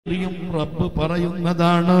റബ്ബ്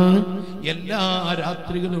പറയുന്നതാണ്, എല്ലാ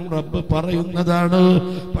രാത്രികളും റബ്ബ് പറയുന്നതാണ്.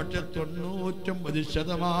 പക്ഷെ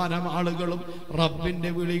 99% ആളുകളും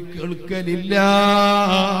റബ്ബിന്റെ വിളി കേൾക്കലില്ല.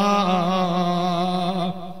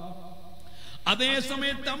 അതേ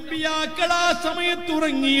സമയത്ത് അമ്പിയാക്കൾ ആ സമയത്ത്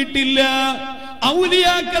ഉറങ്ങിയിട്ടില്ല,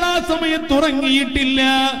 ഔലിയാക്കൾ ആ സമയത്ത് ഉറങ്ങിയിട്ടില്ല,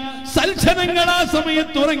 സൽജനങ്ങൾ ആ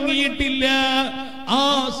സമയത്ത് ഉറങ്ങിയിട്ടില്ല. ആ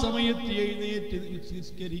സമയത്ത് എഴുന്നേറ്റ്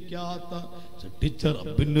നിസ്കരിക്കാത്ത, സൃഷ്ടിച്ച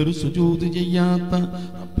റബ്ബിനൊരു സുജൂദ് ചെയ്യാത്ത,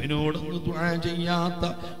 റബ്ബിനോടൊന്ന് ദുആ ചെയ്യാത്ത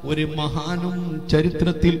ഒരു മഹാനും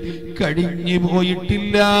ചരിത്രത്തിൽ കഴിഞ്ഞു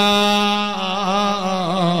പോയിട്ടില്ല.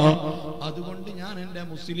 അതുകൊണ്ട് ഞാൻ എൻ്റെ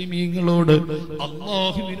മുസ്ലിമീങ്ങളോട്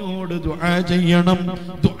അല്ലാഹുവിനോട് ദുആ ചെയ്യണം.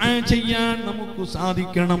 ദുആ ചെയ്യാൻ നമുക്ക്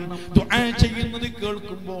സാധിക്കണം. ദുആ ചെയ്യുന്നത്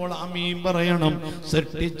കേൾക്കുമ്പോൾ ആമീൻ പറയണം.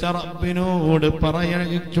 സൃഷ്ടിച്ച റബ്ബിനോട്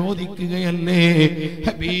ചോദിക്കുകയല്ലേ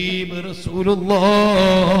ഹബീബ്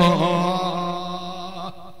റസൂലുള്ളാഹ്.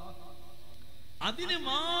 അതിന്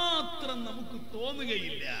മാത്രം നമുക്ക്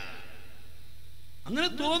തോന്നുകയില്ല, അങ്ങനെ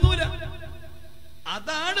തോന്നൂല.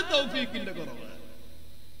 അതാണ് തൗഫീഖിന്റെ കുറവ്.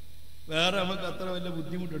 വേറെ നമുക്ക് അത്ര വലിയ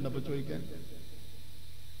ബുദ്ധിമുട്ടുണ്ട് അപ്പൊ ചോദിക്കാൻ,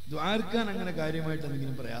 ദ്വാരക്കാൻ അങ്ങനെ കാര്യമായിട്ട്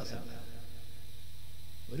എന്തെങ്കിലും പ്രയാസമില്ല,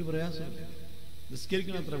 ഒരു പ്രയാസമില്ല.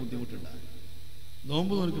 നിസ്കരിക്കണ അത്ര ബുദ്ധിമുട്ടുണ്ട,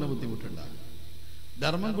 നോമ്പ് നോക്കുന്ന ബുദ്ധിമുട്ടുണ്ട,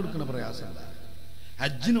 ധർമ്മം കൊടുക്കുന്ന പ്രയാസമുണ്ട,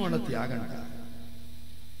 ഹജ്ജിന് വേണ്ട ത്യാഗമുണ്ട.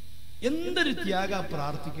 എന്തൊരു ത്യാഗ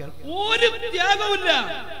പ്രാർത്ഥിക്കാൻ, ഒരു ത്യാഗമില്ല.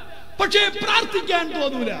 പക്ഷേ പ്രാർത്ഥിക്കാൻ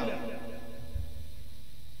തോന്നൂല,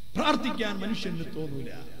 പ്രാർത്ഥിക്കാൻ മനുഷ്യന്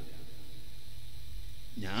തോന്നൂല.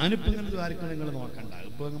 ഞാനിപ്പോ ഇങ്ങനെ ദ്വാരക്കാൻ നിങ്ങൾ നോക്കണ്ട.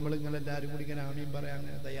 ഇപ്പൊ നമ്മൾ നിങ്ങളെല്ലാരും കൂടി ഇങ്ങനെ ആമീൻ പറയാൻ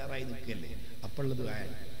തയ്യാറായി നിൽക്കല്ലേ, അപ്പോഴത് ആയ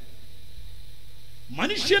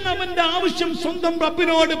മനുഷ്യൻ അവന്റെ ആവശ്യം സ്വന്തം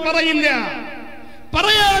റബ്ബിനോട് പറയില്ല,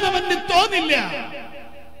 പറയാൻ അവന് തോന്നില്ല.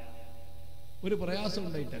 ഒരു പ്രയാസം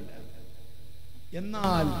ഉണ്ടായിട്ടല്ല.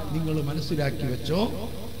 എന്നാൽ നിങ്ങൾ മനസ്സിലാക്കി വെച്ചോ,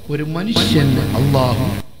 ഒരു മനുഷ്യൻ അല്ലാഹു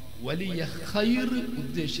വലിയ ഖൈർ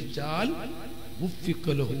ഉദ്ദേശിച്ചാൽ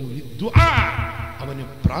അവന്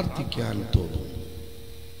പ്രാർത്ഥിക്കാൻ തോന്നും.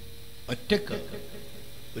 ഒറ്റക്ക്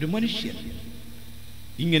ഒരു മനുഷ്യൻ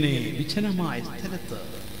ഇങ്ങനെ വിജനമായ സ്ഥലത്ത്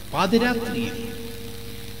പാതിരാത്രിയിൽ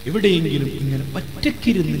എവിടെയെങ്കിലും ഇങ്ങനെ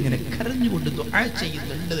ഒറ്റക്കിരുന്ന് ഇങ്ങനെ കരഞ്ഞുകൊണ്ട് ദുആ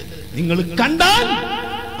ചെയ്യുന്നുണ്ട് നിങ്ങൾ കണ്ടാൽ,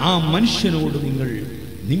 ആ മനുഷ്യനോട്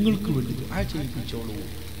നിങ്ങൾക്ക് വേണ്ടി ദുആ ചെയ്യിപ്പിച്ചോളൂ.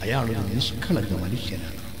 അയാളൊരു നിഷ്കളങ്ക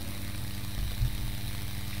മനുഷ്യനാണ്.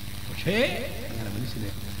 പക്ഷേ അങ്ങനെ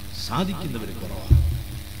മനസ്സിലാക്കാൻ സാധിക്കുന്നവർ കുറവാണ്.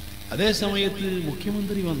 അതേ സമയത്ത്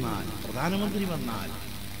മുഖ്യമന്ത്രി വന്നാൽ, പ്രധാനമന്ത്രി വന്നാൽ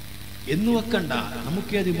എന്ന് വെക്കണ്ട,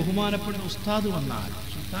 നമുക്ക് അത് ബഹുമാനപ്പെട്ട ഉസ്താദ് വന്നാൽ,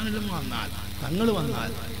 സുൽത്താനുലമ വന്നാൽ, തങ്ങൾ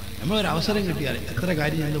വന്നാൽ, നമ്മളൊരു അവസരം കിട്ടിയാൽ എത്ര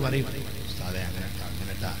കാര്യം എന്ന് പറയും. ഉസ്താദെ അങ്ങനെട്ടാ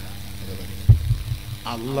അങ്ങനെട്ടാ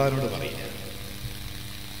അള്ളാഹിനോട് പറയില്ല.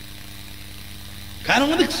 കാരണം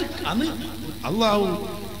അന്ന് അള്ളാഹു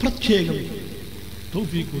പ്രത്യേകം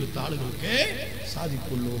തൗഫീഖ് കൊടുത്ത ആളുകൾക്ക്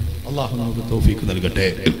സാധിക്കുള്ളൂ. അള്ളാഹു നമുക്ക് തൗഫീഖ് നൽകട്ടെ.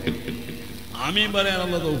 ആമീൻ പറയാൻ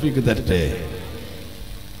അള്ളാഹു തൗഫീഖ് തരട്ടെ.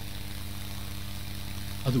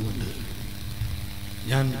 അതുകൊണ്ട്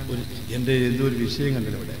ഞാൻ എൻ്റെ എന്തോ ഒരു വിഷയം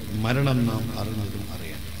കണ്ടല്ലോ ഇവിടെ, മരണം നാം അറിഞ്ഞതും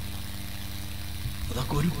അറിയണം.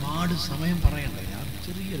 അതൊക്കെ ഒരുപാട് സമയം പറയണ്ട, ഞാൻ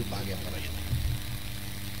ചെറിയൊരു ഭാഗം പറയണം.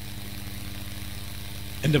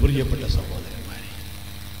 എൻ്റെ പ്രിയപ്പെട്ട സഹോദരന്മാരെ,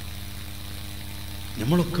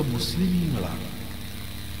 നമ്മളൊക്കെ മുസ്ലിമീങ്ങളാണ്.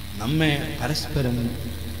 നമ്മെ പരസ്പരം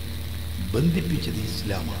ബന്ധിപ്പിച്ചത്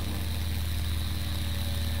ഇസ്ലാമാണ്.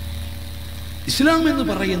 ഇസ്ലാം എന്ന്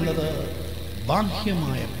പറയുന്നത്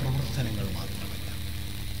ബാഹ്യമായ പ്രവർത്തനങ്ങൾ മാത്രമല്ല.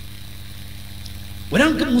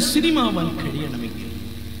 ഒരാൾക്ക് മുസ്ലിമാവാൻ കഴിയണമെങ്കിൽ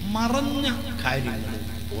മറഞ്ഞ കാര്യങ്ങൾ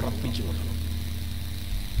ഉറപ്പിച്ചു കൊടുക്കണം,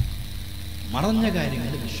 മറഞ്ഞ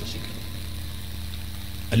കാര്യങ്ങൾ വിശ്വസിക്കണം.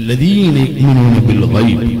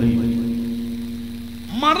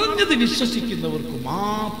 മറഞ്ഞത് വിശ്വസിക്കുന്നവർക്ക്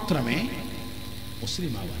മാത്രമേ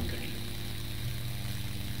മുസ്ലിമാവാൻ കഴിയൂ.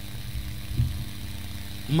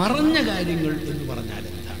 മറഞ്ഞ കാര്യങ്ങൾ എന്ന് പറഞ്ഞാൽ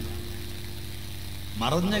എന്താണ്?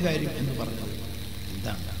 മറഞ്ഞ കാര്യം എന്ന് പറഞ്ഞത്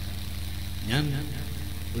എന്താണ്? ഞാൻ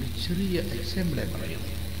ഒരു ചെറിയ എക്സാമ്പിളെ പറയുന്നു.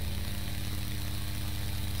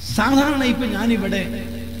 സാധാരണ ഇപ്പൊ ഞാനിവിടെ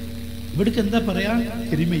ഇവിടേക്ക് എന്താ പറയാ,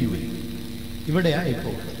 എരുമയൂര് ഇവിടെയാ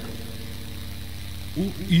ഇപ്പോ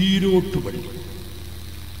ഈരോട്ടുപള്ളി.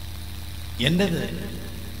 എൻ്റെത്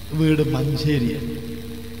വീട് മഞ്ചേരിയാണ്.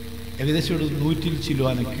 ഏകദേശം ഒരു 100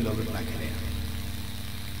 കിലോമീറ്റർ അകലെയാണ്.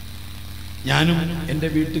 ഞാനും എൻ്റെ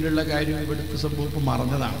വീട്ടിലുള്ള കാര്യം ഇവിടുത്തെ സംഭവം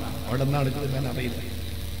മറന്നതാണ്. അവിടെ നിന്ന് നടക്കുന്നത് ഞാൻ അറിയില്ല.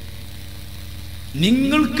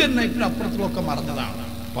 നിങ്ങൾക്ക് തന്നെ ഇപ്പോൾ അപ്പുറത്തുമൊക്കെ മറന്നതാണ്.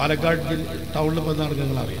 പാലക്കാട് ടൗണിൽ പോയി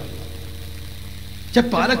നടക്കുന്നത് അറിയാം. പക്ഷെ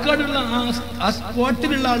പാലക്കാടുള്ള ആ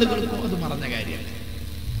സ്പോട്ടിലുള്ള ആളുകൾക്കും അത് മറഞ്ഞ കാര്യമല്ല.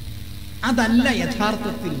 അതല്ല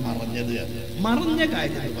യഥാർത്ഥത്തിൽ മറഞ്ഞത്. മറഞ്ഞ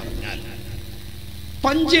കാര്യം എന്ന് പറഞ്ഞാൽ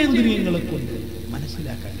പഞ്ചേന്ദ്രിയങ്ങളെ കൊണ്ട്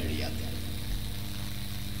മനസ്സിലാക്കാൻ കഴിയാത്ത,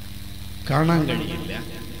 കാണാൻ കഴിയില്ല,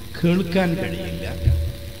 കേൾക്കാൻ കഴിയില്ല,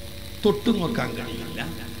 തൊട്ടു നോക്കാൻ കഴിയില്ല,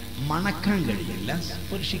 മണക്കാൻ കഴിയില്ല,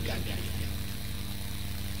 സ്പർശിക്കാൻ കഴിയില്ല.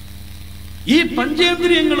 ഈ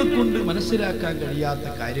പഞ്ചേന്ദ്രിയങ്ങളെ കൊണ്ട് മനസ്സിലാക്കാൻ കഴിയാത്ത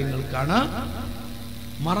കാര്യങ്ങൾക്കാണ്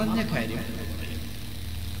മറഞ്ഞ കാര്യം.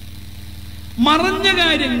 മറഞ്ഞ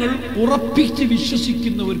കാര്യങ്ങൾ ഉറപ്പിച്ച്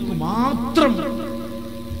വിശ്വസിക്കുന്നവർക്ക് മാത്രം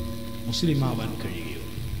മുസ്ലിമാവാൻ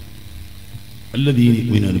കഴിയുകയുള്ളൂ.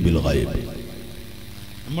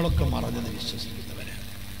 നമ്മളൊക്കെ മറഞ്ഞത് വിശ്വസിക്കുന്നവരാണ്.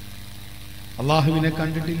 അള്ളാഹുവിനെ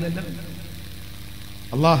കണ്ടിട്ടില്ലല്ലോ,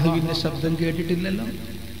 അള്ളാഹുവിന്റെ ശബ്ദം കേട്ടിട്ടില്ലല്ലോ,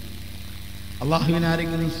 അള്ളാഹുവിനെ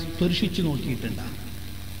ആരെങ്കിലും സ്പർശിച്ചു നോക്കിയിട്ടുണ്ടോ?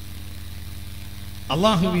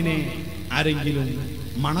 അള്ളാഹുവിനെ ആരെങ്കിലും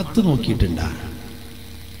മണത്ത് നോക്കിയിട്ടുണ്ടോ?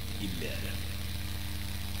 ഇല്ല.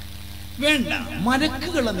 വേണ്ട.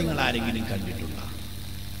 മലക്കുകളെ നിങ്ങൾ ആരെങ്കിലും കണ്ടിട്ടുണ്ടോ?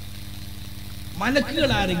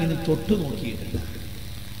 മലക്കുകൾ ആരെങ്കിലും തൊട്ടു നോക്കിയിട്ടുണ്ടോ?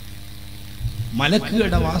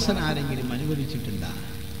 മലക്കുകളുടെ വാസന ആരെങ്കിലും അനുവദിച്ചിട്ടുണ്ടോ?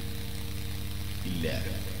 ഇല്ല.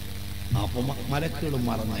 അപ്പൊ മലക്കുകളും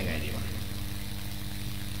മറന്ന കാര്യമാണ്.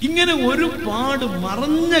 ഇങ്ങനെ ഒരുപാട്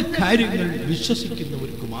മറഞ്ഞ കാര്യങ്ങൾ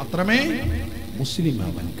വിശ്വസിക്കുന്നവർക്ക് മാത്രമേ മുസ്ലിം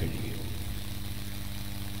ആവാൻ കഴിയൂ.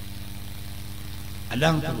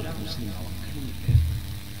 അല്ലാത്തവർക്ക് മുസ്ലിം ആവാൻ കഴിയില്ല.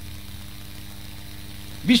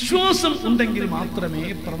 വിശ്വാസം ഉണ്ടെങ്കിൽ മാത്രമേ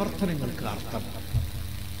പ്രവർത്തനങ്ങൾക്ക് അർത്ഥം.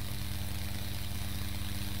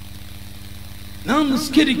 നാം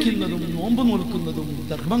നിസ്കരിക്കുന്നതും നോമ്പ് നോൽക്കുന്നതും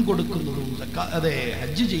ധർമ്മം കൊടുക്കുന്നതും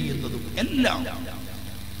ഹജ്ജ് ചെയ്യുന്നതും എല്ലാം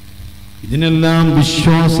ഇതിനെല്ലാം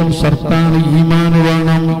വിശ്വാസം ഷർത്താണ്. ഈമാൻ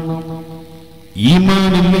വേണം.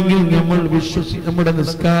 ഈമാൻ ഇല്ലെങ്കിൽ നമ്മൾ നമ്മുടെ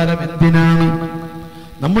നിസ്കാരം എന്തിനാണ്?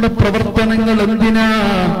 നമ്മുടെ പ്രവർത്തനങ്ങൾ എന്തിനാ?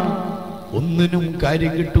 ഒന്നിനും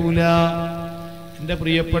കാര്യം കിട്ടൂല. എന്റെ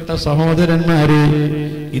പ്രിയപ്പെട്ട സഹോദരന്മാരെ,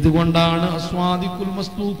 ഇതുകൊണ്ടാണ് അസ്വാദിഖുൽ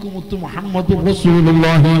മസ്തൂഖ് മുത്ത് മുഹമ്മദ്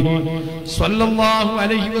റസൂലുള്ളാഹി സ്വല്ലല്ലാഹു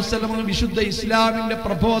അലൈഹി വസല്ലം വിശുദ്ധ ഇസ്ലാമിന്റെ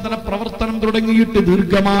പ്രബോധന പ്രവർത്തനം തുടങ്ങിയിട്ട്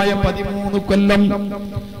ദീർഘമായ 13 കൊല്ലം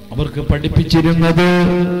അവർക്ക് പഠിപ്പിച്ചിരുന്നത്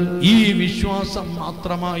ഈ വിശ്വാസം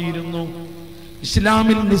മാത്രമായിരുന്നു.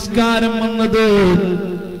 ഇസ്ലാമിൽ നിസ്കാരം വന്നത്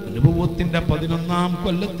നബുവത്തിന്റെ 11ാം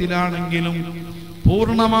കൊല്ലത്തിലാണെങ്കിലും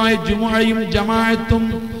പൂർണ്ണമായ ജുമുഅയും ജമാഅത്തും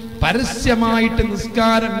പരസ്യമായിട്ട്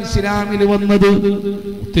നിസ്കാരം ഇസ്ലാമിൽ വന്നത്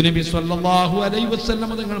നബി സല്ലല്ലാഹു അലൈഹി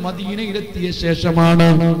വസല്ലം തങ്ങൾ മദീനയിലെത്തിയ ശേഷമാണ്.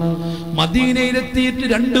 മദീനയിലെത്തിയിട്ട്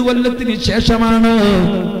 2 കൊല്ലത്തിന് ശേഷമാണ്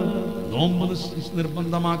നോമ്പ്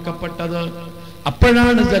നിർബന്ധമാക്കപ്പെട്ടത്.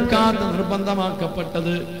 അപ്പോഴാണ് സക്കാത്ത്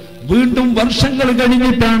നിർബന്ധമാക്കപ്പെട്ടത്. വീണ്ടും വർഷങ്ങൾ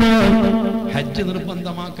കഴിഞ്ഞിട്ടാണ് ഹജ്ജ്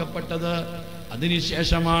നിർബന്ധമാക്കപ്പെട്ടത്.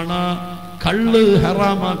 അതിനുശേഷമാണ് കള്ള്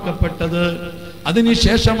ഹറാമാക്കപ്പെട്ടത്.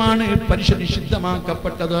 അതിനുശേഷമാണ് പലിശ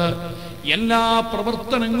നിഷിദ്ധമാക്കപ്പെട്ടത്. എല്ലാ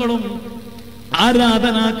പ്രവർത്തനങ്ങളും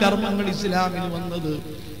ആരാധനാ കർമ്മങ്ങൾ ഇസ്ലാമിൽ വന്നത്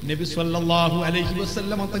നബി സല്ലല്ലാഹു അലൈഹി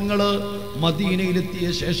വസല്ലം തങ്ങൾ മദീനയിലെത്തിയ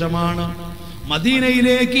ശേഷമാണ്.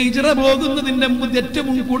 മദീനയിലേക്ക് ഹിജ്റ പോകുന്നതിന്റെ മുമ്പ്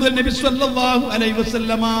ഏറ്റവും കൂടുതൽ നബി സല്ലല്ലാഹു അലൈഹി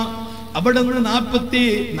വസല്ലമ അവിടെ നിന്ന്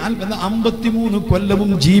 53 കൊല്ലവും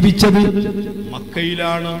ജീവിച്ചത്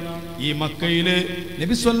മക്കയിലാണ്. ഈ മക്കയില്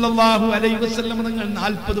നബി സല്ലല്ലാഹു അലൈഹി വസല്ലം തങ്ങൾ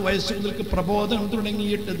 40 വയസ്സ് മുതൽക്ക് പ്രബോധനം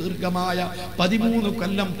തുടങ്ങിയിട്ട് ദീർഘമായ 13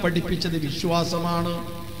 കൊല്ലം പഠിപ്പിച്ചത് വിശ്വാസമാണ്.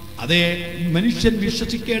 അതേ മനുഷ്യൻ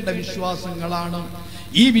വിശ്വസിക്കേണ്ട വിശ്വാസങ്ങളാണ്.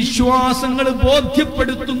 ഈ വിശ്വാസങ്ങൾ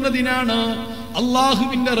ബോധ്യപ്പെടുത്തുന്നതിനാണ്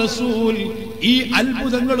അള്ളാഹുവിന്റെ റസൂൽ ഈ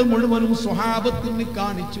അത്ഭുതങ്ങൾ മുഴുവനും സ്വഹാബത്തിന്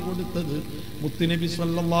കാണിച്ചു കൊടുത്തത്. മുത്തുനബി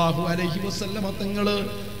സല്ലല്ലാഹു അലൈഹി വസല്ലമ തങ്ങള്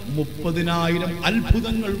 30,000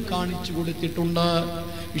 അത്ഭുതങ്ങൾ കാണിച്ചു കൊടുത്തിട്ടുണ്ട്.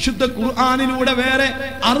 വിശുദ്ധ ഖുർആനിലൂടെ വേറെ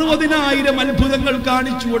 60,000 അത്ഭുതങ്ങൾ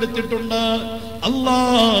കാണിച്ചു കൊടുത്തിട്ടുണ്ട്.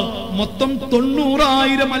 മൊത്തം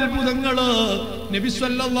 90,000 അത്ഭുതങ്ങള് നബി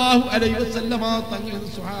സല്ലല്ലാഹു അലൈഹി വസല്ലമ തങ്ങൾ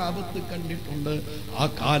സ്വഹാബത്ത് കണ്ടിട്ടുണ്ട്. ആ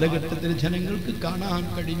കാലഘട്ടത്തിൽ ജനങ്ങൾക്ക് കാണാൻ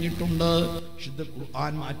കഴിഞ്ഞിട്ടുണ്ട്. വിശുദ്ധ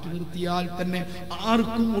ഖുർആൻ മാറ്റി നിർത്തിയാൽ തന്നെ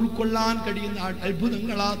ആർക്കും ഉൾക്കൊള്ളാൻ കഴിയുന്ന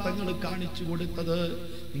അത്ഭുതങ്ങളാ തങ്ങൾ കാണിച്ചു കൊടുത്തത്.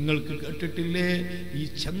 നിങ്ങൾക്ക് കേട്ടിട്ടില്ലേ? ഈ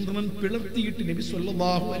ചന്ദ്രൻ പിളർത്തിയിട്ട് നബി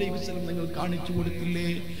സല്ലല്ലാഹു അലൈഹി വസല്ലം നിങ്ങൾ കാണിച്ചു കൊടുത്തില്ലേ?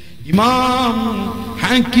 ഇമാം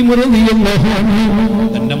ഹാക്കിം റളിയല്ലാഹു അൻഹു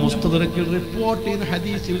തന്റെ മുസ്തദറക്കിൽ റിപ്പോർട്ട് ചെയ്ത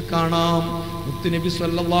ഹദീസിൽ കാണാം, മുത്തുനബി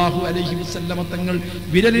സല്ലല്ലാഹു അലൈഹി വസല്ലം തങ്ങൾ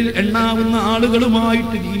വിരലിൽ എണ്ണാവുന്ന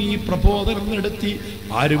ആളുകളുമായിട്ട് ദീനീ പ്രബോധനം നടത്തി.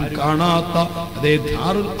 ആരും കാണാത്ത അതേ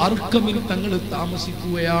ദാറുൽ അർഖമിൽ തങ്ങൾ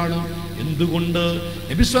താമസിക്കുകയാണ്. എന്തുകൊണ്ട്?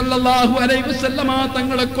 നബി സല്ലല്ലാഹു അലൈഹി വസല്ലമ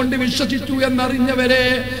തങ്ങളെ കൊണ്ട് വിശ്വസിച്ചു എന്നറിഞ്ഞവരെ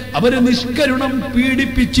അവര് നിഷ്കരുണം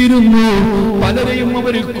പീഡിപ്പിച്ചിരുന്നു. പലരെയും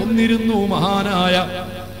അവർ കൊന്നിരുന്നു. മഹാനായ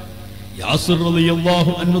യാസിർ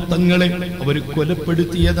റളിയല്ലാഹു അൻഹു തങ്ങളെ അവർ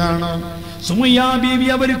കൊലപ്പെടുത്തിയതാണ്. സുമയ്യ ബീവി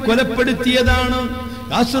അവർ കൊലപ്പെടുത്തിയതാണ്.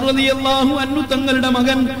 യാസിർ റളിയല്ലാഹു അൻഹു തങ്ങളുടെ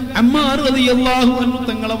മകൻ അമ്മാർ റളിയല്ലാഹു അൻഹു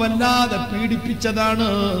തങ്ങളെ വല്ലാതെ പീഡിപ്പിച്ചതാണ്.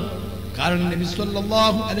 കാരണം നബി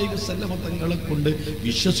സല്ലല്ലാഹു അലൈഹി വസല്ലം തങ്ങളെ കൊണ്ട്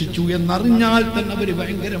വിശ്വസിച്ചു എന്നറിഞ്ഞാൽ തന്നെ അവർ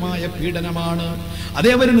ഭയങ്കരമായ പീഡനമാണ്.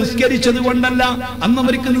 അതേ അവർ നിസ്കരിച്ചത് കൊണ്ടല്ല, അന്ന്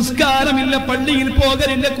അവർക്ക് നിസ്കാരമില്ല, പള്ളിയിൽ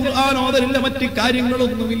പോകലില്ല, ഖുർആൻ ഓതലില്ല, മറ്റു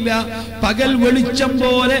കാര്യങ്ങളൊന്നുമില്ല. പകൽ വെളിച്ചം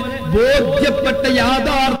പോലെ ബോധ്യപ്പെട്ട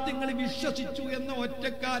യാഥാർത്ഥ്യങ്ങൾ വിശ്വസിച്ചു എന്ന ഒറ്റ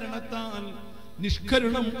കാരണത്താൽ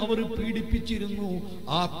നിഷ്കരുണം അവർ പീഡിപ്പിച്ചിരുന്നു.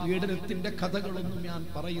 ആ പീഡനത്തിന്റെ കഥകളൊന്നും ഞാൻ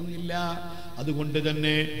പറയുന്നില്ല. അതുകൊണ്ട്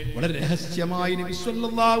തന്നെ വളരെ രഹസ്യമായി നബി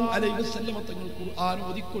സല്ലല്ലാഹു അലൈഹി വസല്ലം തങ്ങൾ ഖുർആൻ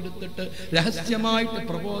ഓതിക്കൊടുത്തിട്ട് രഹസ്യമായിട്ട്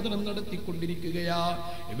പ്രബോധനം നടത്തിക്കൊണ്ടിരിക്കുകയാ.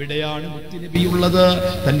 എവിടെയാണ് മുത്തുനബി ഉള്ളത്,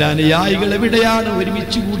 തന്റെ അനുയായികൾ എവിടെയാണ്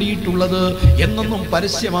ഒരുമിച്ച് കൂടിയിട്ടുള്ളത് എന്നൊന്നും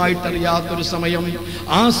പരസ്യമായിട്ട് അറിയാത്തൊരു സമയം.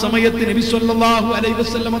 ആ സമയത്ത് നബി സല്ലല്ലാഹു അലൈഹി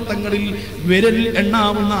വസല്ലം തങ്ങളിൽ വിരൽ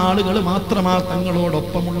എണ്ണാവുന്ന ആളുകൾ മാത്രമാ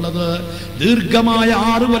തങ്ങളോടൊപ്പമുള്ളത്. ദീർഘമായ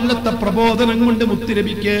 6 കൊല്ലത്തെ പ്രബോധനം കൊണ്ട്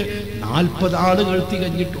മുത്തുനബിക്ക് 40 ആളുകൾ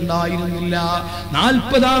തികഞ്ഞിട്ടുണ്ടായിരുന്നില്ല.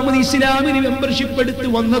 40ാമത് ഇസ്ലാമിന് മെമ്പർഷിപ്പ് എടുത്ത്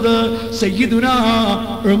വന്നത് സയ്യിദുനാ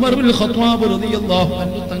ഉമർ ഇബ്നുൽ ഖത്താബ് റളിയല്ലാഹു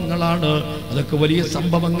അൻഹു തങ്ങളാണ്. അതൊക്കെ വലിയ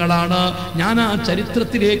സംഭവങ്ങളാണ്. ഞാൻ ആ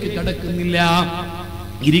ചരിത്രത്തിലേക്ക് കടക്കുന്നില്ല.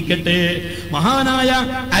 ഇരിക്കട്ടെ, മഹാനായ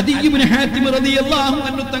അദി ഇബ്നു ഹാത്തിം റളിയല്ലാഹു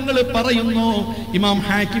അൻഹു തങ്ങൾ പറയുന്നു, ഇമാം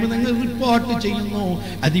ഹാക്കിം തങ്ങൾ റിപ്പോർട്ട് ചെയ്യുന്നു,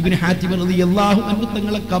 അദി ഇബ്നു ഹാത്തിം റളിയല്ലാഹു അൻഹു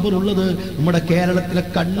തങ്ങളെ ഖബറുള്ളത് നമ്മുടെ കേരളത്തിലെ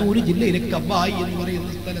കണ്ണൂർ ജില്ലയിലെ കവായി എന്ന് പറയുന്ന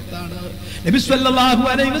സ്ഥലത്താണ്. നബി സല്ലല്ലാഹു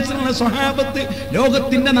അലൈഹി വസല്ലം സ്വഹാബത്ത്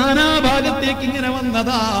ലോകത്തിന്റെ നാനാഭാഗത്തേക്ക് ഇങ്ങനെ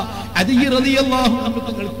വന്നതാ. അദി റളിയല്ലാഹു അൻഹു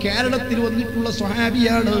തങ്ങൾ കേരളത്തിൽ വന്നിട്ടുള്ള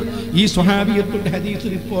സ്വഹാബിയാണ്. ഈ സ്വഹാബിയത്തിന്റെ ഹദീസ്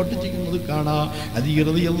റിപ്പോർട്ട് ചെയ്യുന്നത് കാണാം. അദി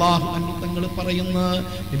റളിയല്ലാഹു അൻഹു തങ്ങൾ പറയുന്നു,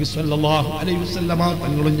 നബി സല്ലല്ലാഹു അലൈഹി വസല്ലമ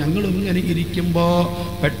തങ്ങളും ഞങ്ങളും ഇങ്ങനെ ഇരിക്കുമ്പോ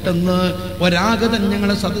പെട്ടെന്ന് ഒരാഗതൻ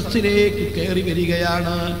ഞങ്ങളെ സദസ്സിലേക്ക് കയറി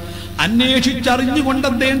വരികയാണ്. അന്വേഷിച്ചറിഞ്ഞുകൊണ്ട്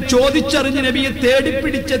അദ്ദേഹം ചോദിച്ചറിഞ്ഞ് നബിയെ തേടി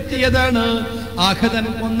പിടിച്ചെത്തിയതാണ്. ആഗതൻ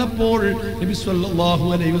വന്നപ്പോൾ നബി സല്ലല്ലാഹു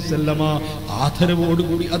അലൈഹി വസല്ലമ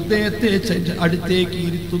ആദരവോടുകൂടി അദ്ദേഹത്തെ അടുത്തേക്ക്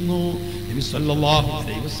ഇരുത്തുന്നു. നബി സല്ലല്ലാഹു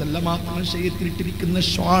അലൈഹി വസല്ലമ തങ്ങൾ ശരീരത്തിലിട്ടിരിക്കുന്ന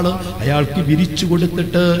ഷാള് അയാൾക്ക് വിരിച്ചു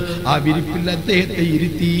കൊടുത്തിട്ട് ആ വിരിപ്പിൽ അദ്ദേഹത്തെ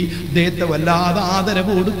ഇരുത്തി. അദ്ദേഹത്തെ വല്ലാതെ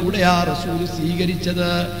ആദരവോടുകൂടെ ആ റസൂൽ സ്വീകരിച്ചത്.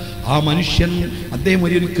 ആ മനുഷ്യൻ അദ്ദേഹം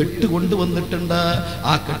ഒരു കെട്ട് കൊണ്ടുവന്നിട്ടുണ്ട്.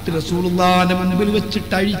 ആ കെട്ട് റസൂലുള്ളാഹിന്റെ മുൻപിൽ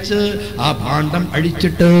വെച്ചിട്ട് അഴിച്ച് ആ ഭാണ്ഡം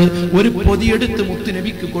അഴിച്ചിട്ട് ഒരു പൊതിയെടുത്ത്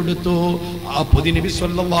മുത്തുനബിക്ക് കൊടുത്തു. ആ പൊതി നബി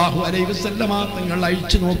സല്ലല്ലാഹു അലൈഹി വസല്ലമ തങ്ങൾ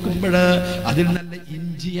അഴിച്ചു നോക്കുമ്പോൾ അതിൽ നല്ല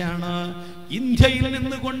ഇഞ്ചിയാണ്. ഇന്ത്യയിൽ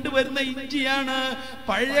നിന്ന് കൊണ്ടുവരുന്ന ഇഞ്ചിയാണ്.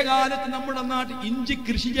 പഴയ കാലത്ത് നമ്മുടെ നാട്ടിൽ ഇഞ്ചി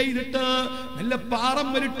കൃഷി ചെയ്തിട്ട് നല്ല പാറം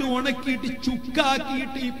വരിട്ട് ഉണക്കിയിട്ട്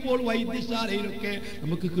ചുക്കാക്കിയിട്ട് ഇപ്പോൾ വൈദ്യശാലയിലൊക്കെ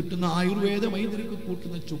നമുക്ക് കിട്ടുന്ന ആയുർവേദ വൈദ്യർക്ക്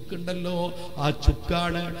കൂട്ടുന്ന ചുക്കുണ്ടല്ലോ, ആ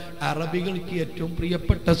ചുക്കാണ് അറബികൾക്ക് ഏറ്റവും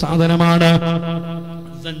പ്രിയപ്പെട്ട സാധനമാണ്.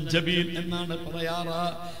 സഞ്ചബീൽ എന്നാണ് പറയാറ്.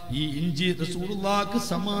 ഈ ഇഞ്ചി റസൂലുള്ളാഹിക്ക്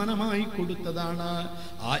സമാനമായി കൊടുത്തതാണ്.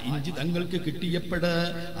 ആ ഇഞ്ചി തങ്ങൾക്ക് കിട്ടിയപ്പോഴ്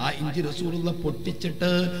ആ ഇഞ്ചി റസൂലുള്ളാഹി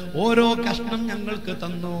പൊട്ടിച്ചിട്ട് ഓരോ കഷ്ണം ഞങ്ങൾക്ക്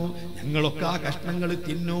തന്നു. ഞങ്ങളൊക്കെ ആ കഷ്ണങ്ങൾ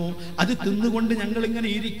തിന്നു. അത് തിന്നുകൊണ്ട് ഞങ്ങൾ ഇങ്ങനെ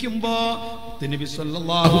ഇരിക്കുമ്പോ നബി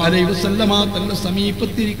സല്ലല്ലാഹു അലൈഹി വസല്ലമ തങ്ങളുടെ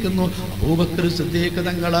സമീപത്തിരിക്കുന്നു അബൂബക്കർ സിദ്ദീഖ്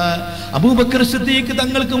തങ്ങള്. അബൂബക്കർ സിദ്ദീഖ്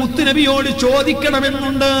തങ്ങൾക്ക് മുത്തുനബിയോട്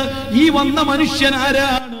ചോദിക്കണമെന്നുണ്ട്, ഈ വന്ന മനുഷ്യൻ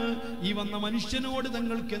ആരാണ്? ഈ വന്ന മനുഷ്യനോട്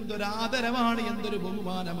തങ്ങൾക്ക് എന്തൊരു ആദരവാണ്, എന്തൊരു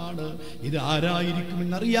ബഹുമാനമാണ്. ഇത്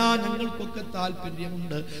ആരായിരിക്കുമെന്നറിയാൻ ഞങ്ങൾക്കൊക്കെ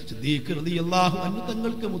താല്പര്യമുണ്ട്. സിദ്ദീഖ് റളിയല്ലാഹു അൻഹു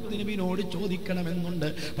തങ്ങൾക്ക് മുത്തുനബിയോട് ചോദിക്കണമെന്നുണ്ട്.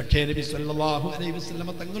 പക്ഷേ നബി സല്ലല്ലാഹു അലൈഹി വസല്ലമ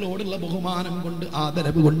തങ്ങളോടുള്ള ബഹുമാനം കൊണ്ട്,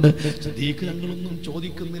 ആദരവ് കൊണ്ട് സിദ്ദീഖ് തങ്ങളൊന്നും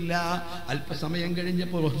ചോദിക്കുന്നില്ല. അല്പസമയം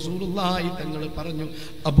കഴിഞ്ഞപ്പോൾ റസൂലുള്ളാഹി തങ്ങൾ പറഞ്ഞു,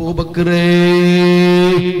 അബൂബക്കറേ,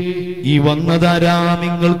 ഈ വന്നതാരാ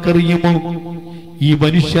നിങ്ങൾക്കറിയുമോ? ഈ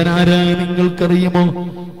മനുഷ്യനാരാ നിങ്ങൾക്കറിയുമോ?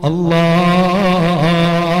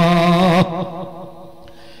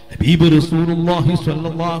 ഹബീബ് റസൂലുള്ളാഹി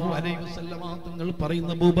സ്വല്ലല്ലാഹു അലൈഹി വസല്ലമ തങ്ങൾ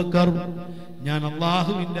പറയുന്ന, അബൂബക്കർ, ഞാൻ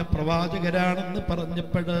അല്ലാഹുവിന്റെ പ്രവാചകരാണെന്ന്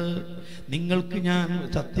പറഞ്ഞപ്പോൾ നിങ്ങൾക്ക് ഞാൻ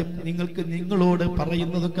സത്യം, നിങ്ങളോട്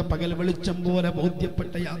പറയുന്നതൊക്കെ പകൽ വെളിച്ചം പോലെ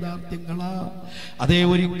ബോധ്യപ്പെട്ട യാഥാർത്ഥ്യങ്ങളാ. അതേ,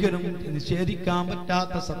 ഒരിക്കലും നിഷേധിക്കാൻ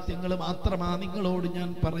പറ്റാത്ത സത്യങ്ങൾ മാത്രമാ നിങ്ങളോട് ഞാൻ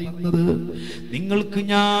പറയുന്നത്. നിങ്ങൾക്ക്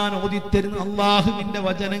ഞാൻ ഓതിത്തരുന്ന അല്ലാഹുവിന്റെ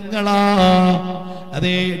വചനങ്ങളാ.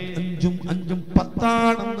 അതേ, 5 5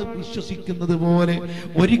 10 വിശ്വസിക്കുന്നത് പോലെ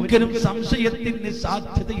ഒരിക്കലും സംശയത്തിന്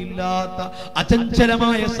സാധ്യതയില്ലാത്ത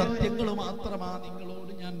അചഞ്ചലമായ സത്യങ്ങൾ മാത്രമാ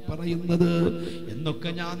നിങ്ങളോട് ഞാൻ പറയുന്നത് എന്നൊക്കെ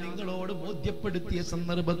ഞാൻ നിങ്ങളോട് ബോധ്യപ്പെടുത്തിയ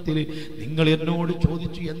സന്ദർഭത്തിൽ നിങ്ങൾ എന്നോട്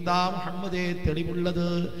ചോദിച്ചു, എന്താ മുഹമ്മദേ തെളിവുള്ളത്?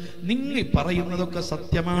 നിങ്ങൾ പറയുന്നതൊക്കെ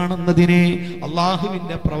സത്യമാണെന്നതിനെ,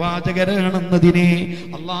 അള്ളാഹുവിന്റെ പ്രവാചകരാണെന്നതിനെ,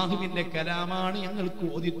 അള്ളാഹുവിന്റെ കലാമാണ് ഞങ്ങൾക്ക്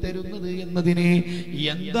ഓതിത്തരുന്നത് എന്നതിനെ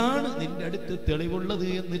എന്താണ് നിന്റെ അടുത്ത് തെളിവുള്ളത്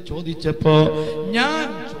എന്ന് ചോദിച്ചപ്പോ ഞാൻ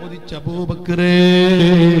ചോദിച്ച, അബൂബക്കറേ,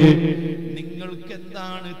 നിങ്ങൾക്ക് എന്താ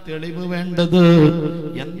എന്താണ് തെളിവ് വേണ്ടത്?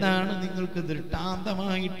 എന്താണ് നിങ്ങൾക്ക്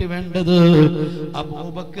ദൃഷ്ടാന്തമായിട്ട് വേണ്ടത്?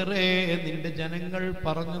 അബൂബക്കറേ, നിന്റെ ജനങ്ങൾ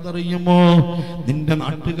പറഞ്ഞതറിയുമോ? നിന്റെ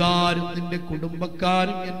നാട്ടുകാരും നിന്റെ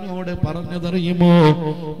കുടുംബക്കാരും എന്നോട് പറഞ്ഞതറിയുമോ?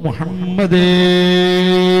 മുഹമ്മദേ,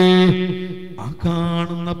 ആ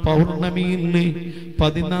കാണുന്ന പൗർണമിയിലെ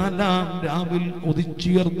 14-ാം രാവിൽ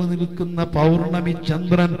ഉദിച്ചുയർന്നു നിൽക്കുന്ന പൗർണമി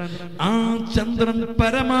ചന്ദ്രൻ, ആ ചന്ദ്രൻ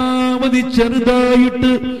പരമാവധി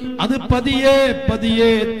ചെറുതായിട്ട് അത് പതിയെ പതിയെ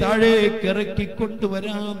താഴേക്ക്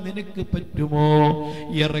ഇറക്കിക്കൊണ്ടുവരാൻ നിനക്ക് പറ്റുമോ?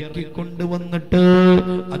 ഇറക്കിക്കൊണ്ടുവന്നിട്ട്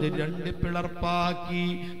അത് 2 പിളർപ്പാക്കി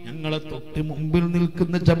ഞങ്ങളെ തൊട്ട് മുമ്പിൽ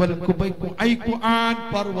നിൽക്കുന്ന ജബൽ ഖുബൈസ്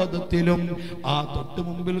പർവ്വതത്തിലും ആ തൊട്ട്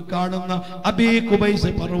മുമ്പിൽ കാണുന്ന അബീ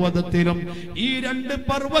ഖുബൈസ് പർവ്വതത്തിലും ഈ 2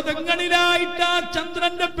 പർവ്വതങ്ങളിലായിട്ട് ആ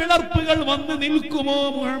ചന്ദ്രന്റെ പിളർപ്പുകൾ വന്ന് നിൽക്കുമോ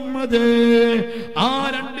മുഹമ്മദ്? ആ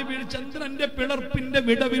 2 ചന്ദ്രന്റെ പിളർപ്പിന്റെ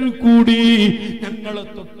വിടവിൽ കൂടി ഞങ്ങളെ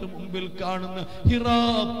തൊട്ട് മുമ്പിൽ കാണുന്ന ഹിറാ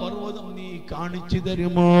പർവ്വതം നീ കാണിച്ചു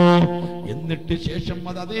തരുമോ? എന്നിട്ട് ശേഷം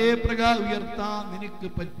അത് അതേ പ്രകാരം ഉയർത്താൻ നിനക്ക്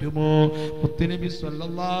പറ്റുമോ? മുത്തുനബി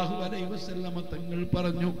സ്വല്ലല്ലാഹു അലൈഹി വസല്ലമ തങ്ങൾ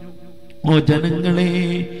പറഞ്ഞു, ഓ ജനങ്ങളെ,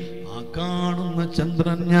 ആ കാണുന്ന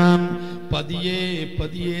ചന്ദ്രൻ ഞാൻ പതിയെ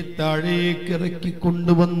പതിയെ താഴേക്ക് ഇറക്കി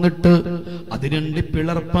കൊണ്ടുവന്നിട്ട് അത് 2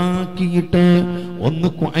 പിളർപ്പാക്കിയിട്ട് ഒന്ന്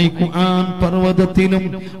ഖുആൻ പർവ്വതത്തിലും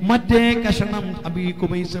മറ്റേ കഷണം അബീ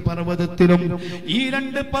ഖുബൈസ് പർവ്വതത്തിലും ഈ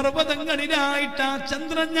 2 പർവ്വതങ്ങളിലായിട്ട് ആ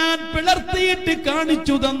ചന്ദ്രൻ ഞാൻ പിളർത്തിയിട്ട്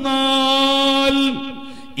കാണിച്ചു തന്നാൽ,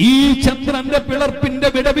 ഈ ചന്ദ്രന്റെ പിളർപ്പിന്റെ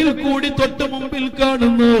വിടവിൽ കൂടി തൊട്ട് മുമ്പിൽ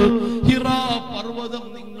കാണുന്ന ഹിറാ പർവ്വതം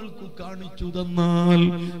നിങ്ങൾക്ക് കാണിച്ചു തന്നാൽ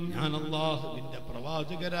ഞാൻ അല്ലാഹുവിന്റെ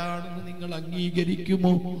പ്രവാചകരാണെന്ന് നിങ്ങൾ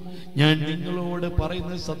അംഗീകരിക്കുമോ? ഞാൻ നിങ്ങളോട്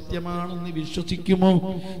പറയുന്നത് സത്യമാണെന്ന് വിശ്വസിക്കുമോ?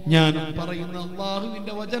 ഞാൻ പറയുന്ന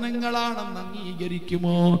അല്ലാഹുവിന്റെ വചനങ്ങളാണെന്ന്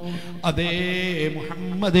അംഗീകരിക്കുമോ? അതേ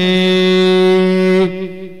മുഹമ്മദേ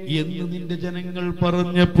എന്ന് നിന്റെ ജനങ്ങൾ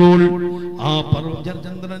പറഞ്ഞപ്പോൾ, ആ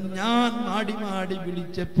ചന്ദ്രൻ ഞാൻ മാടി മാടി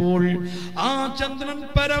വിളിച്ചപ്പോൾ ആ ചന്ദ്രൻ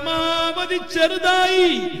പരമാവധി ചെറുതായി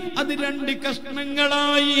അത് 2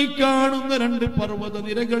 കഷ്ണങ്ങളായി കാണുന്ന 2 പർവ്വത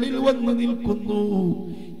നിരകളിൽ വന്ന് നിൽക്കുന്നു.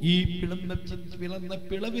 ഈ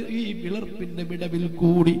പിളർപ്പിന്റെ വിടവിൽ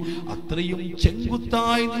കൂടി അത്രയും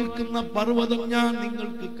ചെങ്കുത്തായി നിൽക്കുന്ന പർവ്വതം ഞാൻ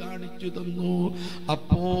നിങ്ങൾക്ക് കാണിച്ചു തന്നു.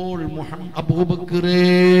 അപ്പോൾ അബൂബക്കറേ,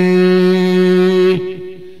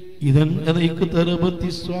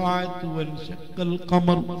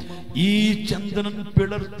 ഈ ചന്ദ്രൻ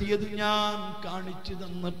പിളർത്തിയത് ഞാൻ കാണിച്ചു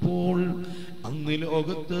തന്നപ്പോൾ അന്ന്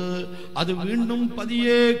ലോകത്ത് അത് വീണ്ടും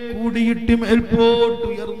പതിയെ കൂടിയിട്ട് മേൽപോട്ട്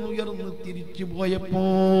ഉയർന്നുയർന്ന് തിരിച്ചു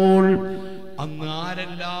പോയപ്പോൾ അന്ന്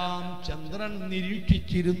ആരെല്ലാം ചന്ദ്രൻ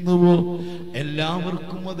നിരീക്ഷിച്ചിരുന്നുവോ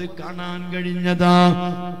എല്ലാവർക്കും അത് കാണാൻ കഴിഞ്ഞതാ.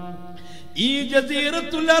 ഈ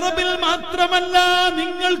ജസീറത്തുൽ അറബിൽ മാത്രമല്ല,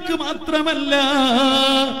 നിങ്ങൾക്ക് മാത്രമല്ല,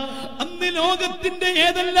 അന്ന് ലോകത്തിന്റെ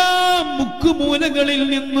ഏതെല്ലാം മുക്കുമൂലകളിൽ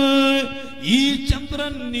നിന്ന് ഈ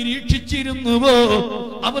ചന്ദ്രൻ നിരീക്ഷിച്ചിരുന്നുവോ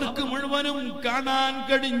അവർക്ക് മുഴുവനും കാണാൻ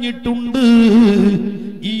കഴിഞ്ഞിട്ടുണ്ട്.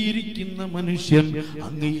 ഈ ഇരിക്കുന്ന മനുഷ്യൻ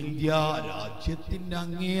അങ്ങ് ഇന്ത്യ രാജ്യത്തിന്റെ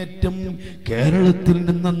അങ്ങേയറ്റം കേരളത്തിൽ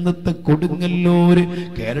നിന്ന് അന്നത്തെ കൊടുങ്ങല്ലൂര്,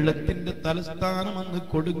 കേരളത്തിന്റെ തലസ്ഥാനം അന്ന്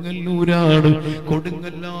കൊടുങ്ങല്ലൂരാണ്.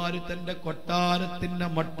 കൊടുങ്ങല്ലൂര് തന്റെ കൊട്ടാരത്തിന്റെ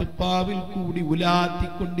മട്ടുപ്പാവിൽ കൂടി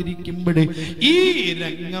ഉലാത്തിക്കൊണ്ടിരിക്കുമ്പോഴേ ഈ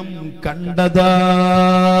രംഗം കണ്ടതാ.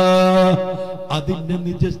 അതിന്റെ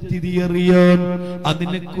നിജസ്ഥിതി അറിയാൻ,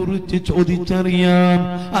 അതിനെ കുറിച്ച് ചോദിച്ചറിയാൻ,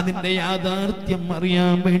 അതിന്റെ യാഥാർത്ഥ്യം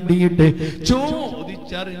അറിയാൻ വേണ്ടിയിട്ട്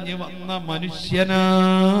ചോദിച്ചറിഞ്ഞ് വന്ന മനുഷ്യനാ.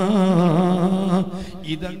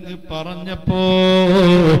 ഇതങ്ങ് പറഞ്ഞപ്പോ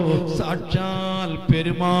സാക്ഷാൽ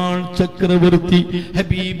പെരുമാൾ ചക്രവർത്തി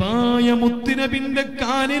ഹബീബായ മുത്തുനബിന്റെ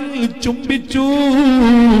കാലിൽ ചുംബിച്ചു.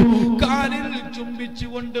 കാലിൽ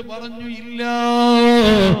ചുംബിച്ചുകൊണ്ട് പറഞ്ഞു, ഇല്ല,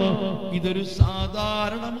 ഇതൊരു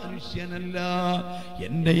സാധാരണ മനുഷ്യനല്ല.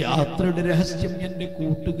 എന്റെ യാത്രയുടെ രഹസ്യം എന്റെ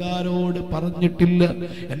കൂട്ടുകാരോട് പറഞ്ഞിട്ടില്ല,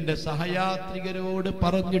 എന്റെ സഹയാത്രികരോട്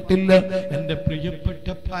പറഞ്ഞിട്ടില്ല, എന്റെ പ്രിയപ്പെട്ട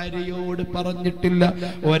ഭാര്യയോട് പറഞ്ഞിട്ടില്ല,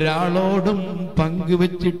 ഒരാളോടും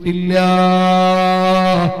പങ്കുവച്ചിട്ടില്ല.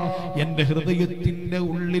 എന്റെ ഹൃദയത്തിന്റെ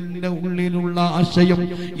ഉള്ളിലുള്ള ആശയം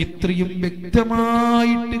ഇത്രയും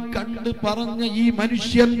വ്യക്തമായിട്ട് കണ്ട് പറഞ്ഞ ഈ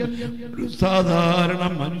മനുഷ്യൻ ഒരു സാധാരണ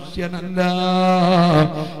മനുഷ്യനല്ല.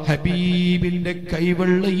 ഹബീബിന്റെ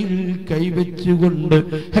കൈവെള്ളയിൽ കൈവച്ചുകൊണ്ട്,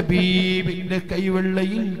 ഹബീബിന്റെ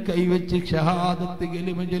കൈവെള്ളയിൽ കൈവച്ച് ഷഹാദത്ത്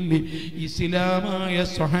കലിമ ചൊല്ലി ഇസ്ലാമായ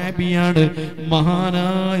സ്വഹാബിയാണ്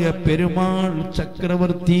മഹാനായ പെരുമാൾ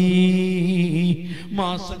ചക്രവർത്തി.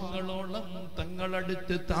 മാസങ്ങളോളം തങ്ങൾ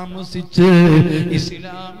തങ്ങളടുത്ത് താമസിച്ച്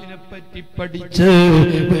ഇസ്ലാമിനെ പറ്റി പഠിച്ച്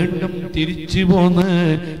വീണ്ടും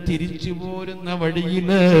തിരിച്ചു പോരുന്ന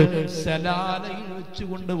വഴിയില് സലാലയിൽ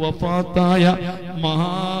വെച്ചുകൊണ്ട് വഫാത്തായ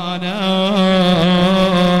മഹാനാ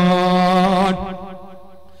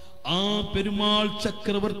ആ പെരുമാൾ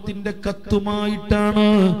ചക്രവർത്തിന്റെ കത്തുമായിട്ടാണ്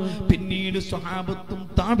പിന്നീട് സ്വഹാബത്തും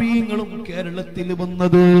താബീങ്ങളും കേരളത്തിൽ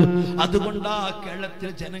വന്നത്. അതുകൊണ്ടാ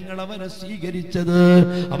കേരളത്തിലെ ജനങ്ങൾ അവരെ സ്വീകരിച്ചത്,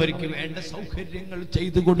 അവർക്ക് വേണ്ട സൗകര്യങ്ങൾ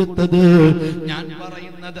ചെയ്തു കൊടുത്തത്. ഞാൻ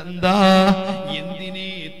പറയുന്നത് എന്താ, എന്തിനെ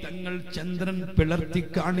തങ്ങൾ ചന്ദ്രൻ പിളർത്തി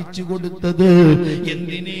കാണിച്ചു കൊടുത്തത്,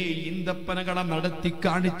 എന്തിനെ ഈന്തപ്പനകള നടത്തി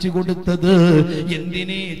കാണിച്ചു കൊടുത്തത്,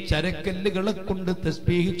 എന്തിനെ ചരക്കല്ലുകളെ കൊണ്ട്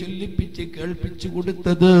തസ്ബീഹ് ചൊല്ലിപ്പിച്ച് കേൾപ്പിച്ചു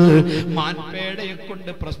കൊടുത്തത്, മാൻപേടയെ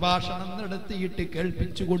കൊണ്ട് പ്രഭാഷണം നടത്തിയിട്ട്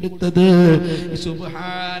കേൾപ്പിച്ചു കൊടുത്തത്.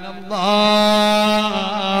 സുബ്ഹാനല്ലാഹ്,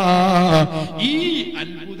 ഈ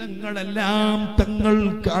അത്ഭുതങ്ങളെല്ലാം തങ്ങൾ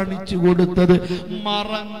കാണിച്ചു കൊടുത്തത്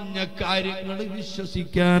മറഞ്ഞ കാര്യങ്ങൾ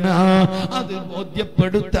വിശ്വസിക്കാനാ, അത്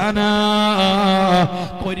ബോധ്യപ്പെടുത്താനാ.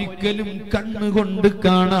 ഒരിക്കലും കണ്ണുകൊണ്ട്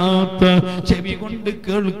കാണാത്ത, ചെവി കൊണ്ട്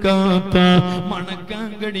കേൾക്കാത്ത, മണക്കാൻ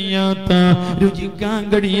കഴിയാത്ത, രുചിക്കാൻ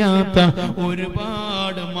കഴിയാത്ത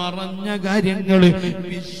ഒരുപാട് മറഞ്ഞ കാര്യങ്ങൾ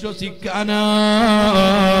വിശ്വസിക്കാനാ,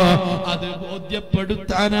 അത്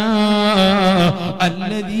ബോധ്യപ്പെടുത്താനാ.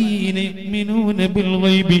 അല്ലദീന യുമിനൂന ബിൽ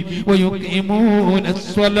ഗൈബി വയുഖീമൂന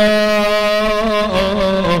അസ്സലാത്ത്.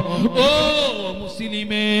 ഓ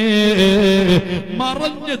മുസ്ലിമേ,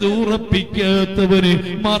 മറഞ്ഞത് ഉറപ്പിക്കാത്തവന്,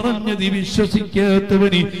 മറഞ്ഞത്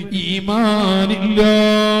വിശ്വസിക്കാത്തവന് ഈമാനില്ല.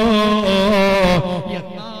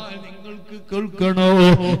 കേൾക്കണോ,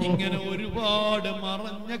 ഇങ്ങനെ ഒരുപാട്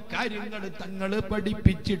മറഞ്ഞ കാര്യങ്ങൾ തങ്ങൾ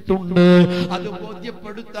പഠിപ്പിച്ചിട്ടുണ്ട്, അത്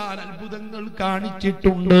ബോധ്യപ്പെടുത്താൻ അത്ഭുതങ്ങൾ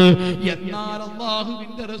കാണിച്ചിട്ടുണ്ട്. എന്നാൽ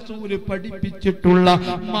അല്ലാഹുവിന്റെ റസൂല് പഠിപ്പിച്ചിട്ടുള്ള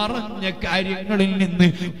മറഞ്ഞ കാര്യങ്ങളിൽ നിന്ന്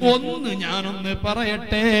ഒന്ന് ഞാനൊന്ന്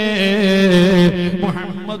പറയട്ടെ.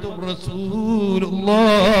 മുഹമ്മദുർ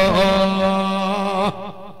റസൂലുള്ളാഹ്.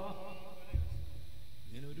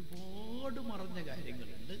 ഇങ്ങനെ ഒരുപാട് മറഞ്ഞ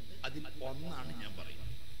കാര്യങ്ങളുണ്ട്, അതിൽ ഒന്നാണ് ഞാൻ പറയുന്നത്.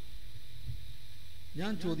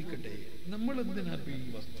 ഞാൻ ചോദിക്കട്ടെ, നമ്മൾ എന്തിനാ ഈ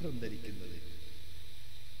വസ്ത്രം ധരിക്കുന്നത്?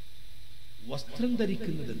 വസ്ത്രം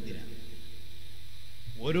ധരിക്കുന്നത് എന്തിനാണ്?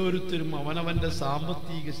 ഓരോരുത്തരും അവനവന്റെ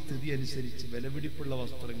സാമ്പത്തിക സ്ഥിതി അനുസരിച്ച് വിലപിടിപ്പുള്ള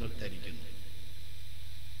വസ്ത്രങ്ങൾ ധരിക്കുന്നു.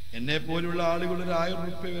 എന്നെ പോലുള്ള ആളുകൾ ഒരു 1000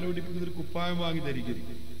 രൂപ വിലപിടിപ്പിക്കുന്ന ഒരു കുപ്പായം വാങ്ങി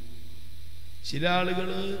ധരിക്കുന്നു. ചില ആളുകൾ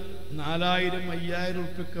 4000, 5000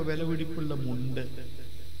 രൂപയൊക്കെ വിലപിടിപ്പുള്ള മുണ്ട്,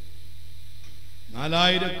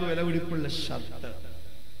 4000 വിലപിടിപ്പുള്ള ഷർട്ട്,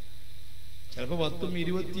 ചിലപ്പോ 10,000,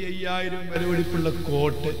 25,000 വിലപിടിപ്പുള്ള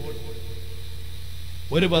കോട്ട്,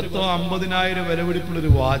 ഒരു 10,000, 50,000 വിലപിടിപ്പുള്ള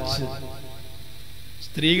ഒരു വാച്ച്.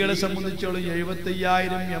 സ്ത്രീകളെ സംബന്ധിച്ചോളം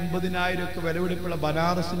 75,000, 80,000 ഒക്കെ വിലപിടിപ്പുള്ള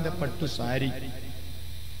ബനാറസിന്റെ പട്ടു സാരി,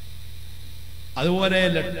 അതുപോലെ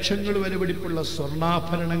ലക്ഷങ്ങൾ വിലപിടിപ്പുള്ള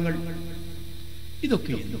സ്വർണ്ണാഭരണങ്ങൾ.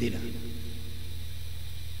 ഇതൊക്കെ എന്തിനാണ്?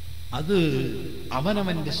 അത്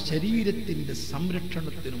അവനവന്റെ ശരീരത്തിന്റെ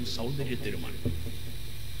സംരക്ഷണത്തിനും സൗന്ദര്യത്തിനുമാണ്.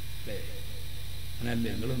 അല്ലേ?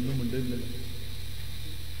 നിങ്ങളൊന്നും ഉണ്ടല്ലോ.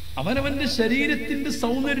 അവനവന്റെ ശരീരത്തിന്റെ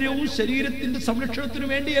സൗന്ദര്യവും ശരീരത്തിന്റെ സംരക്ഷണത്തിനു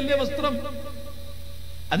വേണ്ടിയല്ലേ വസ്ത്രം,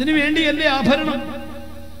 അതിനു വേണ്ടിയല്ലേ ആഭരണം,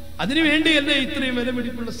 അതിനു വേണ്ടിയല്ലേ ഇത്രയും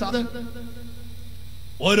വിലപിടിപ്പുള്ള സാധനം.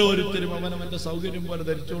 ഓരോരുത്തരും അവനവന്റെ സൗകര്യം പോലെ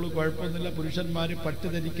ധരിച്ചോളൂ, കുഴപ്പമൊന്നുമില്ല. പുരുഷന്മാര് പട്ട്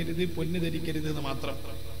ധരിക്കരുത്, പൊന്ന് ധരിക്കരുത് എന്ന് മാത്രം.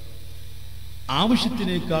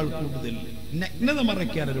 ആവശ്യത്തിനേക്കാൾ കൂടുതൽ നഗ്നത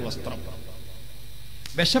മറയ്ക്കാനൊരു വസ്ത്രം,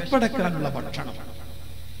 വിശപ്പടക്കാനുള്ള ഭക്ഷണം,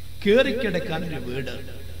 കേറിക്കിടക്കാനൊരു വീട്,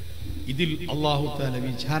 ഇതിൽ അല്ലാഹു തആല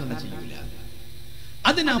വിചാരണ ചെയ്യൂല.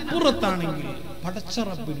 അതിനപ്പുറത്താണെങ്കിൽ പടച്ച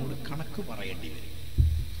റബ്ബിനോട് കണക്ക് പറയേണ്ടി വരും.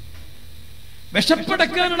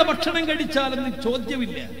 വിശപ്പടക്കാനുള്ള ഭക്ഷണം കഴിച്ചാലൊന്നും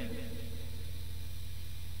ചോദ്യമില്ല.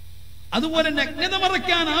 അതുപോലെ നഗ്നത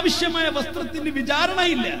മറയ്ക്കാൻ ആവശ്യമായ വസ്ത്രത്തിന്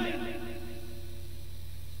വിചാരണയില്ല.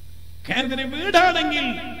 വീടാണെങ്കിൽ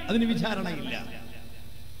അതിന് വിചാരണയില്ല.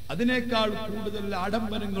 അതിനേക്കാൾ കൂടുതൽ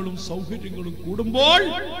ആഡംബരങ്ങളും സൗകര്യങ്ങളും കൂടുമ്പോൾ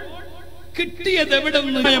കിട്ടിയത് എവിടെ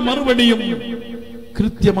നിന്ന് മറുപടിയും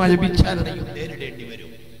കൃത്യമായ വിചാരണയും നേരിടേണ്ടി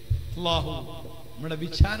വരും. അല്ലാഹു നമ്മുടെ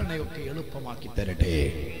വിചാരണയൊക്കെ എളുപ്പമാക്കി തരട്ടെ.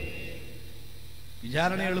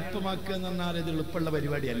 വിചാരണ എളുപ്പമാക്കുക എന്ന് പറഞ്ഞാൽ ഇത് എളുപ്പമുള്ള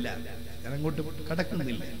പരിപാടിയല്ല. ഞാൻ അങ്ങോട്ട്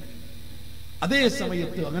കടക്കുന്നില്ല. അതേ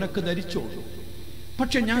സമയത്ത് അങ്ങനൊക്കെ ധരിച്ചോളൂ.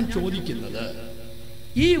 പക്ഷെ ഞാൻ ചോദിക്കുന്നത്,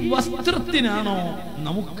 ഈ വസ്ത്രത്തിനാണോ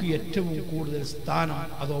നമുക്ക് ഏറ്റവും കൂടുതൽ സ്ഥാനം,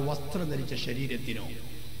 അതോ വസ്ത്രം ധരിച്ച ശരീരത്തിനോ?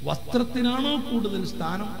 വസ്ത്രത്തിനാണോ കൂടുതൽ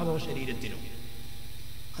സ്ഥാനം, അതോ ശരീരത്തിനോ?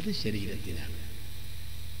 അത് ശരീരത്തിനാണ്,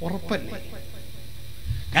 ഉറപ്പല്ലേ?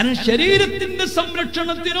 കാരണം ശരീരത്തിന്റെ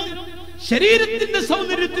സംരക്ഷണത്തിനും ശരീരത്തിന്റെ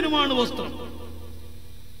സൗന്ദര്യത്തിനുമാണ് വസ്ത്രം.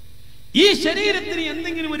 ഈ ശരീരത്തിന്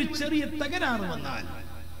എന്തെങ്കിലും ഒരു ചെറിയ തകരാറ് വന്നാൽ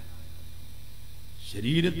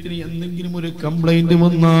ശരീരത്തിന് എന്തെങ്കിലും ഒരു കംപ്ലൈന്റ്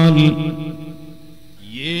വന്നാൽ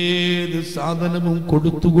ഏത് സാധനവും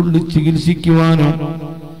കൊടുത്തുകൊണ്ട് ചികിത്സിക്കുവാനോ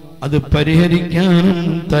അത് പരിഹരിക്കാനും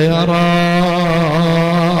തയ്യാറാ.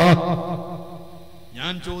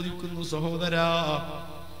 ഞാൻ ചോദിക്കുന്നു സഹോദരാ,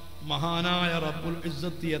 മഹാനായ റബ്ബുൽ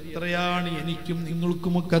ഇസ്സത്ത് എത്രയാണ് എനിക്കും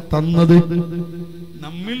നിങ്ങൾക്കുമൊക്കെ തന്നത്?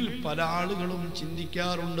 നമ്മിൽ പല ആളുകളും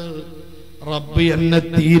ചിന്തിക്കാറുണ്ട്, റബ്ബ് എന്നെ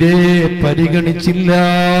തീരെ പരിഗണിച്ചില്ല,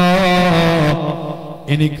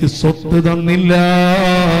 എനിക്ക് സ്വത്ത് തന്നില്ല.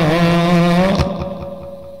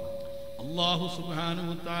 അല്ലാഹു സുബ്ഹാനഹു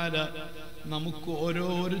വ തആല നമുക്ക്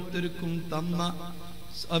ഓരോരുത്തർക്കും തന്ന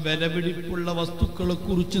വിലപിടിപ്പുള്ള വസ്തുക്കളെ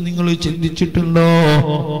കുറിച്ച് നിങ്ങൾ ചിന്തിച്ചിട്ടുണ്ടോ?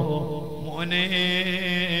 മോനെ,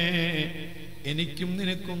 എനിക്കും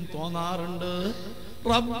നിനക്കും തോന്നാറുണ്ട്,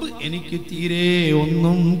 റബ്ബ് എനിക്ക് തീരെ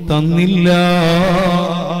ഒന്നും തന്നില്ല.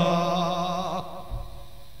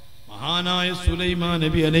 മഹാനായ സുലൈമാൻ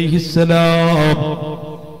നബി അലൈഹിസ്സലാം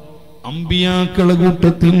അമ്പിയാക്കളുടെ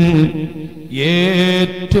കൂട്ടത്തിൽ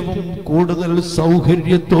ഏറ്റവും കൂടുതൽ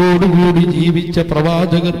സൗകര്യത്തോടുകൂടി ജീവിച്ച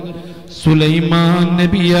പ്രവാചകർ സുലൈമാൻ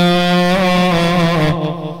നബിയാ.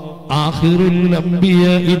 ആഖിറുൽ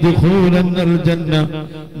അംബിയാഇ ദുഖൂലൽ ജന്ന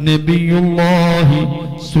നബിയുല്ലാഹി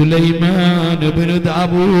സുലൈമാൻ ഇബ്നു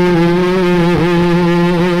ദാവൂദ്.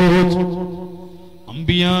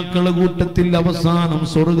 അമ്പിയാക്കളുടെ കൂട്ടത്തിൽ അവസാനം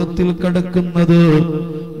സ്വർഗത്തിൽ കടക്കുന്നത്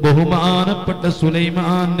ബഹുമാനപ്പെട്ട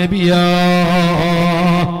സുലൈമാൻ നബിയാ.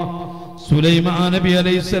 സുലൈമാൻ നബി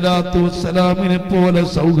അലൈഹിസ്സലാത്തു വസ്സലാമിനെ പോലെ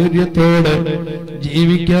സൗകര്യത്തോടെ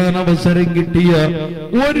ജീവിക്കാൻ അവസരം കിട്ടിയ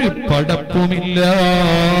ഒരു പടപ്പുമില്ല.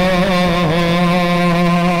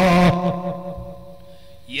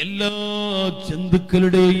 എല്ലാ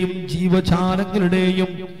ജന്തുക്കളുടെയും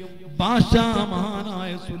ജീവജാലങ്ങളുടെയും ഭാഷ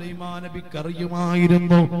മഹാനായ സുലൈമാൻ നബിക്ക്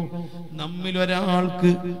അറിയുമായിരുന്നു. നമ്മിൽ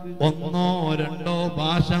ഒരാൾക്ക് ഒന്നോ രണ്ടോ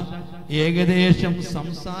ഭാഷ ഏകദേശം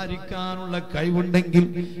സംസാരിക്കാനുള്ള കഴിവുണ്ടെങ്കിൽ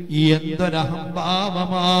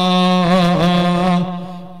എന്തൊരഹംഭാവമാ!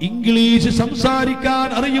 ഇംഗ്ലീഷ് സംസാരിക്കാൻ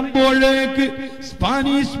അറിയുമ്പോഴേക്ക്,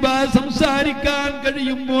 സ്പാനിഷ് സംസാരിക്കാൻ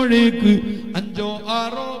കഴിയുമ്പോഴേക്ക് 5 or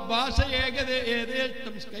 6 ഭാഷ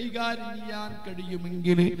ഏകദേശം കൈകാര്യം ചെയ്യാൻ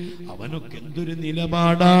കഴിയുമെങ്കിൽ അവനൊക്കെ എന്തൊരു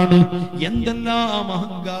നിലപാടാണ്, എന്തെല്ലാം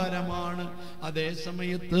അഹങ്കാരമാണ്. അതേ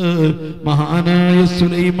സമയത്ത് മഹാനായ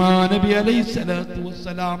സുലൈമാൻ നബി അലൈഹിസ്സലാത്തു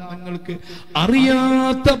വസ്സലാം തങ്ങൾക്ക്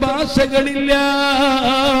അറിയാത്ത ഭാഷകളില്ല.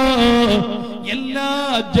 എല്ലാ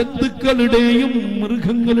ജന്തുക്കളുടെയും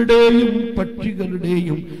മൃഗങ്ങളുടെയും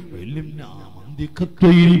പക്ഷികളുടെയും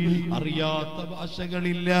അറിയാത്ത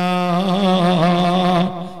ഭാഷകളില്ല.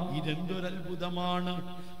 ഇതെന്തൊരത്ഭുതമാണ്!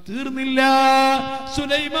 തീർന്നില്ല.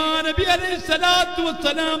 സുലൈമാൻ നബി അലൈഹിസ്സലാത്തു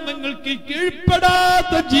വസ്സലാം തങ്ങൾക്ക്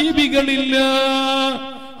കീഴ്പ്പെടാത്ത ജീവികളില്ല.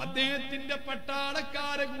 അദ്ദേഹത്തിന്റെ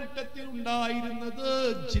പട്ടാളക്കാരെ കൂട്ടത്തിൽ ഉണ്ടായിരുന്നത്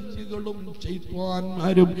ജിന്നുകളും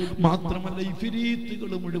ശൈത്വാന്മാരും മാത്രമല്ല,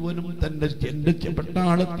 ഇഫ്രീത്തുകൾ മുഴുവനും തന്റെ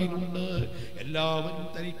പട്ടാളത്തിലുണ്ട്. എല്ലാവരും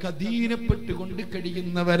തനിക്ക് അധീനപ്പെട്ടുകൊണ്ട്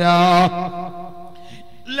കഴിയുന്നവരാ.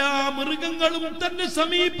 എല്ലാ മൃഗങ്ങളും തന്റെ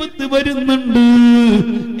സമീപത്ത് വരുന്നുണ്ട്.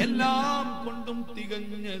 എല്ലാം കൊണ്ടും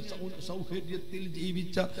തികഞ്ഞ സൗകര്യത്തിൽ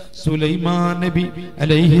ജീവിച്ച സുലൈമാൻ നബി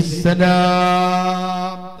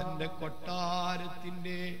അലൈഹിസ്സലാം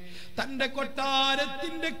തന്റെ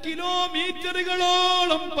കൊട്ടാരത്തിന്റെ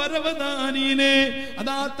കിലോമീറ്ററുകളോളം പരവതാനിയിലെ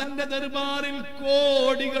അതാ തന്റെ ദർബാറിൽ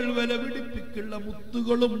കോടികൾ വില പിടിപ്പിക്കുള്ള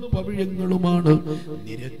മുത്തുകളും പവിഴങ്ങളുമാണ്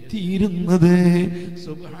നിരത്തിയിരുന്നത്.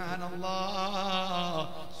 സുബ്ഹാനല്ലാഹ്.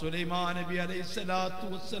 സുലൈമാൻ നബി അലൈഹിസ്സലാത്തു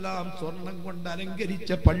വസ്സലാം സ്വർണം കൊണ്ട്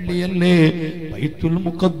അലങ്കരിച്ച പള്ളിയല്ലേ ബൈത്തുൽ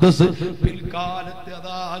മുഖദ്ദസ്. പിൽക്കാലത്ത്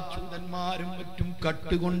അതാ ചൂതന്മാരും മറ്റും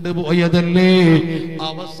കട്ടുകൊണ്ടുപോയതല്ലേ.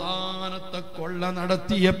 അവസാനത്തെ കൊള്ള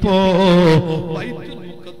നടത്തിയപ്പോ ബൈത്തുൽ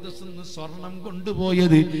മുഖദ്ദസ് സ്വർണം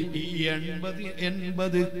കൊണ്ടുപോയത് ഈ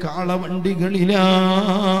 80 കാളവണ്ടികളിലാ.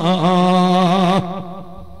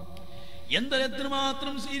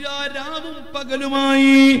 എത്രമാത്രം രാവും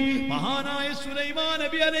പകലുമായി മഹാനായ സുലൈമാൻ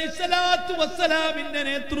നബി അലൈഹിസ്സലാത്തു വസ്സലാമിന്റെ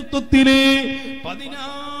നേതൃത്വത്തില്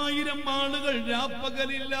 10,000 ആളുകൾ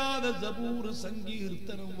രാപ്പകലില്ലാതെ സബൂർ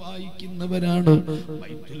സങ്കീർത്തനം വായിക്കുന്നവരാണ്.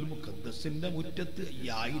 ബൈത്തുൽ മുഖദ്ദസിന്റെ മുറ്റത്ത്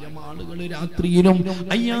 5000 ആളുകൾ രാത്രിയിലും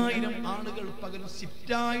 5000 ആളുകൾ പകൽ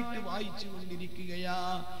സിറ്റായിട്ട് വായിച്ചു കൊണ്ടിരിക്കുകയാ.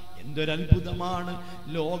 എന്തൊരത്ഭുതമാണ്!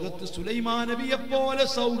 ലോകത്ത് സുലൈമാൻ നബിയെ പോലെ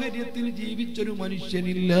സൗകര്യത്തിൽ ജീവിച്ചൊരു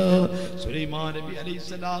മനുഷ്യനില്ല. സുലൈമാൻ നബി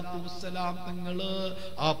അലൈഹിസ്സലാത്തു വസ്സലാം തങ്ങള്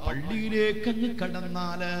ആ പള്ളിയിലേക്ക് അങ്ങ്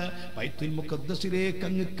കടന്നാല്, ബൈത്തുൽ മുഖദ്ദസിലേക്ക്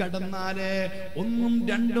അങ്ങ് കടന്നാല് 1,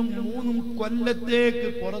 2 3 കൊല്ലത്തേക്ക്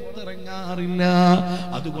പുറത്തിറങ്ങാറില്ല.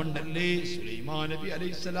 അതുകൊണ്ടല്ലേ സുലൈമാൻ നബി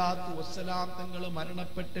അലൈഹിസ്സലാത്തു വസ്സലാം തങ്ങൾ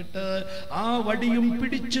മരണപ്പെട്ടിട്ട് ആ വടിയും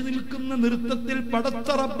പിടിച്ചു നിൽക്കുന്ന നൃത്തത്തിൽ പടച്ച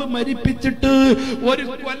റബ്ബ് മരിപ്പിച്ചിട്ട്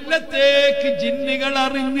 1 കൊല്ലത്തേക്ക് ജിന്നുകൾ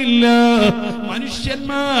അറിഞ്ഞില്ല,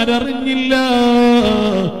 മനുഷ്യന്മാരറിഞ്ഞില്ല.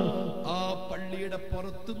 ആ പള്ളിയുടെ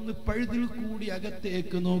പുറത്തുനിന്ന് പഴുതിൽ കൂടി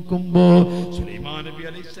അകത്തേക്ക് നോക്കുമ്പോ സുലൈമാൻ നബി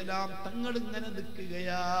അലൈഹിസ്സലാം തങ്ങൾ ഇങ്ങനെ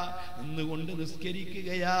നിൽക്കുകയാ, നിന്നുകൊണ്ട്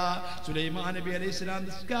നിസ്കരിക്കുകയാ. സുലൈമാൻ നബി അലൈഹിസ്സലാം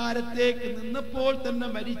നിസ്കാരത്തേക്ക് നിന്നപ്പോൾ തന്നെ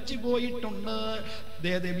മരിച്ചു പോയിട്ടുണ്ട്.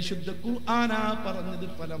 വിശുദ്ധ ഖുർആനാ പറഞ്ഞത്,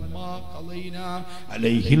 ഫലമ്മാ ഖളൈനാ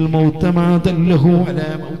അലൈഹിൽ മൗത മാ ദല്ലഹു അലാ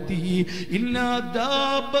മൗതിഹി ഇല്ലാ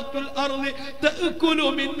ദാബത്തുൽ അർളി തഅകുലു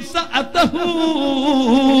മിൻ സഅതഹു.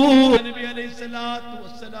 നബി അലൈഹിസ്സലാത്തു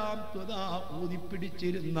വസ്സലാം തുദാ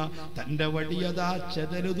ഊതിപ്പിടിച്ചിരുന്ന തന്റെ വടിയതാ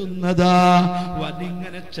ചെതലുതുന്നതാ.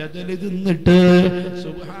 വടിങ്ങനെ ചെതല് തിന്നിട്ട്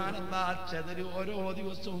സുബ്ഹാനല്ലാഹ്, ചെതല് ഓരോ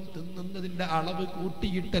ദിവസവും തിന്നുന്നതിന്റെ അളവ്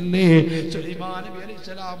കൂട്ടിയിട്ടല്ലേ സുലൈമാൻ നബി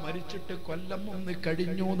അലൈഹിസ്സലാം മരിച്ചിട്ട് കൊല്ലം 1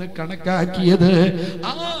 കഴിഞ്ഞു എന്ന് കണക്കാക്കിയത്.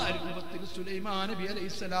 ആ രൂപത്തിൽ സുലൈമാൻ നബി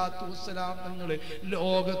അലൈഹിസ്സലാത്തു വസ്സലാം തങ്ങള്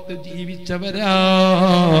ലോകത്ത് ജീവിച്ചവരാ.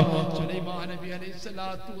 സുലൈമാൻ നബി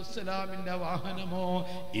അലൈഹിസ്സലാത്തു വസ്സലാമിന്റെ വാഹനമോ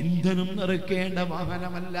ഇന്ധനം നിറക്കേണ്ട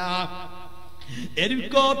വാഹനമല്ല,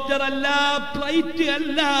 ഹെലികോപ്റ്റർ അല്ല, ഫ്ലൈറ്റ്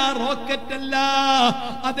അല്ല, റോക്കറ്റ് അല്ല.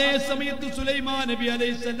 അതേ സമയത്ത് സുലൈമാൻ നബി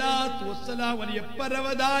അലൈഹിസ്സലാത്തു വസ്സലാം വലിയ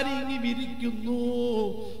പരവതാനി വിരിക്കുന്നു.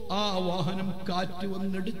 ആ വാഹനം കാറ്റ്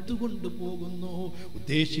വന്നെടുത്തു കൊണ്ടുപോകുന്നു,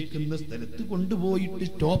 ഉദ്ദേശിക്കുന്ന സ്ഥലത്ത് കൊണ്ടുപോയിട്ട്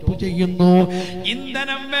സ്റ്റോപ്പ് ചെയ്യുന്നു.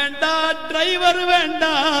 ഇന്ധനം വേണ്ട, ഡ്രൈവർ വേണ്ട,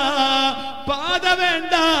 പാത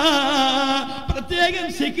വേണ്ട, പ്രത്യേകം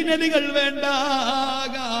സിഗ്നലുകൾ വേണ്ട.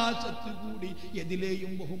 ആകാശത്ത്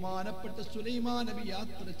എതിലെയും ബഹുമാനപ്പെട്ട സുലൈമാൻ നബി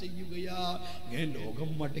യാത്ര ചെയ്യുകയാ. ലോകം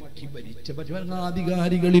മടക്കി ഭരിച്ച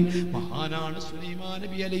ഭരണാധികാരികളിൽ മഹാനാണ് സുലൈമാൻ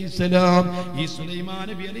നബി അലൈഹിസ്സലാം. ഈ സുലൈമാൻ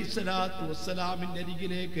നബി അലൈഹിസ്സലാത്തു വസ്സലാമിന്റെ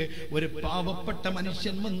അരികിലേക്ക് ഒരു പാവപ്പെട്ട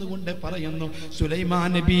മനുഷ്യൻ വന്നുകൊണ്ട് പറയുന്നു, സുലൈമാൻ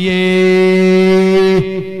നബിയേ,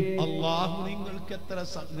 അല്ലാഹു നിങ്ങൾക്ക് എത്ര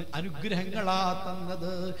അനുഗ്രഹങ്ങളാ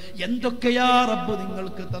തന്നത്, എന്തൊക്കെയാ റബ്ബ്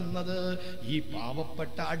നിങ്ങൾക്ക് തന്നത്. ഈ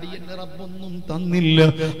പാവപ്പെട്ട അടിയന് റബ്ബൊന്നും തന്നില്ല.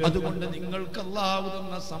 അതുകൊണ്ട് നിങ്ങൾക്ക് അല്ലാഹു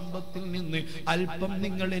തന്ന സമ്പത്തിൽ നിന്ന് അല്പം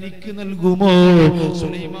നിങ്ങൾ എനിക്ക് നൽകുമോ?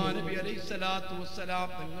 സുലൈമാൻ നബി അലൈഹിസ്സലാത്തു വസ്സലാം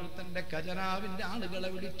തങ്ങൾ തന്റെ ഖജനാവിന്റെ ആളുകളെ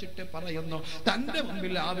വിളിച്ചിട്ട് പറയുന്നു, തന്റെ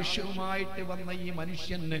മുമ്പിൽ ആവശ്യവുമായിട്ട് വന്ന ഈ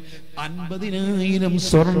മനുഷ്യന് 50,000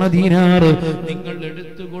 സ്വർണ്ണ ദീനാർ നിങ്ങൾ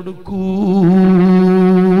എടുത്തു കൊടുക്കൂ.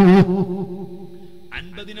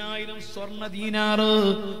 50,000 സ്വർണ്ണ ദീനാറ്.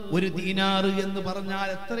 1 ദീനാറ് എന്ന് പറഞ്ഞാൽ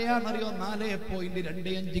എത്രയാണെന്നറിയോ?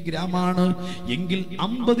 4.25 ഗ്രാമാണ്. എങ്കിൽ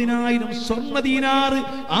 50,000 സ്വർണ്ണ ദീനാറ്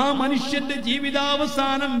ആ മനുഷ്യന്റെ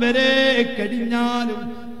ജീവിതാവസാനം വരെ കഴിഞ്ഞാലും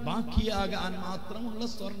ബാക്കിയാകാൻ മാത്രമുള്ള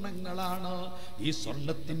സ്വർണങ്ങളാണ്. ഈ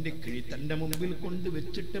സ്വർണത്തിന്റെ കിഴി തന്റെ മുമ്പിൽ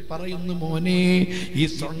കൊണ്ടുവച്ചിട്ട് പറയുന്നു, മോനെ, ഈ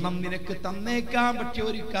സ്വർണം നിനക്ക് തന്നേക്കാൻ പറ്റിയ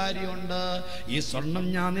ഒരു കാര്യമുണ്ട്. ഈ സ്വർണം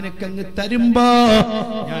ഞാൻ നിനക്കങ്ങ് തരുമ്പോ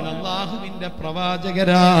ഞാൻ അല്ലാഹുവിന്റെ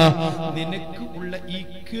പ്രവാചകരാ, നിനക്ക് ഉള്ള ഈ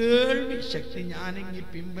കേൾവി ശക്തി ഞാനിങ്ങി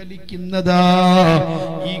പിൻവലിക്കുന്നതാ.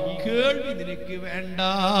 ഈ കേൾവി നിനക്ക് വേണ്ട,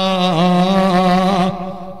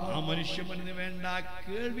 ആ മനുഷ്യന് വേണ്ട.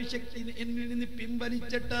 കേൾവി ശക്തി എന്നിൽ നിന്ന്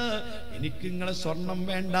പിൻവലിച്ചിട്ട് എനിക്ക് നിങ്ങളെ സ്വർണം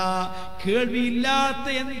വേണ്ട. കേൾവിയില്ലാത്ത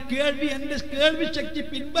എന്റെ കേൾവി ശക്തി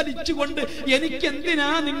പിൻവലിച്ചുകൊണ്ട് എനിക്ക്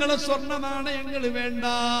എന്തിനാ നിങ്ങളെ സ്വർണ്ണ നാണയങ്ങൾ വേണ്ട.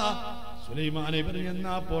 സുലൈമാനെ പറഞ്ഞു,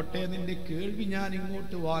 എന്നാ പോട്ടെ, നിന്റെ കേൾവി ഞാൻ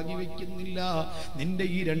ഇങ്ങോട്ട് വാങ്ങി വെക്കുന്നില്ല. നിന്റെ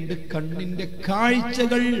ഈ 2 കണ്ണിന്റെ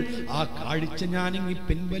കാഴ്ചകൾ, ആ കാഴ്ച ഞാൻ ഇങ്ങി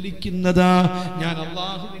പിൻവലിക്കുന്നതാ. ഞാൻ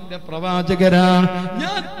അല്ലാഹുവിന്റെ പ്രവാചകരാ,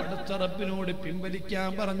 ഞാൻ പടച്ച റബ്ബിനോട് പിൻവലിക്കാൻ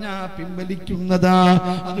പറഞ്ഞാ പിൻവലിക്കുന്നതാ.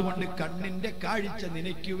 അതുകൊണ്ട് കണ്ണിന്റെ കാഴ്ച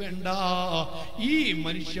നിനക്ക് വേണ്ട. ഈ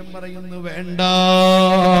മനുഷ്യൻ പറയുന്നു, വേണ്ട,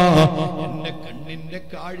 എന്റെ കണ്ണിന്റെ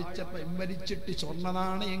കാഴ്ച പിൻവലിച്ചിട്ട് സ്വർണ്ണ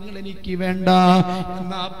നാണയങ്ങൾ എനിക്ക് വേണ്ട.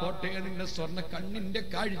 എന്നാ പോട്ടെ, സ്വർണ്ണ കണ്ണിന്റെ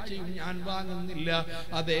കാഴ്ചയും ഞാൻ വാങ്ങുന്നില്ല.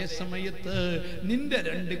 അതേ സമയത്ത് നിന്റെ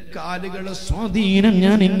 2 കാലുകളെ സ്വാധീനം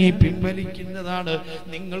ഞാൻ ഇങ്ങി പിൻവലിക്കുന്നതാണ്.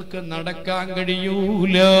 നിങ്ങൾക്ക് നടക്കാൻ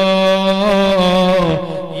കഴിയൂല.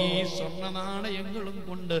 ഈ സ്വർണ്ണ നാണയങ്ങളും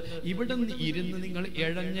കൊണ്ട് ഇവിടെ ഇരുന്ന് നിങ്ങൾ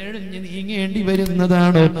എഴഞ്ഞെഴഞ്ഞ് നീങ്ങേണ്ടി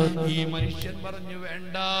വരുന്നതാണ്. ഈ മനുഷ്യൻ പറഞ്ഞു,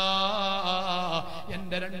 വേണ്ട,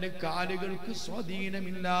 എന്റെ 2 കാലുകൾക്ക്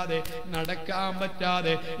സ്വാധീനമില്ലാതെ നടക്കാൻ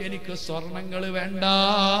പറ്റാതെ എനിക്ക് സ്വർണങ്ങൾ വേണ്ട.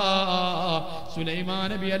 സുലൈമാൻ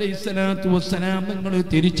നബി അലൈഹിസ്സലാത്തു വസ്സലാം തങ്ങൾ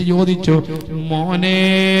തിരിച്ചു ചോദിച്ചു, മോനെ,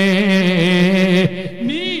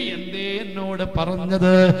 നീ എന്തേ എന്നോട് എന്നോട്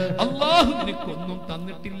പറഞ്ഞത്? അല്ലാഹു നിനക്കൊന്നും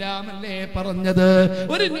തന്നിട്ടില്ല എന്നല്ലേ പറഞ്ഞത്?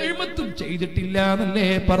 ഒരു നിഅമത്തും ചെയ്തിട്ടില്ല എന്നല്ലേ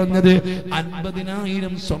പറഞ്ഞത്?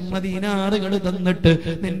 50,000 സ്വർണ്ണ ദീനാറുകൾ തന്നിട്ട്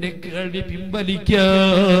നിന്റെ കേൾവി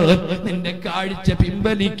പിൻവലിക്കാൻ, നിന്റെ കാഴ്ച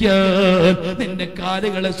പിൻവലിക്കാൻ, നിന്റെ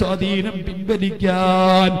കാലുകളെ സ്വാധീനം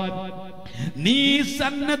പിൻവലിക്കാൻ നീ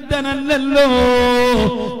സന്നദ്ധനല്ലല്ലോ.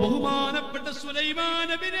 ബഹുമാനപ്പെട്ട സുലൈമാൻ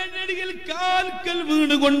നബിയുടെ കാൽക്കൽ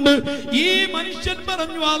വീണുകൊണ്ട് ഈ മനുഷ്യൻ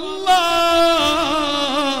പറഞ്ഞു, അല്ലാഹ്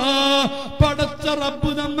പടച്ച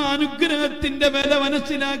റബ്ബ് തന്ന അനുഗ്രഹത്തിന്റെ വില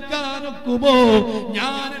മനസ്സിലാക്കാനൊക്കുമോ?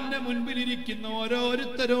 ഞാൻ എന്റെ മുൻപിലിരിക്കുന്ന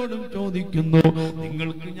ഓരോരുത്തരോടും ചോദിക്കുന്നു,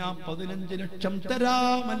 നിങ്ങൾക്ക് ഞാൻ 15 ലക്ഷം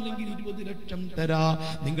തരാം, അല്ലെങ്കിൽ 20 ലക്ഷം തരാം,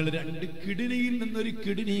 നിങ്ങൾ 2 കിഡ്നിയിൽ നിന്നൊരു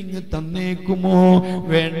കിഡ്നി ഇങ്ങ് തന്നേക്കുമോ?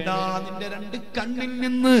 വേണ്ട, നിന്റെ 2 കണ്ണിൽ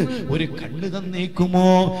നിന്ന് ഒരു കണ്ണ് തന്നേക്കുമോ?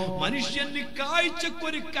 മനുഷ്യന്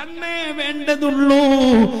കാഴ്ചക്കൊരു കണ്ണേ വേണ്ടതുള്ളൂ.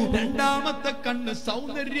 രണ്ടാമത്തെ കണ്ണ്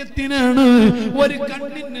സൗന്ദര്യത്തിനാണ്. ഒരു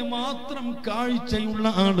കണ്ണിന് മാത്രം കാഴ്ചയുള്ള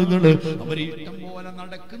ആളുകൾ അവർ ഇഷ്ടം പോലെ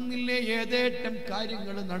നടക്കുന്നില്ലേ, ഏതേറ്റം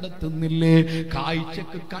കാര്യങ്ങൾ നടത്തുന്നില്ലേ?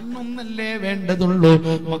 കാഴ്ചക്ക് കണ്ണൊന്നല്ലേ വേണ്ടതുള്ളൂ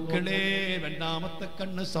മക്കളെ. രണ്ടാമത്തെ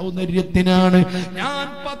കണ്ണ് സൗന്ദര്യത്തിനാണ്. ഞാൻ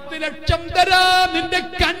 10 ലക്ഷം തരാം, നിന്റെ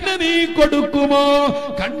കണ്ണ് നീ കൊടുക്കുമോ?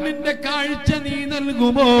 കണ്ണിന്റെ കാഴ്ച നീ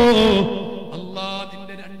നൽകുമോ? അല്ലാഹ്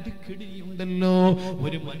നിന്റെ 2 കിഡ്നി ഉണ്ടല്ലോ.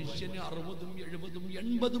 ഒരു മനുഷ്യന് 60, 70,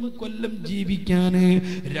 80 കൊല്ലം ജീവിക്കാന്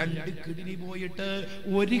 2 കിഡ്നി പോയിട്ട്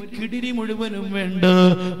ഒരു കിഡ്നി മുഴുവനും വേണ്ട.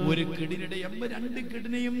 ഒരു കിഡ്നിയുടെ 2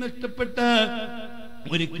 കിഡ്നിയും നഷ്ടപ്പെട്ട്,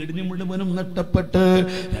 ഒരു കിഡ്നി മുഴുവനും നഷ്ടപ്പെട്ട്,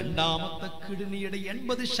 രണ്ടാമത്തെ കിഡ്നിയുടെ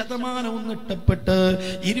 80% നഷ്ടപ്പെട്ട്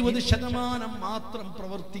 20% മാത്രം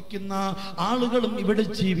പ്രവർത്തിക്കുന്ന ആളുകളും ഇവിടെ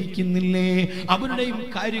ജീവിക്കുന്നില്ലേ? അവരുടെയും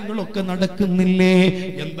കാര്യങ്ങളൊക്കെ നടക്കുന്നില്ലേ?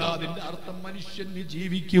 എന്താ അതിന്റെ അർത്ഥം? മനുഷ്യന്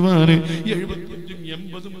ജീവിക്കുവാന് 75,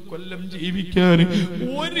 80 കൊല്ലം ജീവിക്കാന്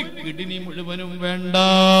ഒരു കിഡ്നി മുഴുവനും വേണ്ട.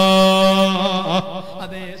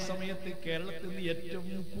 അതേ സമയത്ത് കേരളത്തിൽ നിന്ന് ഏറ്റവും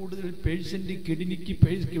കൂടുതൽ കിഡ്നി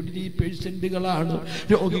പേഴ്സന്റുകളാണ്,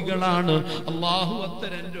 രോഗികളാണ്. അല്ലാഹു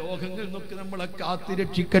അത്തരം രോഗങ്ങളിൽ നിന്നൊക്കെ നമ്മളെ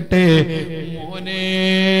കാത്തുരക്ഷിക്കട്ടെ. മോനെ,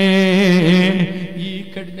 ഈ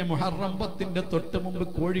കഴിഞ്ഞ മുഹറം 10 തൊട്ട് മുമ്പ്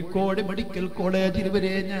കോഴിക്കോട് മെഡിക്കൽ കോളേജിൽ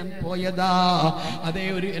വരെ ഞാൻ പോയതാ. അതേ,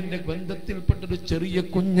 ഒരു എന്റെ ബന്ധത്തിൽപ്പെട്ടൊരു ചെറിയ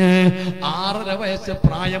കുഞ്ഞ്, 6.5 വയസ്സ്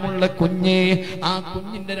പ്രായമുള്ള കുഞ്ഞ്. ആ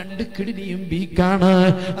കുഞ്ഞിന്റെ 2 കിഡ്നിയും വീക്കാണ്.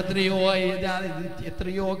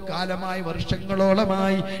 എത്രയോ കാലമായി,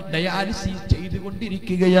 വർഷങ്ങളോളമായി ഡയാലിസിസ്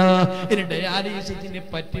ചെയ്തുകൊണ്ടിരിക്കുകയാ. ഇനി ഡയാലിസിസിന്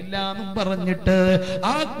പറ്റില്ല എന്നും പറഞ്ഞിട്ട്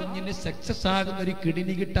ആ കുഞ്ഞിന് സക്സസ് ആകുന്ന ഒരു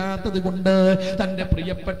കിഡ്നി കിട്ടാത്തത് കൊണ്ട് തന്റെ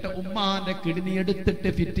പ്രിയപ്പെട്ട ഉമ്മാന്റെ കിഡ്നി എടുത്തിട്ട്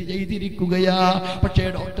ഫിറ്റ് ചെയ്തിരിക്കുകയാ. പക്ഷേ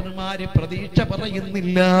ഡോക്ടർമാര് പ്രതീക്ഷ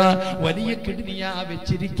പറയുന്നില്ല. വലിയ കിഡ്നിയാ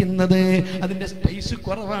വെച്ചിരിക്കുന്നത്, അതിന്റെ സ്പേസ്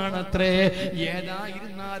കുറവാണ് അത്രേ.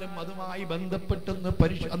 ഏതായിരുന്നാലും അതുമായി ബന്ധപ്പെട്ട്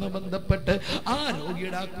ആ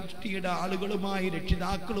രോഗിയുടെ, ആ കുഷ്ടിയുടെ ആളുകളുമായി,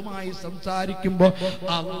 രക്ഷിതാക്കളുമായി സംസാരിക്കുമ്പോ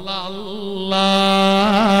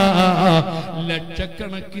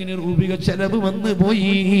ലക്ഷക്കണക്കിന് രൂപ ചെലവ് വന്നു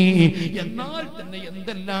പോയി. എന്നാൽ തന്നെ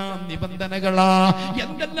എന്തെല്ലാം നിബന്ധനകളാ,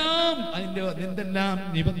 എന്തെല്ലാം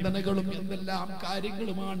നിബന്ധനകളും എന്തെല്ലാം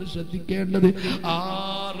കാര്യങ്ങളുമാണ് ശ്രദ്ധിക്കേണ്ടത്.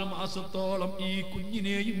 6 മാസത്തോളം ഈ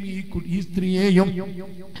കുഞ്ഞിനെയും ഈ സ്ത്രീയെയും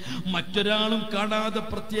മറ്റൊരാളും കാണാതെ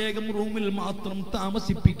പ്രത്യേകം റൂമിൽ മാത്രം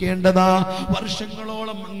താമസിപ്പിക്കേണ്ടതാ.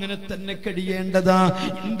 വർഷങ്ങളോളം അങ്ങനെ തന്നെ കഴിയേണ്ടതാ.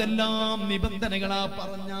 എന്തെല്ലാം നിബന്ധനകളാ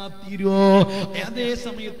പറഞ്ഞാ തീരുവോ? അതേ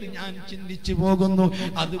സമയത്ത് ഞാൻ ചിന്തിച്ചു പോകുന്നു,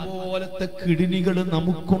 അതുപോലത്തെ കിഡ്നികൾ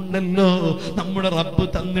നമുക്കുണ്ടല്ലോ, നമ്മുടെ റബ്ബ്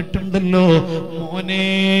തന്നിട്ടുണ്ടല്ലോ. മോനെ,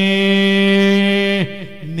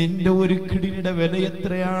 നിന്റെ ഒരു കിഡ്നിയുടെ വില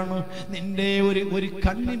എത്രയാണ്? നിന്റെ ഒരു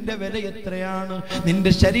കണ്ണിന്റെ വില എത്രയാണ്?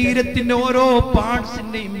 നിന്റെ ശരീരത്തിന്റെ ഓരോ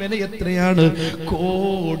പാർട്സിന്റെയും വില എത്രയാണ്?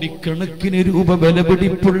 കോടിക്കണക്കിന് രൂപ വില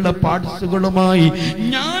പിടിപ്പുള്ള പാർട്സുകളുമായി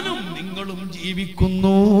ഞാനും നിങ്ങളും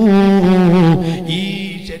ജീവിക്കുന്നു. ഈ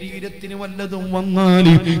ശരീരത്തിന് വല്ലതും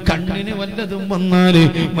വന്നാല്, കണ്ണിന് വല്ലതും വന്നാല്,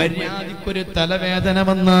 മര്യാദക്കൊരു തലവേദന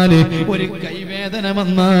വന്നാല്, ഒരു കൈവേദന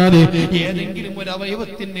വന്നാല്, ഏതെങ്കിലും ഒരു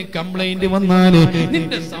അവയവത്തിന് കംപ്ലൈന്റ് വന്നാല്,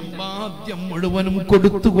 നിന്റെ സമ്പാദ്യം മുഴുവനും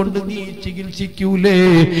കൊടുത്തുകൊണ്ട് നീ ചികിത്സിക്കൂലേ?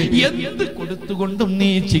 എന്ത് കൊടുത്തുകൊണ്ടും നീ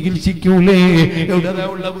ചികിത്സിക്കൂലേ? എവിടെ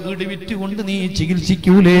ഉള്ള വീട് വിറ്റുകൊണ്ട് നീ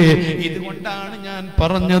ചികിത്സിക്കൂലേ? ഇതുകൊണ്ടാണ് ഞാൻ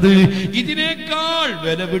പറഞ്ഞത്, ഇതിനേക്കാൾ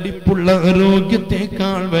വിലപിടിപ്പുള്ള,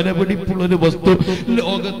 ആരോഗ്യത്തെക്കാൾ വിലപിടിപ്പുള്ള ഒരു വസ്തു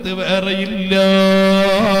ലോക ലോകത്ത് വേറെയില്ല.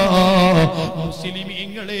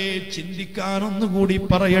 മുസ്ലിമീങ്ങളെ ചിന്തിക്കാനൊന്നുകൂടി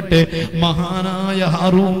പറയട്ടെ. മഹാനായ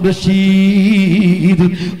ഹാറൂൻ റഷീദ്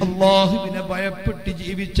അല്ലാഹുവിനെ ഭയപ്പെട്ട്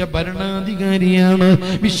ജീവിച്ച ഭരണാധികാരിയാണ്.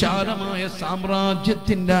 വിശാലമായ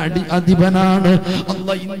സാമ്രാജ്യത്തിന്റെ അധിപനാണ്.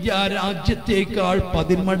 ഇന്ത്യ രാജ്യത്തേക്കാൾ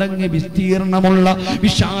 10 മടങ്ങ് വിസ്തീർണമുള്ള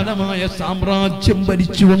വിശാലമായ സാമ്രാജ്യം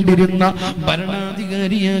ഭരിച്ചുകൊണ്ടിരുന്ന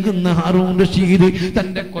ഭരണാധികാരിയാകുന്ന ഹാറൂൻ റഷീദ്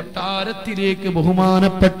തന്റെ കൊട്ടാരത്തിലേക്ക്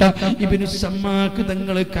ബഹുമാനപ്പെട്ട ഇബ്നു സമ്മാക്ക്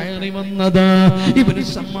തങ്ങൾ കയറി വന്നത്. ഇബ്നു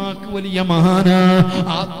സമ്മാക്ക് വലിയ മഹാനാ,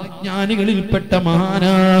 ആത്മജ്ഞാനികളിൽപ്പെട്ട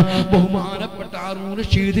മഹാനാ. ബഹുമാനപ്പെട്ട ഹാറൂൻ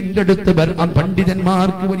റഷീദിന്റെ അടുത്ത്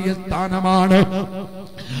പണ്ഡിതന്മാർക്ക് വലിയ സ്ഥാനമാണ്.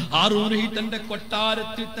 ഹാറൂൻ തന്റെ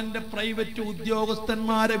കൊട്ടാരത്തിൽ തന്റെ പ്രൈവറ്റ്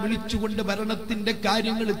ഉദ്യോഗസ്ഥന്മാരെ വിളിച്ചുകൊണ്ട് ഭരണത്തിന്റെ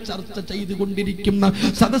കാര്യങ്ങൾ ചർച്ച ചെയ്തുകൊണ്ടിരിക്കുന്ന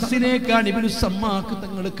സദസ്സിലേക്കാണ് ഇബ്നു സമ്മാക്ക്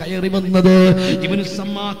തങ്ങൾ കയറി വന്നത്. ഇബ്നു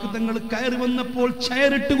സമ്മാക്ക് തങ്ങൾ കയറി വന്നപ്പോൾ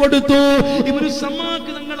ചെയറിട്ട് കൊടുത്തു. ഇബ്നു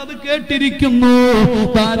സമ്മാക്ക് തങ്ങൾ അത് കേട്ടിരിക്കുന്നു.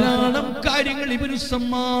 ധാരാളം കാര്യങ്ങൾ ഇബ്നു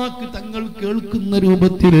സമ്മാക്ക് തങ്ങൾ കേൾക്കുന്ന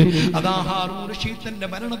രൂപത്തിൽ അതാ ഹാറൂൻ റഷീദ് തന്റെ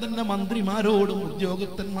ഭരണത്തിന്റെ മന്ത്രിമാരോടും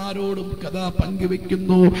ഉദ്യോഗസ്ഥന്മാരോടും കഥ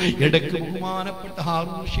പങ്കുവെക്കുന്നു. ഇടയ്ക്ക് ബഹുമാനപ്പെട്ട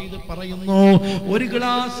ഹാറൂൻ റഷീദ് പറയുന്നു, ഒരു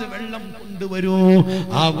ഗ്ലാസ് വെള്ളം കൊണ്ടുവരൂ.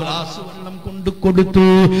 ആ ഗ്ലാസ് വെള്ളം കൊണ്ടു കൊടുത്തു.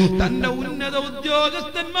 തന്റെ ഉന്നത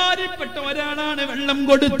ഉദ്യോഗസ്ഥന്മാരിൽപ്പെട്ട ഒരാളാണ് വെള്ളം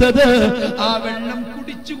കൊടുത്തത്. ആ വെള്ളം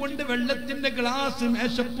കുടിച്ചുകൊണ്ട് വെള്ളത്തിന്റെ ഗ്ലാസ്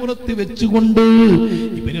മേശപ്പുറത്ത് വെച്ചുകൊണ്ട്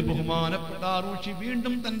ഇവന് ബഹുമാനപ്പെട്ട ഹാറൂൻ റഷീദ്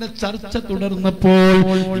വീണ്ടും തന്റെ ചർച്ച തുടർന്നപ്പോൾ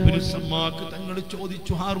ഇബ്നു സമ്മാക്ക് തങ്ങൾ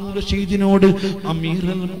ചോദിച്ചു ഹാറൂൻ റഷീദിനോട്,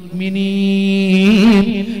 അമീറുൽ മുഅ്മിനീൻ,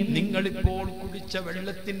 നിങ്ങളിപ്പോൾ കുടിച്ച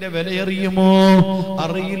വെള്ളത്തിന്റെ വിലയറിയുമോ?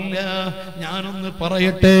 അറിയില്ല. ഞാനൊന്ന്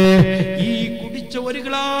പറയട്ടെ. ഈ കുടിച്ച ഒരു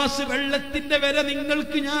ഗ്ലാസ് വെള്ളത്തിന്റെ വില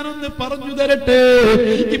നിങ്ങൾക്ക് ഞാനൊന്ന് പറഞ്ഞു തരട്ടെ.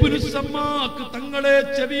 ഇബ്നു സമ്മാക്ക് തങ്ങളെ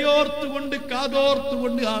ചെവിയോർത്തുകൊണ്ട്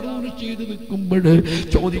കാതോർത്തുകൊണ്ട് ഹാറൂൻ റഷീദ് നിൽക്കുമ്പോൾ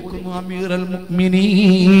ചോദിക്കുന്നു, അമീറുൽ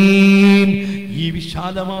മുഅ്മിനീൻ, ഈ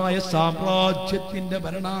വിശാലമായ സാമ്രാജ്യത്തിന്റെ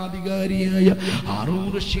ഭരണാധികാരിയായ ഹാറൂൻ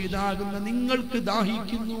റഷീദ് ആകുന്ന നിങ്ങൾക്ക്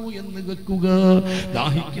ദാഹിക്കുന്നു എന്ന് വെക്കുക.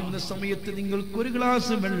 ദാഹിക്കുന്ന സമയത്ത് നിങ്ങൾക്ക് ഒരു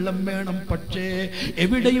ഗ്ലാസ് വെള്ളം വേണം. പക്ഷേ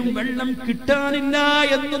എവിടെയും വെള്ളം കിട്ടാനില്ല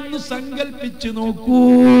എന്നൊന്ന് സങ്കൽപ്പിച്ചു നോക്കൂ.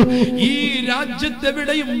 ഈ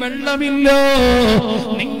രാജ്യത്തെവിടെയും വെള്ളമില്ല.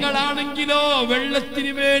 നിങ്ങളാണെങ്കിലോ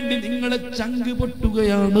വെള്ളത്തിന് വേണ്ടി നിങ്ങളെ ചങ്ക്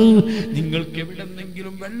പൊട്ടുകയാണ്. നിങ്ങൾക്ക്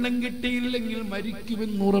എവിടെന്നെങ്കിലും വെള്ളം കിട്ടിയില്ലെങ്കിൽ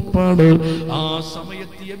മരിക്കുമെന്ന് ഉറപ്പാണ്. ആ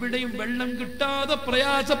സമയത്ത് എവിടെയും വെള്ളം കിട്ടാതെ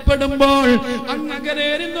പ്രയാസപ്പെടുമ്പോൾ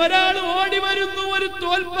അങ്ങകരേരുന്ന ഒരാൾ ഓടി വരുന്നു ഒരു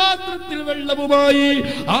തോൽപാത്രത്തിൽ വെള്ളവുമായി.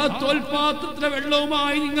 ആ തോൽപാത്രത്തിലെ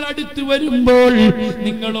വെള്ളവുമായി നിങ്ങൾ അടുത്ത് വരുമ്പോൾ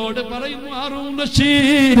നിങ്ങളോട് പറയുന്നു, ഹാറൂൻ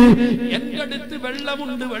റഷീദ്, എന്റെ അടുത്ത്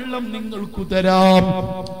വെള്ളമുണ്ട്, വെള്ളം നിങ്ങൾക്ക് തരാം.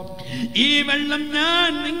 ഈ വെള്ളം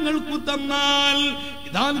ഞാൻ നിങ്ങൾക്ക് തന്നാൽ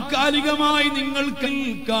താൽക്കാലികമായി നിങ്ങൾക്ക്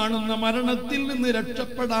കാണുന്ന മരണത്തിൽ നിന്ന്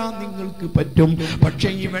രക്ഷപ്പെടാൻ നിങ്ങൾക്ക് പറ്റും. പക്ഷെ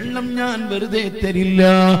ഈ വെള്ളം ഞാൻ വെറുതെ തരില്ല.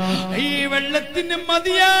 ഈ വെള്ളത്തിന്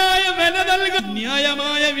മതിയായ വില നൽകണം,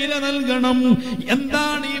 ന്യായമായ വില നൽകണം.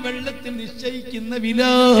 എന്താണ് ഈ വെള്ളത്തിൽ നിശ്ചയിക്കുന്ന വില?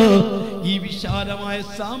 ഈ വിശാലമായ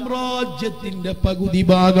സാമ്രാജ്യത്തിന്റെ പകുതി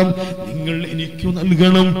ഭാഗം നിങ്ങൾ എനിക്ക്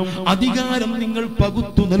നൽകണം. അധികാരം നിങ്ങൾ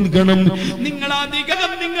പകുത്തു നൽകണം. നിങ്ങൾ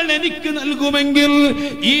അധികാരം നിങ്ങൾ എനിക്ക് നൽകുമെങ്കിൽ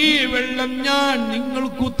ഈ വെള്ളം ഞാൻ നിങ്ങൾക്ക്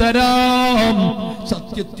തരാം.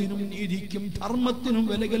 സത്യത്തിനും നീതിക്കും ധർമ്മത്തിനും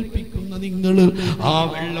വില കൽപ്പിക്കുന്ന നിങ്ങൾ ആ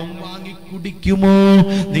വെള്ളം വാങ്ങി കുടിക്കുമോ?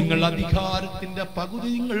 നിങ്ങൾ അധികാരത്തിന്റെ പകുതി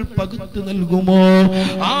നിങ്ങൾ പകുത്ത് നൽകുമോ?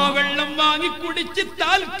 ആ വെള്ളം വാങ്ങി കുടിച്ച്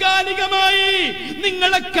താൽക്കാലികമായി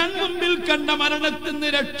നിങ്ങളെ കൺമുമ്പിൽ കണ്ട മരണത്തിൽ നിന്ന്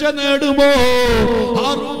രക്ഷ നേടുമോ?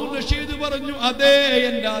 ഹാറൂൻ റഷീദ് പറഞ്ഞു, അതെ,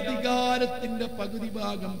 എന്റെ അധികാരത്തിന്റെ പകുതി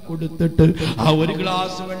ഭാഗം കൊടുത്തിട്ട് ആ ഒരു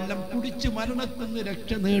ഗ്ലാസ് വെള്ളം കുടിച്ച് മരണത്തിൽ നിന്ന്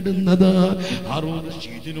രക്ഷ നേടുന്നത്. ഹാറൂൻ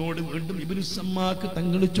റഷീദിനോട് വീണ്ടും ഇബ്നു സമ്മാക്ക്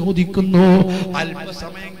തങ്ങൾ ചോദിക്കുന്നു,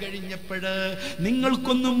 അല്പസമയം കഴിഞ്ഞപ്പോഴ്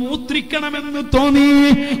നിങ്ങൾക്കൊന്ന് മൂത്രിക്കണമെന്ന് തോന്നി,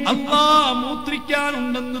 അല്ലാ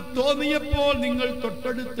മൂത്രിക്കാനുണ്ടെന്ന് തോന്നിയപ്പോൾ നിങ്ങൾ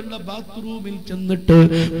തൊട്ടടുത്തുള്ള ബാത്റൂമിൽ ചെന്നിട്ട്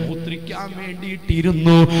മൂത്രിക്കാൻ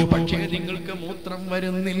വേണ്ടിയിട്ടിരുന്നു. പക്ഷേ നിങ്ങൾക്ക് മൂത്രം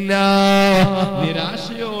വരുന്നില്ല.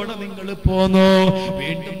 നിരാശയോടെ നിങ്ങൾ പോന്നു.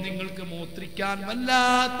 വീണ്ടും നിങ്ങൾക്ക് മൂത്രിക്കാൻ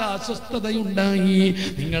വല്ലാത്ത അസ്വസ്ഥതയുണ്ടായി.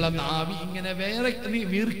 നിങ്ങളെ നാവി ഇങ്ങനെ വേറെ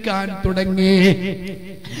വീർക്കാൻ തുടങ്ങി.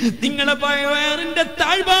 നിങ്ങളെ വയറിന്റെ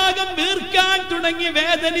താഴ്ഭാഗം വീർക്കാൻ തുടങ്ങി,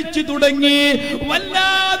 വേദനിച്ചു തുടങ്ങി,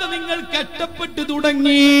 വല്ലാതെ നിങ്ങൾ കഷ്ടപ്പെട്ടു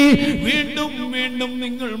തുടങ്ങി. വീണ്ടും വീണ്ടും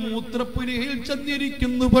നിങ്ങൾ മൂത്രപ്പുരയിൽ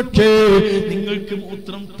ചെന്നിരിക്കുന്നു. പക്ഷേ നിങ്ങൾക്ക്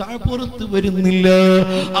മൂത്രം താഴ്പുറത്ത് വരുന്നില്ല.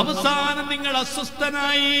 അവസാനം നിങ്ങൾ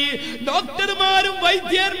അസ്വസ്ഥനായി. ഡോക്ടർമാരും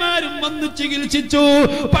വൈദ്യന്മാരും വന്ന് ചികിത്സിച്ചു.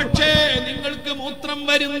 പക്ഷേ നിങ്ങൾക്ക് മൂത്രം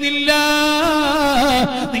വരുന്നില്ല.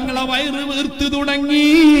 നിങ്ങളെ വയറ് വീർത്തു തുടങ്ങി,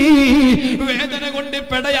 വേദന കൊണ്ട്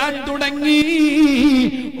പെടയാൻ തുടങ്ങി.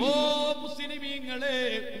 ഓ മുസ്ലിമീങ്ങളെ,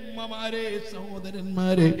 ഉമ്മമാർ സഹോദരിമാരെ,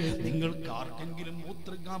 സഹോദരന്മാരെ, നിങ്ങൾക്ക് ആർക്കെങ്കിലും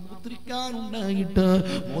മൂത്രിക്കാനുണ്ടായിട്ട്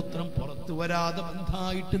മൂത്രം പുറത്തു വരാതെ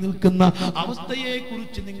ബന്ധായിട്ട് നിൽക്കുന്ന അവസ്ഥയെ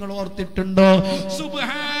കുറിച്ച് നിങ്ങൾ ഓർത്തിട്ടുണ്ടോ?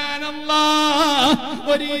 സുബ്ഹാനല്ലാഹ്,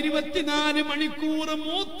 ഒരു 24 മണിക്കൂർ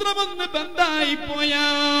മൂത്രമെന്ന് ബന്ധായി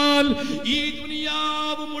പോയാൽ ഈ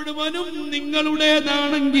ദുനിയാവ് മുഴുവനും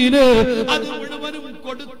നിങ്ങളുടേതാണെങ്കിൽ അത് മുഴുവനും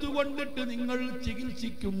കൊടുത്തുകൊണ്ടിട്ട് നിങ്ങൾ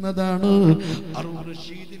ചികിത്സിക്കുന്നതാണ്. ഹാറൂൻ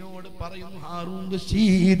റഷീദിനോട് പറയും, ഹാറൂൻ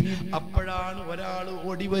റഷീദ്. അപ്പോഴാണ് ഒരാൾ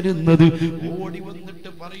ഓടി വരുന്നത്. ഓടി വന്നിട്ട്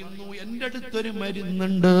പറയുന്നു, എന്റെ അടുത്തൊരു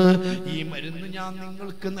മരുന്നുണ്ട്, ഈ മരുന്ന് ഞാൻ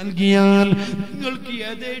നിങ്ങൾക്ക് നൽകിയാൽ നിങ്ങൾക്ക്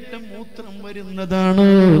യഥേഷ്ടം മൂത്രം വരുന്നതാണ്,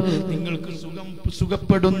 നിങ്ങൾക്ക്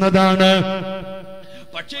സുഖപ്പെടുന്നതാണ്.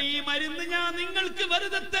 പക്ഷെ ഈ മരുന്ന് ഞാൻ നിങ്ങൾക്ക്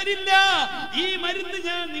വെറുതെ തരില്ല. ഈ മരുന്ന്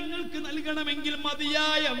ഞാൻ നിങ്ങൾക്ക് നൽകണമെങ്കിൽ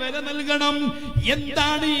മതിയായ വില നൽകണം.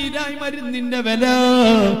 എന്താണ് ഈ മരുന്നിന്റെ വില?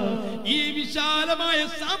 ഈ വിശാലമായ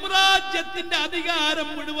സാമ്രാജ്യത്തിന്റെ അധികാരം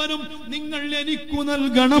മുഴുവനും നിങ്ങൾ എനിക്കു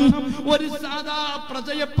നൽകണം. ഒരു സാധാ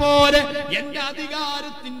പ്രജയെ പോലെ എന്റെ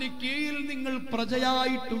അധികാരത്തിന്റെ കീഴിൽ നിങ്ങൾ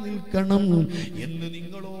പ്രജയായിട്ട് നിൽക്കണം എന്ന്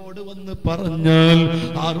നിങ്ങളോട് വന്ന് പറഞ്ഞാൽ,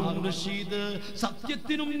 ഹാറൂൻ റഷീദ്,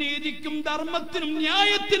 സത്യത്തിനും നീതിക്കും ധർമ്മത്തിനും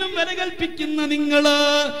ന്യായത്തിനും വില കൽപ്പിക്കുന്ന നിങ്ങള്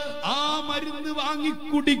ആ മരുന്ന്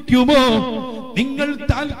വാങ്ങിക്കുടിക്കുമോ? നിങ്ങൾ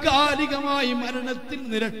താൽക്കാലികമായി മരണത്തിൽ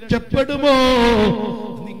നിന്ന് രക്ഷപ്പെടുമോ?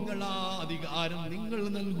 നിങ്ങൾ ആ അധികാരം നിങ്ങൾ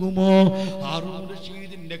നൽകുമോ? ഹാറൂൻ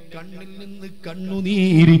റഷീദിന്റെ കണ്ണിൽ നിന്ന്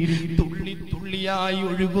കണ്ണുനീര് തുള്ളി തുള്ളിയായി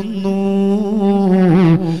ഒഴുകുന്നു.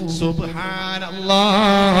 സുബ്ഹാനല്ലാഹ്.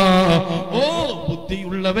 ഓ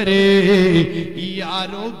ബുദ്ധിയുള്ളവരെ, ഈ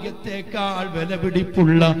ആരോഗ്യത്തെക്കാൾ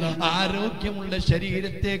വിലപിടിപ്പുള്ള, ആരോഗ്യമുള്ള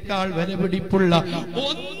ശരീരത്തെക്കാൾ വിലപിടിപ്പുള്ള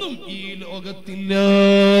ഒന്നും ഈ ലോകത്തില്ല.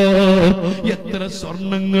 എത്ര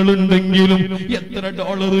സ്വർണങ്ങളുണ്ടെങ്കിലും, എത്ര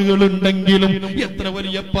ഡോളറുകളുണ്ടെങ്കിലും, എത്ര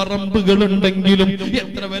വലിയ പറമ്പുകളുണ്ടെങ്കിലും,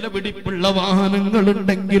 എത്ര വിലപിടിപ്പുള്ള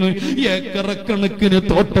വാഹനങ്ങളുണ്ടെങ്കിലും, ഏക്കറക്കണക്കിന്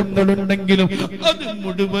തോട്ടങ്ങളുണ്ടെങ്കിലും അത്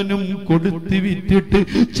മുഴുവനും കൊടുത്തു വിറ്റിട്ട്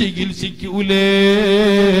ചികിത്സിക്കൂലേ?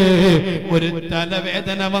 ഒരു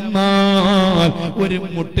തലവേദന വന്നാൽ, ഒരു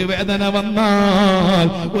മുട്ടുവേദന വന്നാൽ,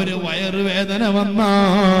 ഒരു വയറുവേദന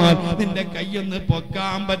വന്നാൽ, നിന്റെ കൈയൊന്ന്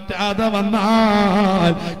പൊക്കാൻ പറ്റാതെ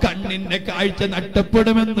വന്നാൽ, കണ്ണിന്റെ കാഴ്ച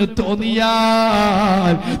നഷ്ടപ്പെടുമെന്ന്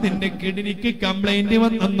തോന്നിയാൽ, നിന്റെ കിഡ്നിക്ക് കംപ്ലൈന്റ്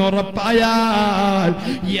വന്നെന്നുറപ്പായാൽ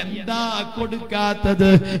എന്താ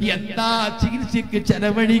കൊടുക്കാത്തത്? എന്താ ചികിത്സയ്ക്ക്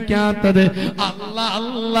ചെലവഴിക്കാത്തത്? അല്ലാ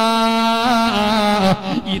അല്ലാ,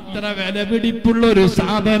 ഇത്ര വിലപിടിപ്പുള്ള ഒരു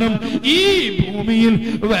സാധനം ഈ ഭൂമിയിൽ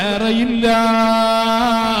വേറെയില്ല.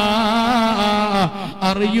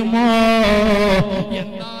 അറിയുമോ?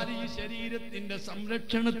 എന്നാൽ ഈ ശരീരത്തിന്റെ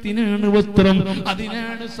സംരക്ഷണത്തിനാണ് വസ്ത്രം,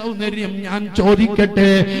 അതിനാണ് സൗന്ദര്യം. ഞാൻ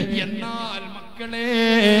ചോദിക്കട്ടെ, എന്നാൽ മക്കളെ,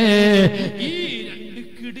 ഈ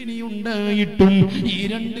കിഡ്നി ഉണ്ടായിട്ടും, ഈ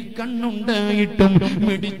 2 കണ്ണുണ്ടായിട്ടും,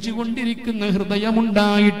 മിടിച്ചുകൊണ്ടിരിക്കുന്ന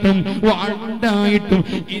ഹൃദയമുണ്ടായിട്ടും, വാഴുണ്ടായിട്ടും,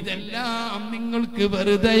 ഇതെല്ലാം നിങ്ങൾക്ക്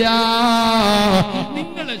വെറുതെയാ.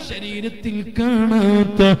 നിങ്ങളെ ശരീരത്തിൽ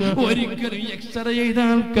കാണാത്ത, ഒരിക്കലും എക്സ്റേ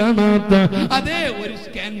ചെയ്താൽ കാണാത്ത, അതേ ഒരു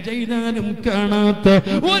സ്കാൻ ചെയ്താലും കാണാത്ത,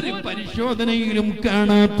 ഒരു പരിശോധനയിലും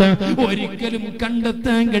കാണാത്ത, ഒരിക്കലും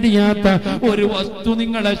കണ്ടെത്താൻ കഴിയാത്ത ഒരു വസ്തു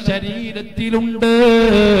നിങ്ങളെ ശരീരത്തിലുണ്ട്.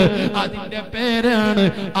 അതിന്റെ പേരാണ്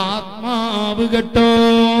ആത്മാവ്. കേട്ടോ,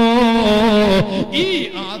 ഈ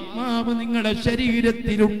ആത്മാവ് നിങ്ങളുടെ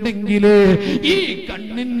ശരീരത്തിലുണ്ടെങ്കിൽ ഈ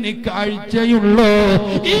കണ്ണിന് കാഴ്ചയുള്ളോ,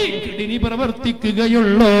 ഈ കിഡ്നി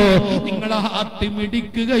പ്രവർത്തിക്കുകയുള്ളോ, നിങ്ങളെ ഹാർട്ട്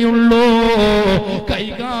മിടിക്കുകയുള്ളോ,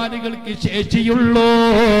 കൈകാലുകൾക്ക് ശേഷിയുള്ളോ,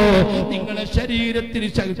 നിങ്ങളെ ശരീരത്തിന്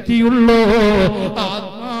ശക്തിയുള്ളോ?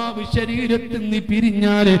 ആത്മാവ് ശരീരത്തിൽ നിന്ന്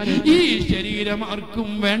പിരിഞ്ഞാൽ ഈ ശരീരം ആർക്കും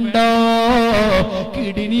വേണ്ട.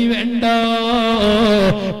 കിഡ്നി വേണ്ട,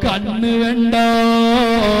 കണ്ണ് വേണ്ട,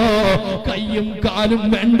 കയ്യും കാലും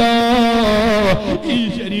വേണ്ട. ഈ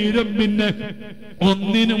ശരീരം പിന്നെ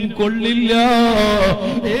ഒന്നിനും കൊള്ളില്ല.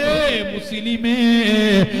 മുസ്ലിമേ,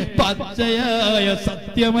 പച്ചയായ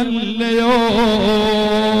സത്യമല്ലയോ?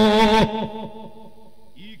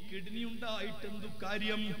 ഈ കിഡ്നി ഉണ്ടായിട്ടെന്തു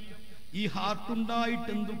കാര്യം? ഈ ഹാർട്ട്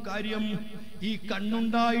ഉണ്ടായിട്ടെന്തു കാര്യം? ഈ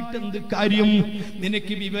കണ്ണുണ്ടായിട്ടെന്ത് കാര്യം?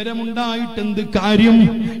 നിനക്ക് വിവരമുണ്ടായിട്ടെന്ത് കാര്യം?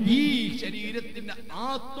 ഈ ശരീരത്തിന്റെ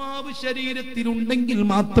ആത്മാവ് ശരീരത്തിലുണ്ടെങ്കിൽ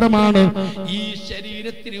മാത്രമാണ് ഈ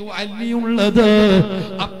ശരീരത്തിന് വാല്യുള്ളത്.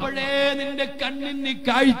 അപ്പോഴേ നിന്റെ കണ്ണിന്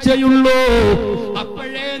കാഴ്ചയുള്ളൂ,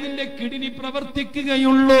 അപ്പോഴേ നിന്റെ കിഡ്നി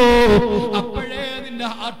പ്രവർത്തിക്കുകയുള്ളൂ, അപ്പോഴേ നിന്റെ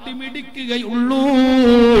ഹാർട്ട് മിടിക്കുകയുള്ളൂ.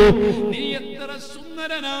 നീ എത്ര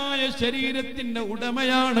സുന്ദരനായ ശരീരത്തിന്റെ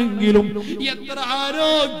ഉടമയാണെങ്കിലും, എത്ര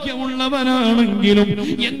ആരോഗ്യമുള്ളവനാണെങ്കിലും,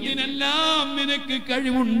 എന്തിനെല്ലാം നിനക്ക്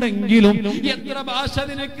കഴിവുണ്ടെങ്കിലും, എത്ര ഭാഷ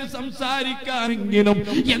നിനക്ക് സംസാരിക്കാനെങ്കിലും,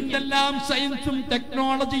 എന്തെല്ലാം സയൻസും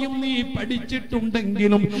ടെക്നോളജിയും നീ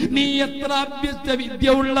പഠിച്ചിട്ടുണ്ടെങ്കിലും, നീ എത്ര അഭ്യസ്ത വിദ്യ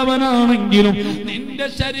ഉള്ളവനാണെങ്കിലും, നിന്റെ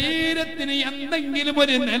ശരീരത്തിന് എന്തെങ്കിലും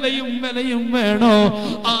ഒരു നിലയും വിലയും വേണോ?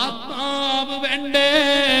 ആത്മാവ് വേണ്ടേ?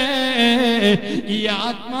 ഈ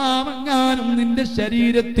ആത്മാവെങ്ങാനും നിന്റെ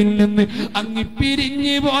ശരീരത്തിൽ നിന്ന് അങ്ങ്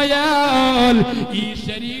പിരിഞ്ഞു പോയാൽ ഈ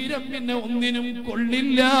ശരീരം പിന്നെ ഒന്നിനും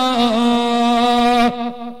കൊള്ളില്ല.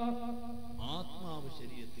 ആത്മാവ്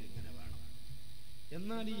ശരീരത്തിൽ ഇങ്ങനെ വേണം.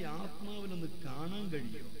 എന്നാൽ ഈ ആത്മാവിനൊന്ന് കാണാൻ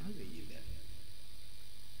കഴിയോ? അത് കഴിയില്ല.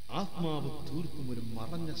 ആത്മാവ് തീർത്തും ഒരു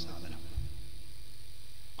മറഞ്ഞ സാധനം.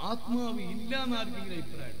 ആത്മാവ് ഇല്ല എന്നാർക്കെങ്കിലും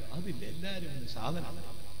അഭിപ്രായം? അതില്ല, എല്ലാവരും സാധനം.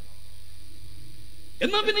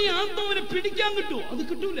 എന്നാ പിന്നെ ഈ ആത്മാവിനെ പിടിക്കാൻ കിട്ടുമോ? അത്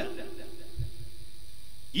കിട്ടൂല.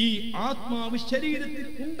 ഈ ആത്മാവ് ശരീരത്തിൽ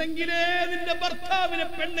ഉണ്ടെങ്കിലേ നിന്റെ ഭർത്താവിനെ,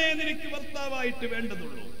 പെണ്ണെ, നിനക്ക് ഭർത്താവായിട്ട്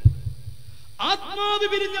വേണ്ടതുള്ളൂ. ആത്മാവ്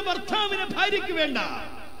പിരിഞ്ഞ ഭർത്താവിനെ ഭാര്യയ്ക്ക് വേണ്ട.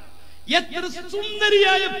 എത്ര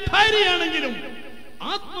സുന്ദരിയായ ഭാര്യയാണെങ്കിലും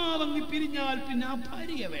ആത്മാവങ്ങ് പിരിഞ്ഞാൽ പിന്നെ ആ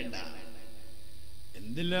ഭാര്യയെ വേണ്ട.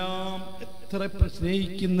 എന്തെല്ലാം എത്ര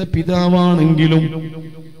സ്നേഹിക്കുന്ന പിതാവാണെങ്കിലും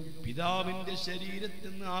പിതാവിന്റെ ശരീരത്തിൽ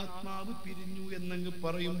നിന്ന് ആത്മാവ് പിരിഞ്ഞു എന്നങ്ങ്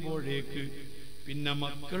പറയുമ്പോഴേക്ക് പിന്നെ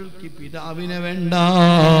മക്കൾക്ക് പിതാവിനെ വേണ്ട.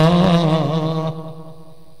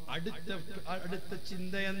 അടുത്ത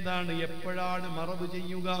ചിന്ത എന്താണ്? എപ്പോഴാണ് മറവ്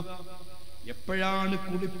ചെയ്യുക? എപ്പോഴാണ്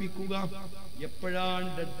കുളിപ്പിക്കുക? എപ്പോഴാണ്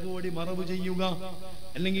ഡെഡ് ബോഡി മറവ് ചെയ്യുക?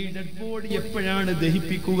 അല്ലെങ്കിൽ ഡെഡ് ബോഡി എപ്പോഴാണ്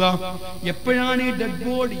ദഹിപ്പിക്കുക? എപ്പോഴാണ് ഈ ഡെഡ്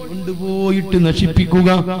ബോഡി കൊണ്ടുപോയിട്ട് നശിപ്പിക്കുക?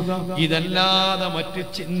 ഇതല്ലാതെ മറ്റു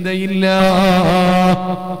ചിന്തയില്ല.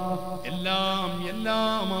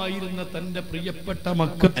 എല്ലാമായിരുന്ന തന്റെ പ്രിയപ്പെട്ട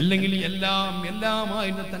മക്കൾ, അല്ലെങ്കിൽ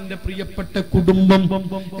എല്ലാമായിരുന്ന തന്റെ പ്രിയപ്പെട്ട കുടുംബം,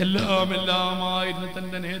 എല്ലാമായിരുന്ന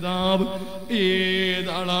തന്റെ നേതാവ്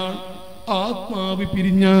ഏതാളാണ്. ആത്മാവ്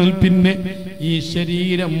പിരിഞ്ഞാൽ പിന്നെ ഈ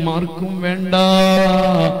ശരീരം ആർക്കും വേണ്ട.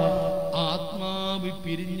 ആത്മാവ്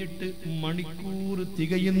പിരിഞ്ഞിട്ട് മണിക്കൂർ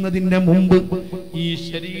തികയുന്നതിന്റെ മുമ്പ് ഈ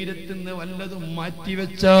ശരീരത്തിൽ നിന്ന് വല്ലതും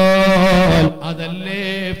മാറ്റിവെച്ചാൽ അതല്ലേ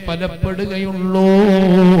ഫലപ്പെടുകയുള്ളൂ.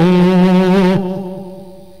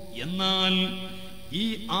 എന്നാൽ ഈ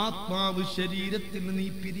ആത്മാവ് ശരീരത്തിൽ നീ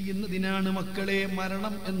പിരിയുന്നതിനാണ് മക്കളെ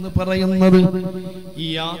മരണം എന്ന് പറയുന്നത്. ഈ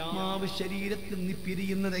ആത്മാവ് ശരീരത്തിൽ നീ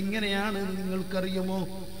പിരിയുന്നത് എങ്ങനെയാണ് നിങ്ങൾക്കറിയുമോ?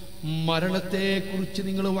 മരണത്തെ കുറിച്ച്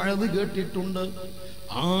നിങ്ങൾ വഴുത് കേട്ടിട്ടുണ്ട്.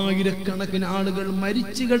 ആയിരക്കണക്കിന് ആളുകൾ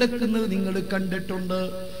മരിച്ചു കിടക്കുന്നത് നിങ്ങൾ കണ്ടിട്ടുണ്ട്.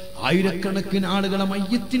 ആയിരക്കണക്കിന് ആളുകളെ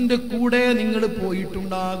മയ്യത്തിന്റെ കൂടെ നിങ്ങൾ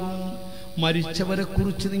പോയിട്ടുണ്ടാകും. മരിച്ചവരെ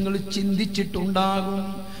കുറിച്ച് നിങ്ങൾ ചിന്തിച്ചിട്ടുണ്ടാകും.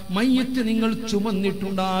 മയ്യത്ത് നിങ്ങൾ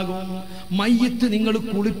ചുമന്നിട്ടുണ്ടാകും. മയ്യത്ത് നിങ്ങൾ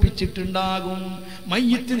കുളിപ്പിച്ചിട്ടുണ്ടാകും.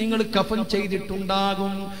 മയ്യത്ത് നിങ്ങൾ കഫൻ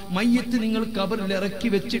ചെയ്തിട്ടുണ്ടാകും. മയ്യത്ത് നിങ്ങൾ കബറിൽ ഇറക്കി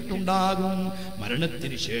വെച്ചിട്ടുണ്ടാകും.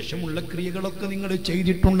 മരണത്തിന് ശേഷമുള്ള ക്രിയകളൊക്കെ നിങ്ങൾ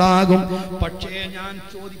ചെയ്തിട്ടുണ്ടാകും. പക്ഷേ ഞാൻ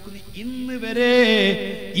ചോദിക്കുന്നു, ഇന്ന് വരെ,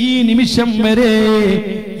 ഈ നിമിഷം വരെ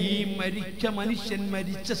ഈ മരിച്ച മനുഷ്യൻ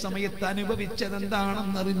മരിച്ച സമയത്ത് അനുഭവിച്ചത്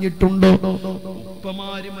എന്താണെന്ന് അറിഞ്ഞിട്ടുണ്ടോ?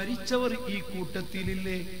 ഉപ്പമാര് മരിച്ചവർ ഈ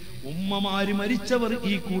കൂട്ടത്തിലില്ലേ? ഉമ്മമാര് മരിച്ചവർ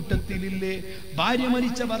ഈ കൂട്ടത്തിലില്ലേ? ഭാര്യ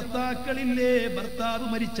മരിച്ച ഭർത്താക്കളില്ലേ? ഭർത്താവ്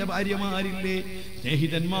മരിച്ച ഭാര്യമാരില്ലേ?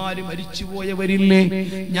 സ്നേഹിതന്മാര് മരിച്ചുപോയവരില്ലേ?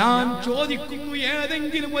 ഞാൻ ചോദിക്കുന്നു,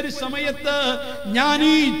 ഏതെങ്കിലും ഒരു സമയത്ത് ഞാൻ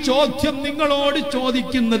ഈ ചോദ്യം നിങ്ങളോട്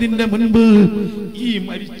ചോദിക്കുന്നതിന്റെ മുൻപ് ഈ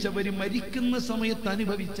മരിച്ചവര് മരിക്കുന്ന സമയത്ത്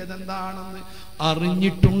അനുഭവിച്ചത് എന്താണെന്ന്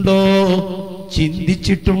അറിഞ്ഞിട്ടുണ്ടോ?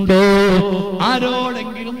 ചിന്തിച്ചിട്ടുണ്ടോ?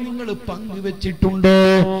 ആരോടെങ്കിലും നിങ്ങൾ പങ്കുവെച്ചിട്ടുണ്ടോ?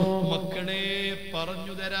 മക്കളെ,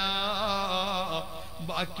 പറഞ്ഞു തരാ,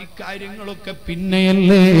 ബാക്കി കാര്യങ്ങളൊക്കെ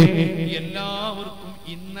പിന്നെയല്ലേ. എല്ലാവർക്കും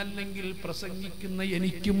ഇന്നല്ലെങ്കിൽ പ്രസംഗിക്കുന്ന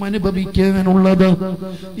എനിക്കും അനുഭവിക്കാനുള്ളത്,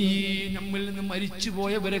 ഈ നമ്മിൽ നിന്ന്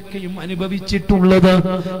മരിച്ചുപോയവരൊക്കെയും അനുഭവിച്ചിട്ടുള്ളത്.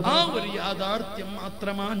 ആ ഒരു യാഥാർത്ഥ്യം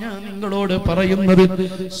മാത്രമാണ് ഞാൻ നിങ്ങളോട് പറയുന്നത്.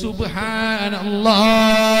 സുബ്ഹാനല്ലാഹ്,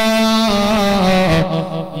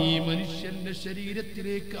 ഈ മനുഷ്യന്റെ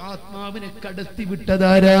ശരീരത്തിലേക്ക് ആത്മാവിനെ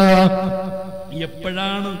കടത്തിവിട്ടതാരാ?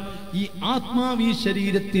 എപ്പോഴാണ് ഈ ആത്മാവ് ഈ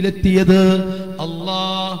ശരീരത്തിലെത്തിയത്?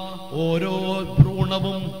 അല്ലാഹ് ഓരോ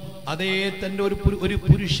ഭ്രൂണവും, അതേ തന്റെ ഒരു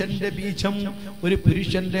പുരുഷന്റെ ബീജം, ഒരു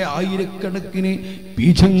പുരുഷന്റെ ആയിരക്കണക്കിന്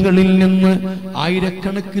ബീജങ്ങളിൽ നിന്ന്,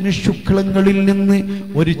 ആയിരക്കണക്കിന് ശുക്ലങ്ങളിൽ നിന്ന്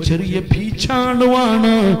ഒരു ചെറിയ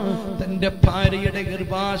ബീജാണുവാണ് തന്റെ ഭാര്യയുടെ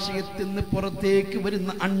ഗർഭാശയത്തിൽ നിന്ന് പുറത്തേക്ക്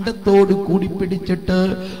വരുന്ന അണ്ടത്തോട് കൂടി പിടിച്ചിട്ട്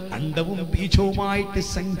അണ്ടവും ബീജവുമായിട്ട്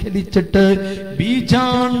സങ്കലിച്ചിട്ട്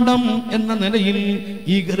ബീജാണ്ടം എന്ന നിലയിൽ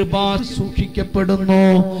ഈ ഗർഭാശയം സൂക്ഷിക്കപ്പെടുന്നു.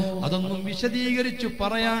 അതൊന്നും വിശദീകരിച്ചു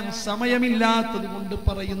പറയാൻ സമയമില്ലാത്തത് കൊണ്ട്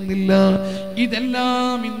പറയുന്നില്ല. കഴിയുന്നില്ല.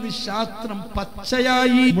 ഇതെല്ലാം ഇന്ന് ശാസ്ത്രം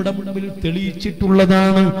പച്ചയായി നമ്മുടെ മുമ്പിൽ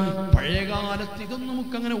തെളിയിച്ചിട്ടുള്ളതാണ്. പഴയകാലത്ത് ഇതൊന്നും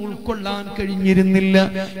നമുക്ക് അങ്ങനെ ഉൾക്കൊള്ളാൻ കഴിഞ്ഞിരുന്നില്ല.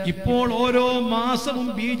 ഇപ്പോൾ ഓരോ മാസവും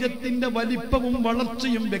ബീജത്തിന്റെ വലിപ്പവും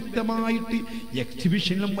വളർച്ചയും വ്യക്തമായിട്ട്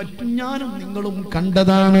എക്സിബിഷനിലും മറ്റും ഞാനും നിങ്ങളും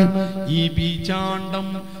കണ്ടതാണ്. ഈ ബീജാണ്ടം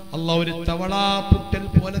അല്ലാഹ് ഒരു തവളാപുട്ടൽ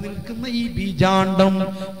പോലെ നിൽക്കുന്ന ഈ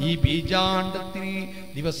ബീജാണ്ടത്തിന്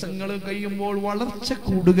ദിവസങ്ങൾ കഴിയുമ്പോൾ വളർച്ച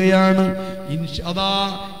കൂടുകയാണ്.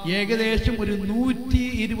 ഏകദേശം ഒരു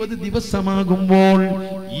 120 ദിവസമാകുമ്പോൾ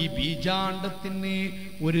ഈ ബീജാണ്ടത്തിന്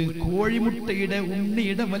ഒരു കോഴിമുട്ടയുടെ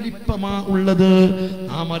ഉണ്ണിയുടെ വലിപ്പമാ ഉള്ളത്.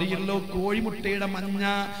 നാം അറിയല്ലോ, കോഴിമുട്ടയുടെ മഞ്ഞ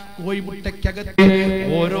കോഴിമുട്ടയ്ക്കകത്ത്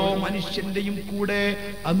ഓരോ മനുഷ്യന്റെയും കൂടെ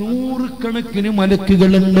 100 കണക്കിന്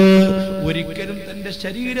മലക്കുകളുണ്ട്. ഒരിക്കലും തന്റെ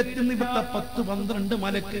ശരീരത്തിൽ നിന്ന് വിട്ട 10-12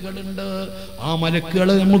 മലക്കുകളുണ്ട്. ആ മലക്കുകൾ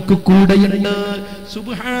നമുക്ക് കൂടെയുണ്ട്.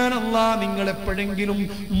 സുബ്ഹാനല്ലാഹ്, നിങ്ങൾ എപ്പോഴെങ്കിലും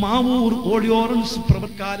മാവൂർ ഓഡിയോറൻസ്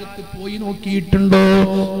പ്രവർത്തനകാലത്ത് പോയി നോക്കിയിട്ടുണ്ടോ?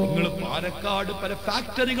 നിങ്ങൾ പാലക്കാട് പല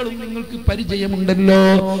ഫാക്ടറികളും നിങ്ങൾക്ക് പരിചയമുണ്ടല്ലോ.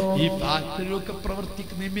 ഈ ഫാക്ടറികളൊക്കെ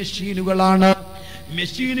പ്രവർത്തിക്കുന്ന മെഷീനുകളാണ്.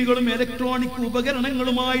 മെഷീനുകളും ഇലക്ട്രോണിക്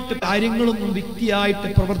ഉപകരണങ്ങളുമായിട്ട് കാര്യങ്ങളൊന്നും വ്യക്തിയായിട്ട്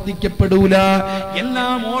പ്രവർത്തിക്കപ്പെടൂല.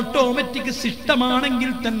 എല്ലാം ഓട്ടോമാറ്റിക്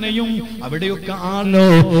സിസ്റ്റമാണെങ്കിൽ തന്നെയും അവിടെയൊക്കെ ആണല്ലോ.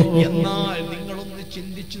 എന്നാൽ നിങ്ങളൊന്ന്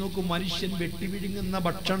ചിന്തിച്ചു നോക്കൂ, മനുഷ്യൻ വെട്ടിവിഴുങ്ങുന്ന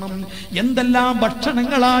ഭക്ഷണം, എന്തെല്ലാം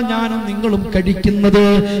ഭക്ഷണങ്ങളാ ഞാനും നിങ്ങളും കഴിക്കുന്നത്,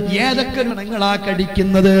 ഏതൊക്കെ ഭക്ഷണങ്ങളാ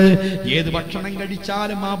കഴിക്കുന്നത്. ഏത് ഭക്ഷണം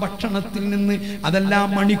കഴിച്ചാലും ആ ഭക്ഷണത്തിൽ നിന്ന് അതെല്ലാം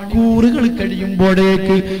മണിക്കൂറുകൾ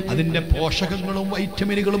കഴിയുമ്പോഴേക്ക് അതിന്റെ പോഷകങ്ങളും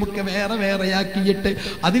വൈറ്റമിനുകളും ഒക്കെ വേറെ വേറെയാക്കിയിട്ട്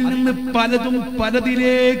അതിൽ നിന്ന് പലതും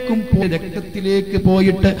പലതിലേക്കും രക്തത്തിലേക്ക്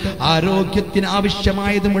പോയിട്ട് ആരോഗ്യത്തിന്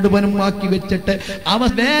ആവശ്യമായത് മുഴുവനും ആക്കി വെച്ചിട്ട് അവ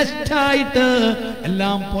വേസ്റ്റായിട്ട്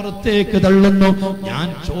എല്ലാം പുറത്തേക്ക് തള്ളുന്നു. ഞാൻ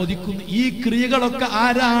ചോദിക്കുന്നു, ഈ ക്രിയകളൊക്കെ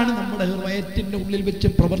ആരാണ് നമ്മുടെ വയറ്റിന്റെ ഉള്ളിൽ വെച്ച്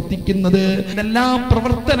പ്രവർത്തിക്കുന്നത്? ഇതെല്ലാം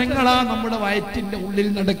പ്രവർത്തനങ്ങളാ നമ്മുടെ വയറ്റിന്റെ ഉള്ളിൽ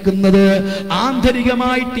നടക്കുന്നത്.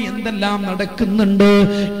 ആന്തരികമായിട്ട് എന്തെല്ലാം നടക്കുന്നുണ്ട്?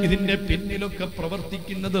 ഇതിന്റെ പിന്നിലൊക്കെ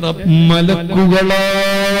പ്രവർത്തിക്കുന്നത് മലക്കുകളാ.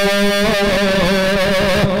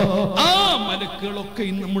 ആ മലക്കുകളൊക്കെ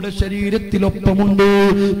നമ്മുടെ ശരീരത്തിലൊപ്പമുണ്ട്.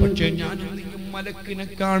 പക്ഷെ ഞാനും മലക്കിനെ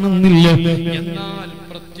കാണുന്നില്ല. എന്നാൽ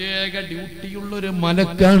പ്രത്യേക ഡ്യൂട്ടിയുള്ളൊരു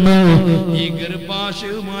മലക്കാണ്. ഈ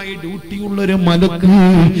ഗർഭാശയവുമായി ഡ്യൂട്ടിയുള്ളൊരു മലക്ക്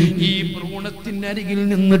ഈ ഭ്രൂണത്തിന്റെ അരികിൽ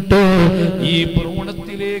നിന്നിട്ട് ഈ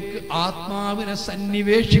ഭ്രൂണത്തിലേക്ക് ആത്മാവിനെ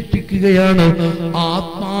സന്നിവേശിപ്പിക്കുകയാണ്.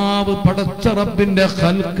 ആത്മാവ് പടച്ച റബ്ബിന്റെ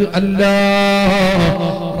ഖൽഖ് അല്ല,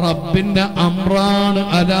 റബ്ബിന്റെ അംറാണ്.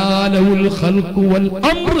 അലാലഉൽ ഖൽഖു വൽ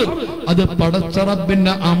അംർ, അത് പടച്ച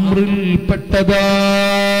റബ്ബിന്റെ അംറിൽ പെട്ടതാ.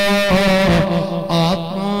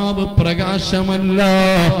 ആത്മാവ് പ്രകാശമല്ല,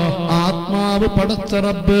 ആത്മാവ് പടച്ച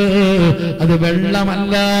റബ്ബ് അത്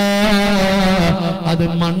വെള്ളമല്ല, അത്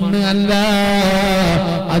മണ്ണ് അല്ല,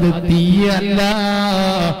 അത് തീയല്ല.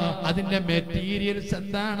 അതിന്റെ മെറ്റീരിയൽസ്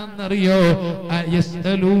എന്താണെന്നറിയോ?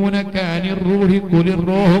 യസ്അലൂനക അനിർ റൂഹി ഖുലിർ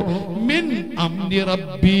റൂഹു മിൻ അംരി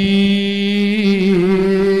റബ്ബി.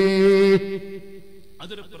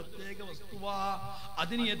 അതൊരു പ്രത്യേക വസ്തുവാ.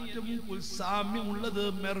 അതിന് ഏറ്റവും സാമ്യമുള്ളത്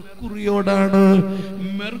മെർക്കുറിയോടാണ്.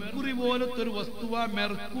 മെർക്കുറി പോലത്തെ ഒരു വസ്തുവാ.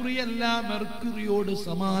 മെർക്കുറി അല്ല, മെർക്കുറിയോട്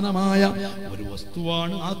സമാനമായ ഒരു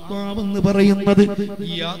വസ്തുവാണ് ആത്മാവെന്ന് പറയുന്നത്.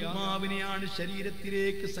 ഈ ആത്മാവിനെയാണ്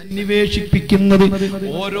ശരീരത്തിലേക്ക് സന്നിവേശിപ്പിക്കുന്നത്.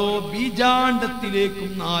 ഓരോ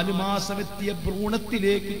ബീജാണ്ടത്തിലേക്കും 4 മാസമെത്തിയ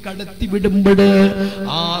ഭ്രൂണത്തിലേക്ക് കടത്തിവിടുമ്പോൾ,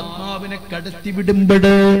 ആത്മാവിനെ കടത്തിവിടുമ്പോൾ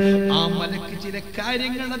ആ മലക്ക് ചില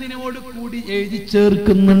കാര്യങ്ങൾ അതിനോട് കൂടി എഴുതി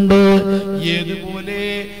ചേർക്കുന്നുണ്ട്. ഏതുപോലെ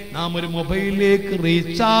നാം ഒരു മൊബൈലിലേക്ക്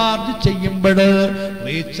റീചാർജ് ചെയ്യുമ്പോൾ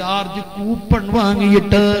റീചാർജ് കൂപ്പൺ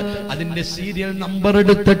വാങ്ങിയിട്ട് അതിന്റെ സീരിയൽ നമ്പർ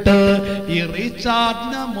എടുത്തിട്ട് ഈ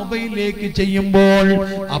റീചാർജ് മൊബൈലിലേക്ക് ചെയ്യുമ്പോൾ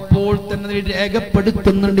അപ്പോൾ തന്നെ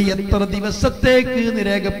രേഖപ്പെടുത്തുന്നുണ്ട്. എത്ര ദിവസത്തേക്ക്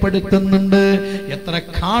രേഖപ്പെടുത്തുന്നുണ്ട്, എത്ര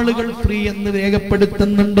കാളുകൾ ഫ്രീ എന്ന്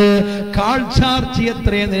രേഖപ്പെടുത്തുന്നുണ്ട്, കാൾ ചാർജ്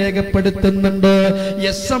എത്രയെന്ന് രേഖപ്പെടുത്തുന്നുണ്ട്,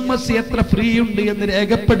 SMS എത്ര ഫ്രീ ഉണ്ട് എന്ന്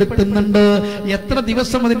രേഖപ്പെടുത്തുന്നുണ്ട്, എത്ര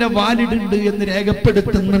ദിവസം അതിന്റെ വാലിഡ് ഉണ്ട് എന്ന്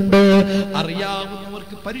രേഖപ്പെടുത്തുന്നുണ്ട്.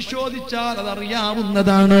 അറിയാവുന്നവർക്ക് പരിശോധിച്ചാൽ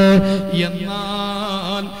അതറിയാവുന്നതാണ്.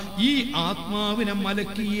 എന്നാൽ ഈ ആത്മാവിനെ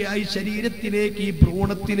മലക്കിയായി ശരീരത്തിലേക്ക്, ഈ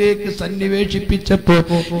ഭ്രൂണത്തിലേക്ക് സന്നിവേശിപ്പിച്ചപ്പോ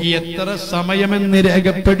എത്ര സമയമെന്ന്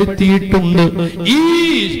രേഖപ്പെടുത്തിയിട്ടുണ്ട്.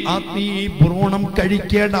 ഈ ഭ്രൂണം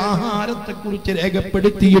കഴിക്കേണ്ട ആഹാരത്തെ കുറിച്ച്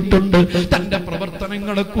രേഖപ്പെടുത്തിയിട്ടുണ്ട്, തന്റെ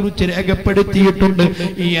പ്രവർത്തനങ്ങളെ കുറിച്ച് രേഖപ്പെടുത്തിയിട്ടുണ്ട്.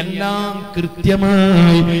 ഈ എല്ലാം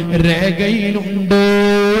കൃത്യമായി രേഖയിലുണ്ട്.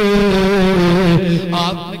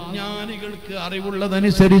 ആത്മജ്ഞാനികൾക്ക്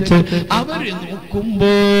അറിവുള്ളതനുസരിച്ച് അവര്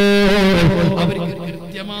നോക്കുമ്പോ അവർക്ക്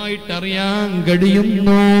കൃത്യമായിട്ട് അറിയാൻ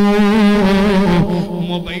കഴിയുന്നു.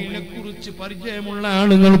 മൊബൈലിനെ കുറിച്ച് ഉപയോഗിച്ച് പരിചയമുള്ള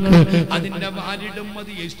ആളുകൾക്ക് അതിന്റെ വാലിഡും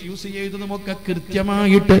അത് യൂസ് ചെയ്തതുമൊക്കെ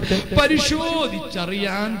കൃത്യമായിട്ട്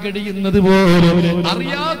പരിശോധിച്ചറിയാൻ കഴിയുന്നത് പോലെ,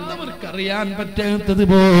 അറിയാത്തവർക്ക് അറിയാൻ പറ്റാത്തത്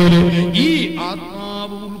പോലെ ഈ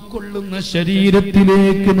ആത്മാവ് ഉൾക്കൊള്ളുന്ന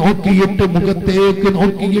ശരീരത്തിലേക്ക് നോക്കിയിട്ട്, മുഖത്തേക്ക്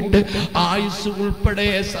നോക്കിയിട്ട് ആയുസ് ഉൾപ്പെടെ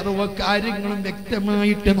സർവ്വ കാര്യങ്ങളും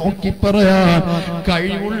വ്യക്തമായിട്ട് നോക്കി പറയാൻ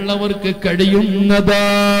കഴിവുള്ളവർക്ക് കഴിയുന്നതാ.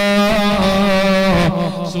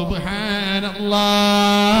 സുബ്ഹാനല്ലാഹ്.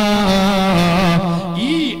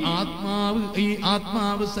 ഈ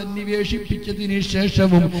ആത്മാവ് സന്നിവേശിപ്പിച്ചതിന്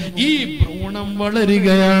ശേഷവും ഈ ഭ്രൂണം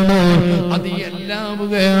വളരുകയാണ്, അത്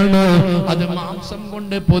എല്ലാവുകയാണ്, അത് മാംസം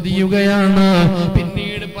കൊണ്ട് പൊതിയുകയാണ്,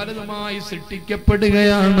 പിന്നീട് പലതുമായി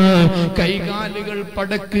സൃഷ്ടിക്കപ്പെടുകയാണ്, കൈകാലുകൾ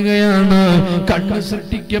പടക്കുകയാണ്, കണ്ണ്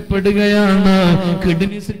സൃഷ്ടിക്കപ്പെടുകയാണ്,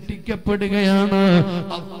 കിഡ്നി സൃഷ്ടിക്കപ്പെടുകയാണ്.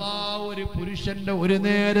 അല്ലാഹ് ഒരു പുരുഷന്റെ ഒരു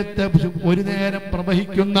നേരം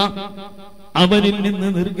പ്രവഹിക്കുന്ന, അവനിൽ നിന്ന്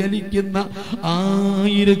നിർഗലിക്കുന്ന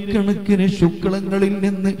ആയിരക്കണക്കിന് ശുക്ലങ്ങളിൽ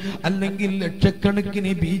നിന്ന് അല്ലെങ്കിൽ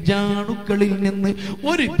ലക്ഷക്കണക്കിന് ബീജാണുക്കളിൽ നിന്ന്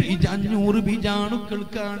 500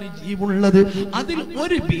 ബീജാണുക്കൾക്കാണ് ജീവുള്ളത്. അതിൽ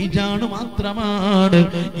ഒരു ബീജാണു മാത്രമാണ്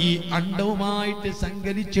ഈ അണ്ഡവുമായിട്ട്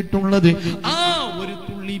സങ്കലിച്ചിട്ടുള്ളത്. ആ ഒരു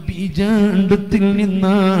തുള്ളി ബീജാണ്ഡത്തിൽ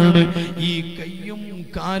നിന്നാണ് ഈ കയ്യും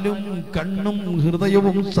കാലും കണ്ണും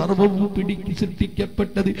ഹൃദയവും സർവവും പിടിക്ക്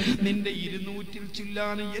സൃഷ്ടിക്കപ്പെട്ടത്. നിന്റെ 200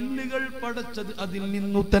 ചില്ലാന് എല്ലുകൾ പടച്ചത് അതിൽ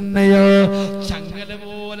നിന്നു തന്നെയാ. ചങ്ങല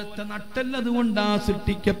പോലത്തെ നട്ടൽ അതുകൊണ്ടാ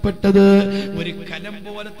സൃഷ്ടിക്കപ്പെട്ടത്. ഒരു കലം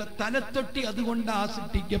പോലത്തെ തലത്തൊട്ടി അതുകൊണ്ടാ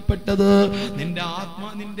സൃഷ്ടിക്കപ്പെട്ടത്.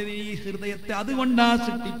 നിന്റെ ഈ ഹൃദയത്തെ അതുകൊണ്ടാ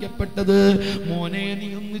സൃഷ്ടിക്കപ്പെട്ടത്. മോനെ, നീ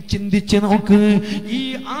ഒന്ന് ചിന്തിച്ച് നോക്ക്. ഈ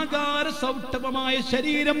ആകാര സൗഷ്ഠവമായ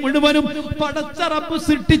ശരീരം മുഴുവനും പടച്ച റബ്ബ്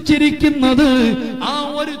സൃഷ്ടിച്ചിരിക്കുന്നത് ആ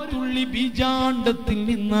ഒരു തുള്ളി ബീജാണ്ഡത്തിൽ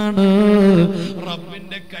നിന്നാണ്.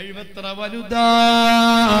 റബ്ബിന്റെ കഴിവത്ര വലുതാ.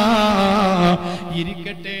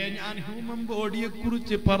 ഇരിക്കട്ടെ, ഞാൻ ഹ്യൂമൻ ബോഡിയെ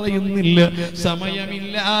കുറിച്ച് പറയുന്നില്ല,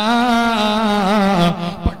 സമയമില്ല.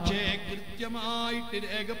 പക്ഷേ കൃത്യമായിട്ട്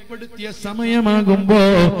രേഖപ്പെടുത്തിയ സമയമാകുമ്പോ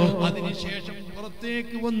അതിനുശേഷം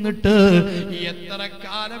പുറത്തേക്ക് വന്നിട്ട് എത്ര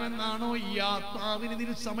കാലമെന്നാണോ ഈ ആത്മാവിന് ഇതിൽ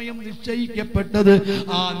സമയം നിശ്ചയിക്കപ്പെട്ടത്,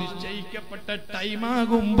 ആ നിശ്ചയിക്കപ്പെട്ട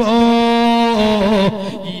ടൈമാകുമ്പോ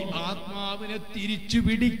ഈ ആത്മാവിനെ തിരിച്ചു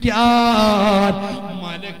പിടിക്കാൻ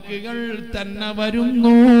മലക്കുകൾ തന്നെ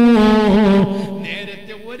വരുന്നു.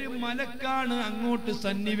 നേരത്തെ ഒരു മലക്കാണ് അങ്ങോട്ട്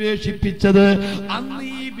സന്നിവേശിപ്പിച്ചത്. അന്ന്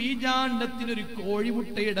ഈ ബീജാണ്ഡത്തിനൊരു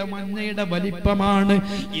കോഴിമുട്ടയുടെ മഞ്ഞയുടെ വലിപ്പമാണ്.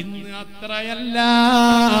 ഇന്ന് അത്രയല്ല.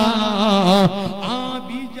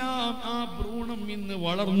 ആ ഭ്രൂണം ഇന്ന്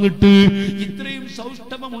വളർന്നിട്ട് ഇത്രയും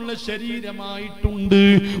സൗഷ്ഠവമുള്ള ശരീരമായിട്ടുണ്ട്.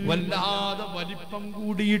 വല്ലാതെ വലിപ്പം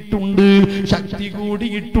കൂടിയിട്ടുണ്ട്, ശക്തി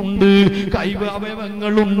കൂടിയിട്ടുണ്ട്,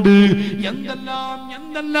 അവയവങ്ങളുണ്ട്,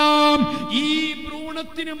 എന്തെല്ലാം ഈ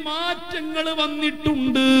ഭ്രൂണത്തിന് മാറ്റങ്ങൾ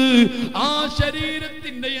വന്നിട്ടുണ്ട്. ആ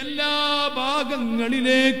ശരീരത്തിന്റെ എല്ലാ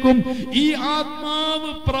ഭാഗങ്ങളിലേക്കും ഈ ആത്മാവ്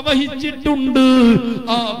പ്രവഹിച്ചിട്ടുണ്ട്.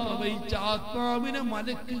 ആ പ്രവഹിച്ച ആത്മാവിനെ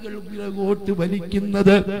മലക്കുകൾ പിറകോട്ട്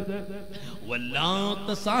വലിക്കുന്നത് വല്ലാത്ത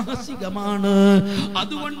സാഹസികമാണ്.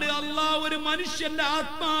 അതുകൊണ്ട് അല്ലാഹ് ഒരു മനുഷ്യന്റെ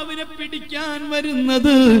ആത്മാവിനെ പിടിക്കാൻ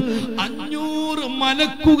വരുന്നത് 500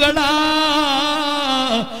 മലക്കുകളാ.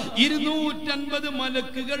 250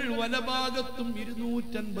 മലക്കുകൾ വലഭാഗത്തും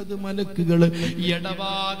 250 മലക്കുകൾ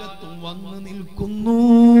ഇടഭാഗത്തും വന്ന് നിൽക്കുന്നു.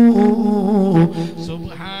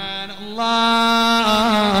 സുബ്ഹാനല്ലാഹ്.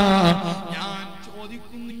 ഞാൻ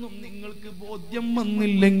ചോദിക്കുന്നു, നിങ്ങൾക്ക് ബോധ്യം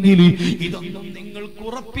വന്നില്ലെങ്കിൽ, ഇതൊന്നും നിങ്ങൾക്ക്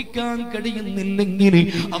ഉറപ്പിക്കാൻ കഴിയുന്നില്ലെങ്കിൽ,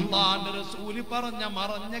 അല്ലാഹുവിന്റെ റസൂല് പറഞ്ഞ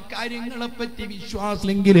മറഞ്ഞ കാര്യങ്ങളെ പറ്റി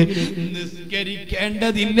വിശ്വാസമെങ്കിൽ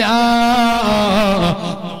നിസ്കരിക്കേണ്ടതില്ല,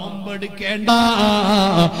 നോമ്പെടുക്കേണ്ട,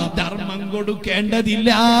 ധർമ്മം കൊടുക്കേണ്ടതില്ല,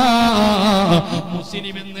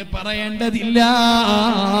 മുസ്ലിം എന്ന് പറയേണ്ടതില്ല.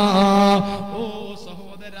 ഓ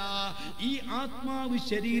സഹോദരാ, ഈ ആത്മാവ്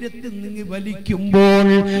ശരീരത്തിൽ നിന്ന് വലിക്കുമ്പോൾ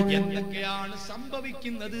എന്തൊക്കെയാണ്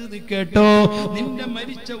സംഭവിക്കുന്നത് എന്ന് കേട്ടോ. നിന്റെ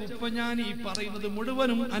മരിച്ച ഉപ്പ ഞാൻ ഈ പറയുന്നത്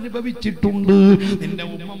മുഴുവനും അനുഭവിച്ചിട്ടുണ്ട്. നിന്റെ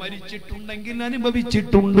ഉമ്മ മരിച്ചിട്ടുണ്ടെങ്കിൽ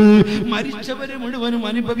അനുഭവിച്ചിട്ടുണ്ട്. മരിച്ചവര് മുഴുവനും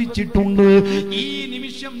അനുഭവിച്ചിട്ടുണ്ട്. ഈ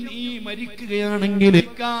നിമിഷം നീ മരിക്കുകയാണെങ്കിൽ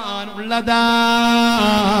കേൾക്കാനുള്ളതാ,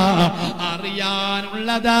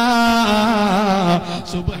 അറിയാനുള്ളതാ.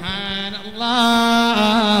 സുബ്ഹാനല്ലാഹ്.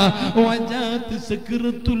 വജാത്ത്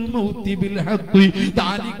സക്റത്തുൽ മൗതി ബിൽ ഹഖ്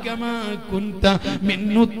ദാലിക മാ കുൻത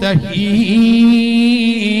മിന്നു തഹീദ്.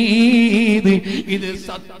 ഇത്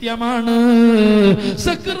സത്യമാണ്,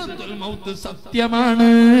 സക്റത്തുൽ മൗത്ത് സത്യമാണ്.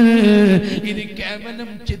 ഇത് കേവലം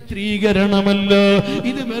ചിത്രീകരണമല്ല,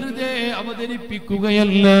 ഇത് വെറുതെ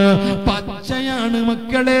അവതരിപ്പിക്കുകയല്ല, പച്ചയാണ്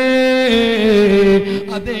മക്കളെ.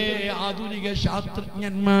 അതേ ആധുനിക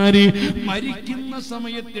ശാസ്ത്രജ്ഞന്മാര് മരിക്കുന്ന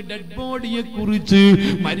സമയത്ത് ഡെഡ് ബോഡിയെ കുറിച്ച്,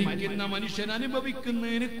 മരിക്കുന്ന മനുഷ്യൻ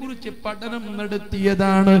അനുഭവിക്കുന്നതിനെ കുറിച്ച് പഠനം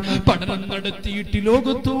നടത്തിയതാണ്. പഠനം നടത്തിയിട്ട്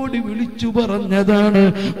ലോകത്തോട് വിളിച്ചു പറഞ്ഞതാണ്,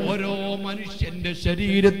 ഓരോ മനുഷ്യന്റെ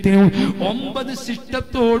ശരീരത്തിനും 9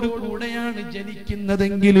 ശിഷ്ടത്തോടു കൂടെയാണ്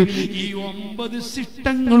ജനിക്കുന്നതെങ്കിൽ ഈ 9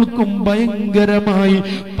 ശിഷ്ടങ്ങൾക്കും ഭയങ്കരമായി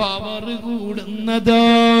പവർ കൂടുന്നതാ.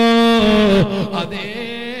 അതേ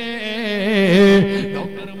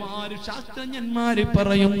ഡോക്ടർമാര് ശാസ്ത്രജ്ഞന്മാര്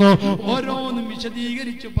പറയുന്നു, ഓരോന്നും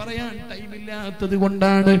വിശദീകരിച്ച് പറയാൻ ടൈമില്ലാത്തത്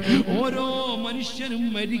കൊണ്ടാണ്. ഓരോ മനുഷ്യനും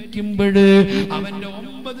മരിക്കുമ്പോൾ അവന്റെ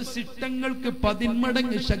 9 ശിഷ്ടങ്ങൾക്ക് 10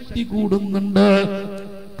 മടങ്ങ് ശക്തി കൂടുന്നുണ്ട്.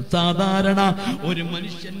 സാധാരണ ഒരു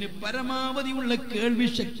മനുഷ്യന് പരമാവധിയുള്ള കേൾവി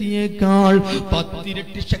ശക്തിയേക്കാൾ 10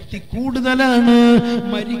 ഇരട്ടി ശക്തി കൂടുതലാണ്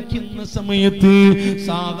മരിക്കുന്ന സമയത്ത്.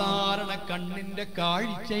 സാധാരണ കണ്ണിന്റെ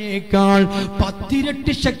കാഴ്ചയേക്കാൾ 10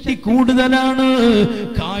 ഇരട്ടി ശക്തി കൂടുതലാണ്,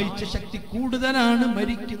 കാഴ്ച ശക്തി കൂടുതലാണ്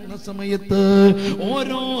മരിക്കുന്ന സമയത്ത്.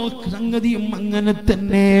 ഓരോ സംഗതിയും അങ്ങനെ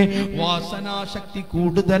തന്നെ. വാസനാശക്തി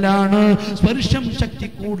കൂടുതലാണ്, സ്പർശം ശക്തി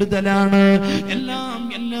കൂടുതലാണ്, എല്ലാം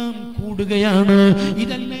കൂടുകയാണ്.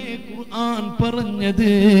 ഇതല്ലേ ഖുർആൻ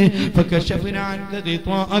പറഞ്ഞത്, ഫകശഫനാ അൻക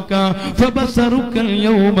ഗിത്വാഅക ഫബസറുകൽ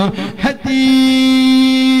യൗമ ഹദീദ്.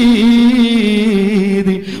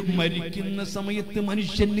 മരിക്കുന്ന സമയത്ത്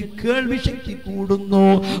മനുഷ്യന് കേൾവി ശക്തി കൂടുന്നു,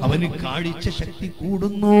 അവന് കാഴ്ച ശക്തി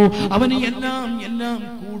കൂടുന്നു, അവന് എല്ലാം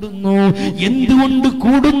കൂടുന്നു. എന്തുകൊണ്ട്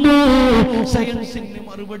കൂടുന്നു? സയൻസിന്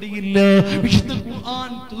മറുപടിയില്ല. വിശുദ്ധ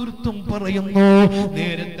ഖുർആൻ തീർത്തും പറയുന്നു,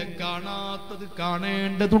 നേരത്തെ കാണാത്തത്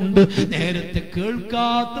കാണേണ്ടതുണ്ട്, നേരത്തെ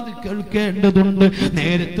കേൾക്കാത്തത് കേൾക്കേണ്ടതുണ്ട്,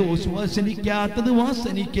 നേരത്തെ വാസനിക്കാത്തത്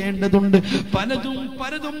വാസനിക്കേണ്ടതുണ്ട്,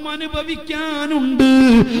 പലതും അനുഭവിക്കാനുണ്ട്.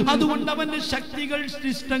 അതുകൊണ്ട് അവന്റെ ശക്തികൾ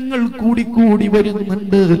ശിഷ്ടങ്ങൾ കൂടി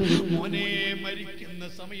വരുന്നുണ്ട്. മോനെ, മരിക്കുന്ന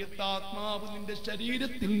സമയത്ത് ആത്മാവ് നിന്റെ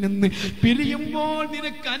ശരീരത്തിൽ നിന്ന് പിരിയുമ്പോൾ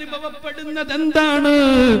നിനക്ക് അനുഭവപ്പെടുന്നത് എന്താണ്?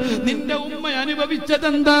 നിന്റെ ഉമ്മ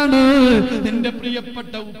അനുഭവിച്ചതെന്താണ്? നിന്റെ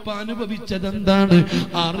പ്രിയപ്പെട്ട ഉപ്പ അനുഭവിച്ചതെന്താണ്?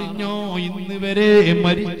 അറിഞ്ഞോ? ഇന്ന് വരെ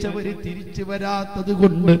മരിച്ചവര് തിരിച്ചു വരാത്തത്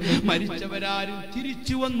കൊണ്ട്, മരിച്ചവരാരും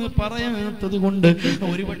തിരിച്ചു വന്ന് പറയാത്തത് കൊണ്ട്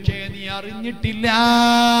ഒരുപക്ഷെ നീ അറിഞ്ഞിട്ടില്ല.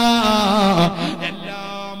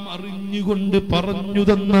 എല്ലാം അറിഞ്ഞുകൊണ്ട് പറഞ്ഞു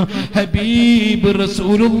തന്ന ഹബീബ്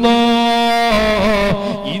റസൂലുള്ളാഹ്,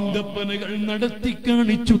 ഈന്തപ്പനകൾ നടത്തി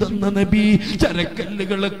കാണിച്ചു തന്ന നബി,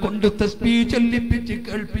 ചരക്കല്ലുകളെ കൊണ്ട് തസ്ബീഹ് ചൊല്ലിപ്പിച്ച്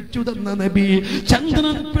കേൾപ്പിച്ചു തന്ന നബി,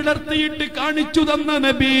 ചന്ദ്രൻ പിളർത്തിയിട്ട് കാണിച്ചു തന്ന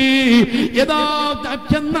നബി,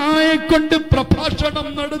 യഥാർത്ഥനായെ കൊണ്ട് പ്രഭാഷണം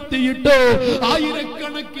നടത്തിയിട്ട്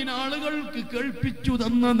ആയിരക്കണക്കിന് ആളുകൾക്ക് കേൾപ്പിച്ചു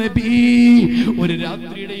തന്ന നബി, ഒരു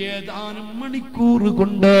രാത്രിയുടെ ഏതാനും മണിക്കൂർ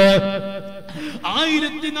കൊണ്ട്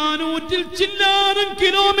 1400 ചില്ലാനം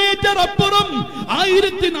കിലോമീറ്റർ അപ്പുറം,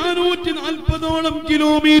 1440ഓളം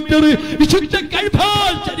കിലോമീറ്റർ വിശുദ്ധ കഅബ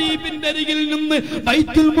ശരീഫിന്റെ അരികിൽ നിന്ന്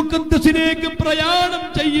ബൈത്തുൽ മുഖദ്ദസിലേക്ക് പ്രയാണം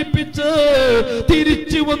ചെയ്യിപ്പിച്ച്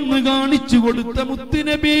തിരിച്ചു വന്ന് കാണിച്ചു കൊടുത്ത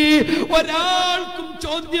മുത്തുനബി ഒരാൾക്കും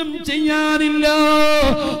ചോദ്യം ചെയ്യാനില്ല.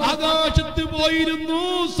 ആകാശത്ത് പോയിരുന്നു,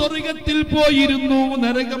 സ്വർഗത്തിൽ പോയിരുന്നു,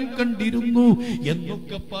 നരകം കണ്ടിരുന്നു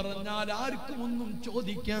എന്നൊക്കെ പറഞ്ഞാൽ ആർക്കും ഒന്നും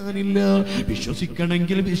ചോദിക്കാനില്ല.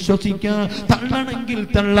 വിശ്വസിക്കണമെങ്കിൽ വിശ്വസിക്കാം, തള്ളണമെങ്കിൽ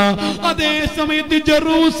തള്ളാം. അതേ സമയത്ത്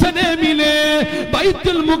ജെറൂസലേമിലെ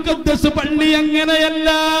ബൈത്തുൽ മുഖദ്ദസ് പള്ളി അങ്ങനെയല്ല.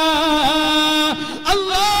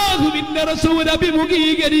 അല്ലാഹുവിന്റെ റസൂൽ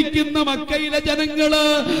അഭിമുഖീകരിക്കുന്ന മക്കയിലെ ജനങ്ങള്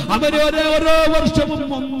അവരോരോ വർഷവും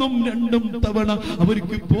 1ഉം 2ഉം തവണ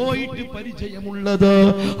അവർക്ക് പോയിട്ട് പരിചയമുള്ളത്,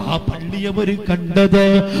 ആ പള്ളി അവര് കണ്ടത്,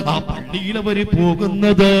 ആ പള്ളിയിൽ അവര്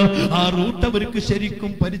പോകുന്നത്, ആ റൂട്ട് അവർക്ക്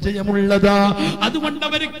ശരിക്കും പരിചയമുള്ളതാ. അതുകൊണ്ട്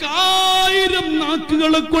അവർക്ക് 1000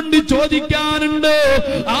 നാക്കുകളെ കൊണ്ട് ചോദിക്കാനുണ്ട്.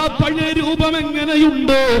 ആ പഴയ രൂപം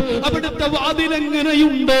എങ്ങനെയുണ്ട്, അവിടുത്തെ വാതിൽ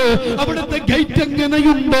എങ്ങനെയുണ്ട്, അവിടുത്തെ ഗേറ്റ്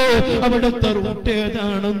എങ്ങനെയുണ്ട്, അവിടുത്തെ റൂട്ട്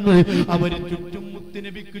ഏതാണെന്ന് അവര് ചുറ്റും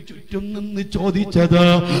മുത്തുനബിക്ക് ചുറ്റും നിന്ന് ചോദിച്ചത്.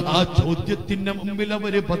 ആ ചോദ്യത്തിന്റെ മുമ്പിൽ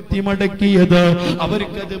അവര് പത്തി മടക്കിയത്,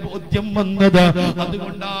 അവർക്കത് ബോധ്യം വന്നത്.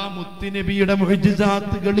 അതുകൊണ്ട് ആ മുത്തുനബിയുടെ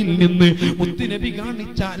മുഅ്ജിസാത്തുകളിൽ നിന്ന്, മുത്തുനബി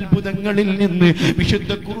കാണിച്ച അത്ഭുതങ്ങളിൽ നിന്ന്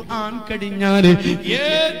വിശുദ്ധ ഖുർആൻ കഴിഞ്ഞാൽ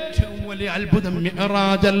ഏറ്റവും വലിയ അത്ഭുതം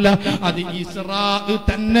മിഅ്റാജ് അല്ല, അത് ഇസ്റാ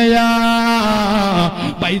തന്നെയാ,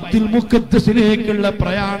 ബൈത്തുൽ മുഖദ്ദസിലേക്കുള്ള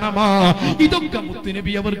പ്രയാണമാ. ഇതൊക്കെ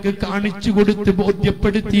മുത്തുനബി അവർക്ക് കാണിച്ചു കൊടുത്ത്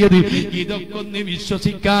ബോധ്യപ്പെടുത്തിയത്. ഇതൊക്കെ ഒന്ന്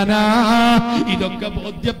വിശ്വസിക്കാനാ? ഇതൊക്കെ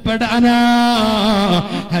ബോധ്യപ്പെടാനാ?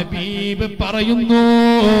 ഹബീബ് പറയുന്നു,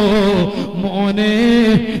 മോനെ,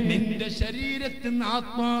 നിന്റെ ശരീരത്തിൽ നിന്ന്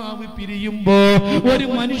ആത്മാവ് പിരിയുമ്പോ, ഒരു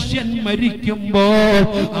മനുഷ്യൻ മരിക്കുമ്പോ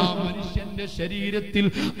ആ മനുഷ്യന്റെ ശരീരത്തിൽ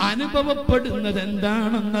അനുഭവപ്പെടുന്നത്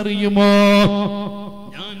എന്താണെന്നറിയുമോ?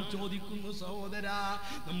 ഞാൻ ചോദിക്കുന്നു സഹോദരാ,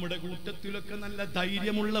 നമ്മുടെ കൂട്ടത്തിലൊക്കെ നല്ല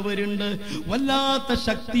ധൈര്യമുള്ളവരുണ്ട്, വല്ലാത്ത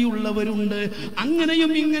ശക്തിയുള്ളവരുണ്ട്,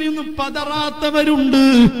 അങ്ങനെയും ഇങ്ങനെയൊന്നും പതറാത്തവരുണ്ട്,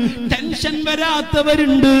 ടെൻഷൻ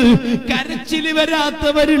വരാത്തവരുണ്ട്, കരച്ചില്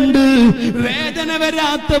വരാത്തവരുണ്ട്, വേദന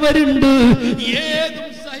വരാത്തവരുണ്ട്, ഏതും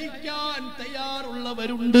സഹിക്കാൻ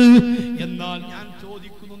തയ്യാറുള്ളവരുണ്ട്. എന്നാൽ ഞാൻ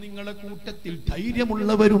ചോദിക്കുന്നു, നിങ്ങളെ കൂട്ടത്തിൽ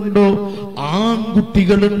ധൈര്യമുള്ളവരുണ്ടോ?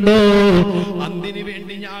 ആൺകുട്ടികളുണ്ടോ? അതിനു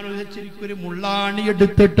വേണ്ടി ഞാൻ ശരിക്കൊരു മുള്ളാണി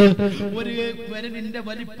എടുത്തിട്ട്, ഒരു വിരലിന്റെ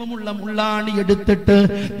വലിപ്പമുള്ള മുള്ളാണി എടുത്തിട്ട്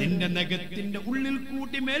നിന്റെ നഖത്തിന്റെ ഉള്ളിൽ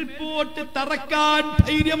കൂട്ടി മേൽപോട്ട് തറക്കാൻ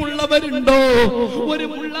ധൈര്യമുള്ളവരുണ്ടോ? ഒരു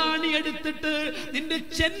മുള്ളാണി എടുത്തിട്ട് നിന്റെ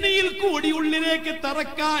ചെന്നിയിൽ കൂടി ഉള്ളിലേക്ക്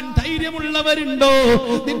തറക്കാൻ ധൈര്യമുള്ളവരുണ്ടോ?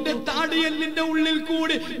 നിന്റെ താടിയല്ലിന്റെ ഉള്ളിൽ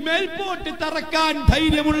കൂടി മേൽപോട്ട് തറക്കാൻ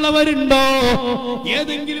ധൈര്യമുള്ളവരുണ്ടോ?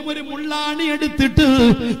 ഏതെങ്കിലും ഒരു മുള്ളാണി എടുത്തിട്ട്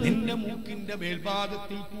നിന്റെ മൂക്കിന്റെ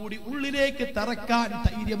മേൽഭാഗത്തിൽ കൂടി ഉള്ളിലേക്ക് തറക്കാൻ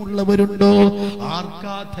ധൈര്യമുള്ളവരുണ്ടോ?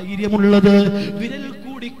 ആർക്കാ ധൈര്യമുള്ളത്? വിരൽ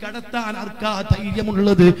കൂടി കടത്താൻ ആർക്കാ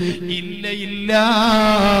ധൈര്യമുള്ളത്? ഇല്ല, ഇല്ല,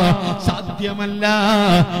 സാധ്യമല്ല.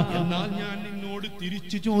 എന്നാൽ ഞാൻ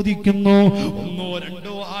തിരിച്ചു ചോദിക്കുന്നു, ഒന്നോ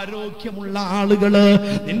രണ്ടോ ആരോഗ്യമുള്ള ആളുകള്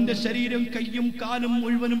നിന്റെ ശരീരം കയ്യും കാലും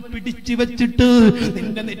മുഴുവനും പിടിച്ചു വെച്ചിട്ട്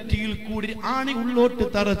നിന്റെ നെറ്റിയിൽ കൂടി ആണി ഉള്ളോട്ട്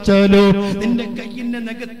തറച്ചാലോ, നിന്റെ കയ്യിന്റെ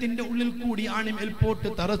നഖത്തിന്റെ ഉള്ളിൽ കൂടി ആണി മേൽപോട്ട്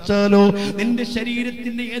തറച്ചാലോ, നിന്റെ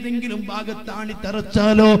ശരീരത്തിന്റെ ഏതെങ്കിലും ഭാഗത്ത് ആണി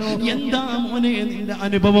തറച്ചാലോ, എന്താ മോനെ നിന്റെ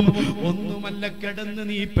അനുഭവം? ഒന്നുമല്ല, കിടന്ന്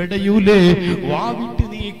നീ പെടയൂലേ, വാവിട്ട്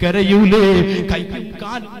നീ കരയൂലേ, കയ്യും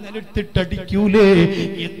കാലും നിലത്തിട്ടടിക്കൂലേ?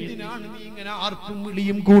 എന്തിനാണ് നീ ഇങ്ങനെ ആർക്കും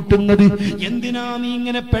വിളിയും കൂട്ടുന്നത്? എന്തിനാ നീ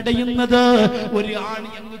ഇങ്ങനെ പെടയുന്നത്? ഒരു ആണി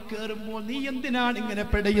അങ്ങ് കേറുമ്പോൾ നീ എന്തിനാണ് ഇങ്ങനെ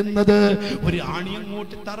പെടയുന്നത്? ഒരു ആണി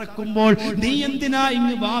അങ്ങോട്ട് തറക്കുമ്പോൾ നീ എന്തിനാ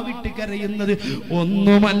ഇങ്ങ് വാവിട്ട് കരയുന്നത്?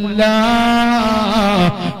 ഒന്നുമല്ല,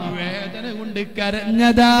 വേദന കൊണ്ട്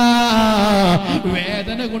കരഞ്ഞതാ,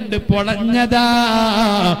 വേദന കൊണ്ട് പൊളഞ്ഞതാ.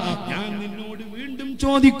 ഞാൻ നിന്നോട് വീണ്ടും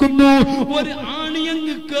ചോദിക്കുന്നു, ഒരു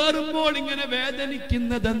ആണിയങ്ങ് കേറുമ്പോൾ ഇങ്ങനെ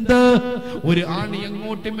വേദനിക്കുന്നത് എന്ത്? ഒരു ആണി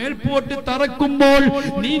അങ്ങോട്ട് മേൽപോട്ട് തറക്കുമ്പോൾ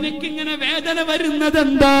നിനക്കിങ്ങനെ വേദന വരുന്നത്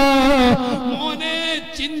എന്താ? മോനെ,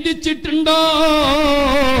 ചിന്തിച്ചിട്ടുണ്ടോ?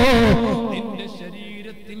 നിന്റെ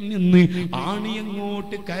ശരീരത്തിൽ നിന്ന് ആണി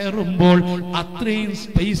അങ്ങോട്ട് കയറുമ്പോൾ അത്രയും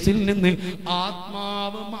സ്പേസിൽ നിന്ന്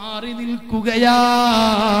ആത്മാവ് മാറി നിൽക്കുകയാ.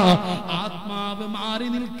 ആത്മാവ് മാറി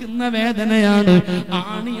നിൽക്കുന്ന വേദനയാണ്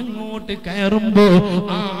ആണി അങ്ങോട്ട് കയറുമ്പോ.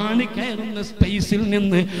 ആ ആണി കയറുന്ന സ്പേസിൽ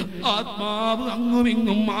നിന്ന് ആത്മാവ് അങ്ങും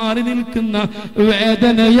ഇങ്ങും മാറി നിൽക്കുന്ന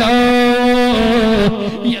വേദനയാ.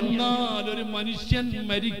 എന്നാൽ ഒരു മനുഷ്യൻ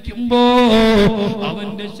മരിക്കുമ്പോ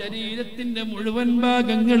അവന്റെ ശരീരത്തിന്റെ മുഴുവൻ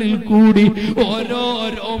ഭാഗങ്ങളിൽ കൂടി, ഓരോ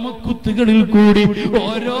രോമക്കുത്തുകളിൽ കൂടി,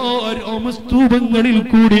 ഓരോ രോമസ്തൂപങ്ങളിൽ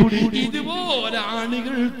കൂടി ഇതുപോലെ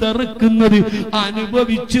ആണികൾ തറക്കുന്നത്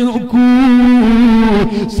അനുഭവിച്ചു നോക്കൂ,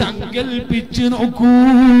 സങ്കൽപ്പിച്ചു നോക്കൂ.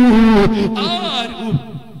 ആ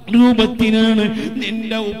രൂപത്തിനാണ്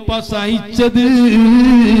നിന്റെ ഉപ്പ സഹിച്ചത്.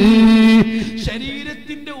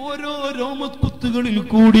 ശരീരത്തിന്റെ ഓരോ രോമക്കുത്തുകളിൽ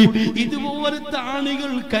കൂടി ഇതുപോലെ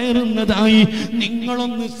താണികൾ കയറുന്നതായി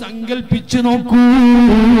നിങ്ങളൊന്ന് സങ്കൽപ്പിച്ചു നോക്കൂ.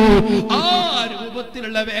 ആ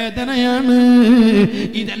രൂപത്തിലുള്ള വേദനയാണ്.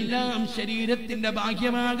 ഇതെല്ലാം ശരീരത്തിന്റെ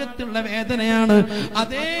ബാഹ്യഭാഗത്തുള്ള വേദനയാണ്.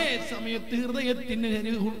 അതേ സമയത്ത് ഹൃദയത്തിന്റെ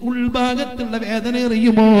ഉൾഭാഗത്തുള്ള വേദന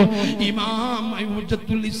അറിയുമോ? ഇമാം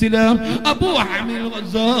ഹുജ്ജത്തുൽ ഇസ്ലാം അബൂ ഹാമിദ്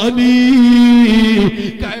ഗസാലി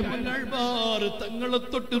തങ്ങളെ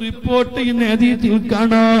തൊട്ട് റിപ്പോർട്ട് ചെയ്യുന്ന ഹദീസിൽ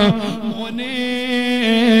കാണാം, മോനെ,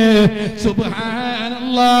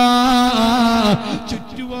 സുബ്ഹാനല്ലാഹ്,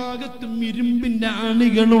 ചുറ്റുഭാഗത്തും ഇരുമ്പിന്റെ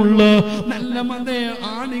ആണികളുള്ള, നല്ല മതേ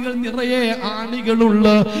ആണികൾ നിറയെ ആണികളുള്ള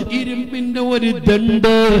ഇരുമ്പിന്റെ ഒരു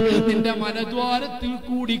ദണ്ട് നിന്റെ മലദ്വാരത്തിൽ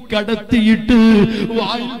കൂടി കടത്തിയിട്ട്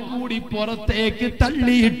വായിൽ കൂടി പുറത്തേക്ക്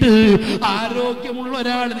തള്ളിയിട്ട് ആരോഗ്യമുള്ള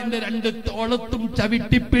ഒരാൾ നിന്റെ രണ്ട് തോളത്തും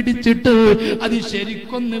ചവിട്ടിപ്പിടിച്ചിട്ട് അത്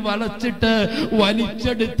ശരിക്കൊന്ന് വളച്ചിട്ട്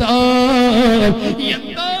വലിച്ചെടുത്താൽ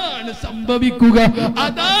എന്താണ് സംഭവിക്കുക?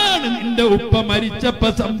 അതാണ് നിന്റെ ഉപ്പ മരിച്ചപ്പോ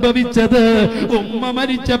സംഭവിച്ചത്, ഉമ്മ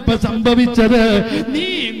മരിച്ചപ്പോ സംഭവിച്ചത്. നീ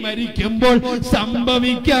മരിക്കുമ്പോൾ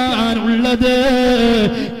സംഭവിക്കാനുള്ളത്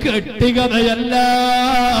കെട്ടുകഥയല്ല.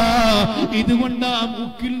 ഇതുകൊണ്ടാ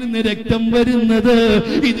മൂക്കിൽ നിന്ന് രക്തം വരുന്നത്,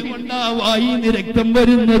 ഇതുകൊണ്ടാ വായിൽ നിന്ന് രക്തം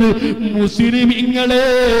വരുന്നത്. മുസ്ലിമീങ്ങളെ,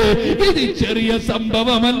 ഇത് ചെറിയ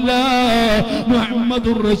സംഭവമല്ല.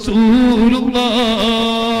 മുഹമ്മദുർ റസൂലുള്ളാഹ്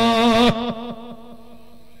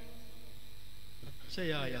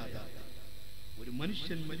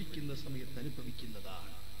മനുഷ്യൻ മരിക്കുന്ന സമയത്ത് അനുഭവിക്കുന്നതാണ്.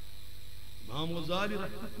 ഇമാം ഗസാലി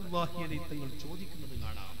റഹ്മത്തുള്ളാഹി അലൈഹി തങ്ങൾ ചോദിക്കുന്നത്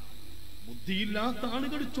കാണാം. ബുദ്ധിയില്ലാത്ത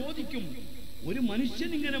ആളുകൾ ചോദിക്കും, ഒരു മനുഷ്യൻ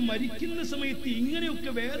ഇങ്ങനെ മരിക്കുന്ന സമയത്ത്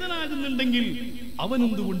ഇങ്ങനെയൊക്കെ വേദന ആകുന്നുണ്ടെങ്കിൽ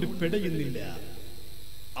അവനെന്തുകൊണ്ട് പിടയുന്നില്ല,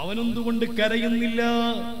 അവനെന്തുകൊണ്ട് കരയുന്നില്ല?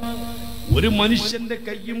 ഒരു മനുഷ്യന്റെ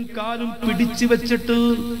കയ്യും കാലും പിടിച്ചു വെച്ചിട്ട്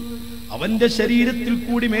അവന്റെ ശരീരത്തിൽ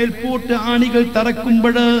കൂടി മേൽപോട്ട് ആണികൾ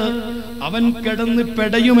തറക്കുമ്പോൾ അവൻ കിടന്ന്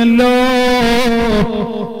പെടയുമല്ലോ,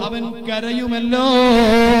 അവൻ കരയുമല്ലോ.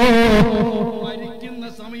 മരിക്കുന്ന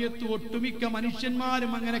സമയത്ത് ഒട്ടുമിക്ക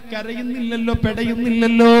മനുഷ്യന്മാരും അങ്ങനെ കരയുന്നില്ലല്ലോ,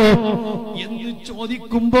 പെടയുന്നില്ലല്ലോ എന്ന്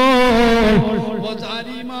ചോദിക്കുമ്പോൾ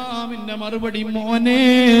ഇമാമിന്റെ മറുപടി, മോനെ,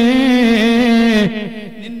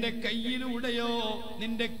 നിന്റെ കയ്യിലൂടെയോ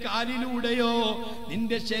നിന്റെ കാലിലൂടെയോ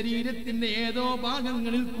നിന്റെ ശരീരത്തിന്റെ ഏതോ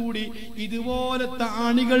ഭാഗങ്ങളിൽ കൂടി ഇതുപോലത്തെ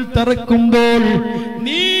ആണികൾ തറക്കുമ്പോൾ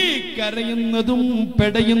നീ കരയുന്നതും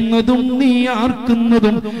പെടയുന്നതും നീ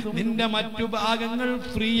ആർക്കുന്നതും നിന്റെ മറ്റു ഭാഗങ്ങൾ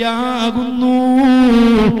ഫ്രീ ആകുന്നു.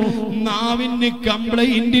 നാവിന്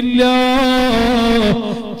കംപ്ലൈന്റ് ഇല്ല,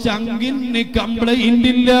 ചങ്കിന് കംപ്ലൈന്റ്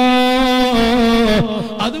ഇല്ല.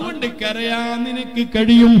 അതുകൊണ്ട് കരയാൻ നിനക്ക്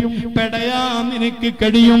കഴിയും, പെടയാൻ നിനക്ക്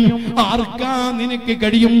കഴിയും, ആർക്കാൻ നിനക്ക്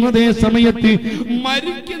കഴിയും. അതേ സമയത്ത്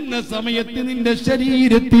മരിക്കുന്ന സമയത്ത് നിന്റെ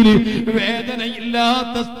ശരീരത്തിൽ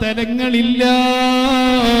വേദനയില്ലാത്ത സ്ഥലങ്ങളില്ല,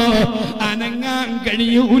 അനങ്ങാൻ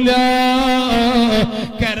കഴിയൂല,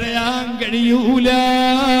 കരയാൻ കഴിയൂല.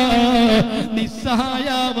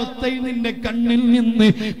 നിസ്സഹായാവസ്ഥയിൽ നിന്റെ കണ്ണിൽ നിന്ന്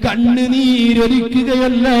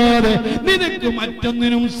കണ്ണുനീരൊലിക്കുകയല്ലാതെ നിനക്ക്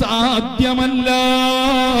മറ്റൊന്നിനും സാധ്യമല്ല.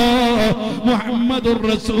 മുഹമ്മദുർ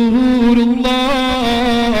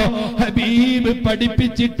റസൂലുള്ളാഹ് ഹബീബ്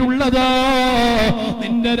പഠിപ്പിച്ചിട്ടുള്ളതാ.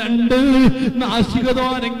 നിന്റെ രണ്ട്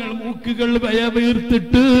നാസികദ്വാരങ്ങൾ, മൂക്കുകൾ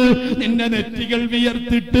വീർത്തിട്ട്, നിന്റെ നെറ്റികൾ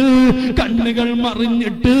വിയർത്തിട്ട്, കണ്ണുകൾ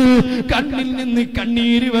മറിഞ്ഞിട്ട്, കണ്ണിൽ നിന്ന്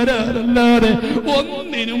കണ്ണീര് വരാറല്ലാതെ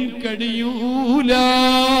ഒന്നിനും കഴിയൂല.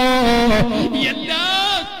 എല്ലാ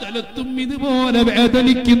സ്ഥലത്തും ഇതുപോലെ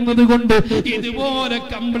വേദനിക്കുന്നത് കൊണ്ട്, ഇതുപോലെ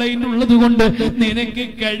കംപ്ലൈന്റ് ഉള്ളത് കൊണ്ട് നിനക്ക്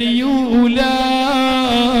കഴിയൂല.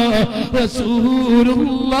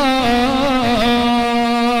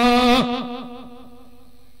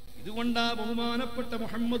 ഇതുകൊണ്ടാ ബഹുമാനപ്പെട്ട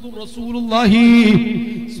മുഹമ്മദുർ റസൂലുള്ളാഹി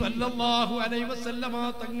സ്വല്ലല്ലാഹു അലൈഹി വസല്ലമ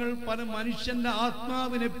തങ്ങൾ പല മനുഷ്യന്റെ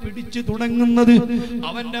ആത്മാവിനെ പിടിച്ചു തുടങ്ങുന്നത്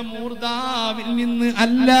അവന്റെ മൂർധാവിൽ നിന്ന്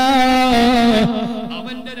അല്ല,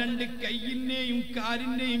 അവന്റെ രണ്ട് കൈയിന്റെയും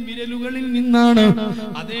കാലിന്റെയും വിരലുകളിൽ നിന്നാണ്.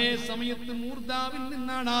 അതേ സമയത്ത് മൂർധാവിൽ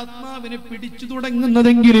നിന്നാണ് ആത്മാവിനെ പിടിച്ചു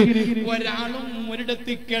തുടങ്ങുന്നതെങ്കിൽ ഒരാളും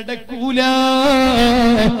ഒരിടത്ത് കിടക്കൂല.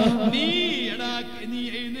 നീ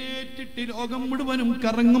എഴുന്നേറ്റിട്ട് ലോകം മുഴുവനും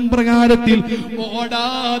കറങ്ങും പ്രകാരത്തിൽ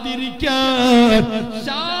ഓടാതിരിക്കാൻ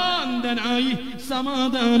ശാന്തനായി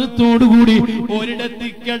സമാധാനത്തോടുകൂടി ഒരിടത്ത്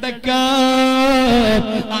കിടക്കാൻ.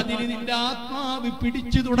 അതിന് നിന്റെ ആത്മാവ്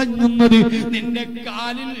പിടിച്ചു തുടങ്ങുന്നത് നിന്റെ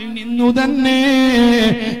കാലിൽ നിന്നു തന്നെ,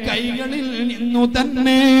 കൈകളിൽ നിന്നു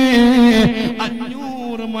തന്നെ.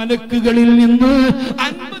 500 മലക്കുകളിൽ നിന്ന്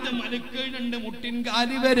 50 മലക്കുകൾ രണ്ട് മുട്ടിൻ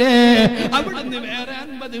കാലി വരെ, അവിടുന്ന് വേറെ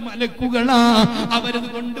 50 മലക്കുകളാ. അവരത്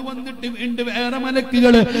കൊണ്ടുവന്നിട്ട് വീണ്ടും വേറെ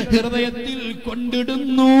മലക്കുകൾ ഹൃദയത്തിൽ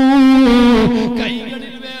കൊണ്ടിടുന്നു.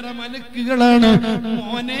 കൈകളിൽ വേറെ മലക്കുകളാണ്.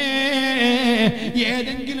 മോനെ,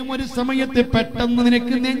 ഏതെങ്കിലും ഒരു സമയത്ത് പെട്ടെന്ന്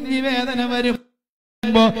നിനക്ക് നെഞ്ചുവേദന വരും.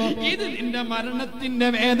 ഇത് നിന്റെ മരണത്തിന്റെ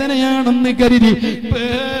വേദനയാണെന്ന് കരുതി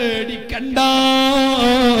പേടിക്കണ്ട.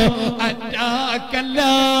 അറ്റാക്കല്ല,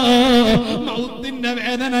 മൗത്തിന്റെ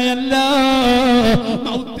വേദനയല്ല.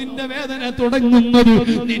 മൗത്തിന്റെ വേദന തുടങ്ങുന്നത്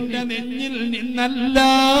നിന്റെ നെഞ്ഞിൽ നിന്നല്ല,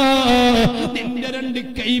 നിന്റെ രണ്ട്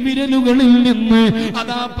കൈവിരലുകളിൽ നിന്ന്.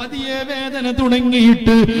 അതാ പതിയെ വേദന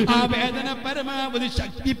തുടങ്ങിയിട്ട് ആ വേദന പരമാവധി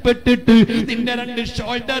ശക്തിപ്പെട്ടിട്ട് നിന്റെ രണ്ട്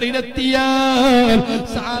ഷോൾഡറിലെത്തിയാൽ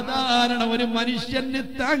സാധാരണ ഒരു മനുഷ്യൻ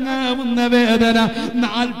താങ്ങാവുന്ന വേദന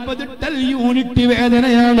 40 ടൺ യൂണിറ്റ്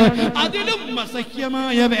വേദനയാണ്. അതിലും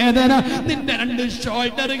അസഹ്യമായ വേദന നിന്റെ രണ്ട്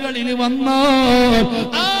ഷോൾഡറുകളിൽ വന്നാൽ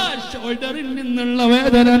ആ ഷോൾഡറിൽ നിന്നുള്ള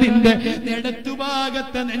വേദന നിന്റെ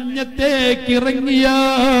ഇടത്തുഭാഗത്തെ നെഞ്ഞത്തേക്ക്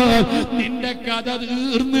ഇറങ്ങിയാൽ നിന്റെ കഥ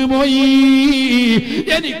തീർന്നു പോയി.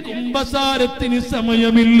 എനിക്ക് കുമ്പസാരത്തിന്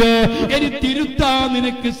സമയമില്ല, എനിക്ക് തിരുത്താൻ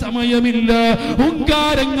നിനക്ക് സമയമില്ല.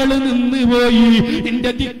 ഹുങ്കാരങ്ങൾ നിന്നുപോയി,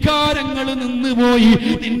 നിന്റെ ധിക്കാരങ്ങൾ നിന്നുപോയി,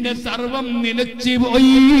 നിന്റെ സർവം നിലച്ചു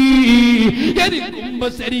പോയി. എനിക്ക്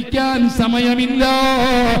കുമ്പസരിക്കാൻ സമയമില്ല,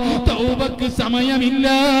 തൗബക്ക് സമയമില്ല.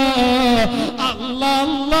 അല്ലാ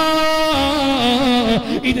അല്ലാ,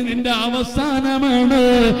 ഇത് നിന്റെ അവസാനമാണ്,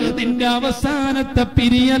 നിന്റെ അവസാനത്തെ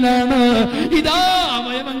പിരിയലാണ്. ഇതാ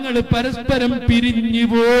അവയവങ്ങൾ പാദങ്ങൾ പരസ്പരം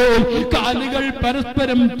പിരിഞ്ഞുപോയി, കാലുകൾ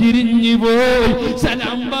പരസ്പരം തിരിഞ്ഞുപോയി,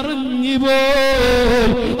 സലാം പറഞ്ഞുപോയി.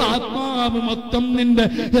 ആത്മാവ് മൊത്തം നിന്റെ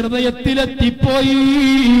ഹൃദയത്തിലെത്തിപ്പോയി.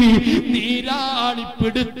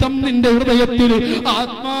 നീരാളിപ്പിടുത്തം നിന്റെ ഹൃദയത്തിൽ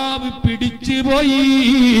ആത്മാവ് പിടിച്ചുപോയി.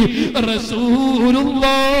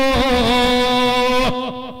 റസൂലുള്ളാഹ്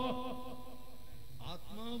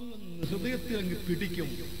ആത്മാവ് ഹൃദയത്തിൽ അങ്ങ് പിടിക്കും.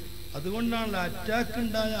 അതുകൊണ്ടാണ് അറ്റാക്ക്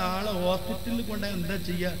ഉണ്ടായ ആളെ ഹോസ്പിറ്റലിൽ കൊണ്ടുപോയി എന്താ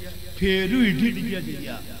ചെയ്യുക? ഇടിക്കുക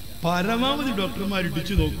ചെയ്യുക. പരമാവധി ഡോക്ടർമാർ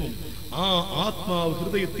ഇടിച്ചു നോക്കും. ആ ആത്മാവ്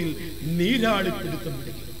ഹൃദയത്തിൽ നീരാളിപ്പിടുത്തം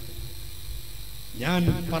പിടിക്കും. ഞാൻ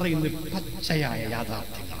പറയുന്നത് പച്ചയായ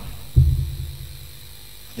യാഥാർത്ഥ്യങ്ങളാണ്.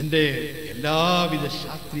 അതിന്റെ എല്ലാവിധ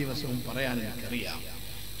ശാസ്ത്രീയ വശവും പറയാൻ എനിക്കറിയാം.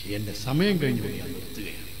 എന്റെ സമയം കഴിഞ്ഞു പോയി, ഞാൻ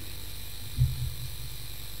നിർത്തുകയാണ്.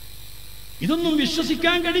 ഇതൊന്നും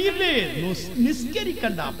വിശ്വസിക്കാൻ കഴിയില്ലേ?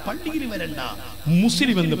 നിസ്കരിക്കണ്ട, പള്ളിയിൽ വരണ്ട,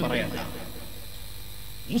 മുസ്ലിം എന്ന് പറയണ്ട.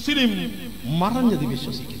 മുസ്ലിം മറഞ്ഞത്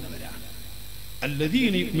വിശ്വസിക്കുന്നവരാണ്.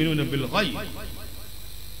 അല്ലദീന യുഅ്മിനൂന ബിൽ ഗൈബ്.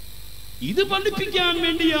 ഇത് പഠിപ്പിക്കാൻ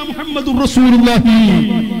വേണ്ടിയാ മുഹമ്മദുർ റസൂലുള്ളാഹി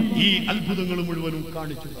ഈ അത്ഭുതങ്ങൾ മുഴുവനും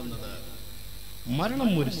കാണിച്ചു തന്നത്.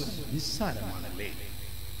 മരണം ഒരു നിസ്സാരമാണല്ലേ?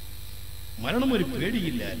 മരണം ഒരു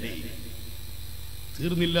പേടിയില്ല അല്ലേ?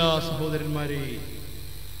 തീർന്നില്ല സഹോദരന്മാരെ.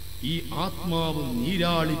 ഈ ആത്മാവ്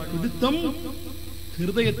നീരാളിപ്പിടുത്തം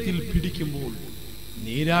ഹൃദയത്തിൽ പിടിക്കുമ്പോൾ,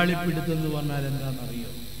 നീരാളിപ്പിടുത്തം എന്ന് പറഞ്ഞാൽ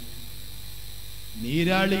എന്താണെന്നറിയോ?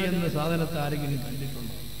 നീരാളി എന്ന സാധനത്തെ ആരെങ്കിലും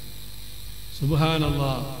കണ്ടിട്ടുണ്ടോ?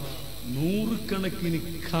 സുബ്ഹാനല്ലാഹ്, നൂറുകണക്കിന്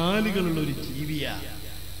കാലുകളുള്ള ഒരു ജീവിയാ.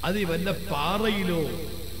 അത് വല്ല പാറയിലോ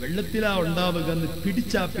വെള്ളത്തിലാ ഉണ്ടാവുക. എന്ന്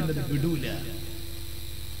പിടിച്ചാ പിന്നെ അത് വിടൂല.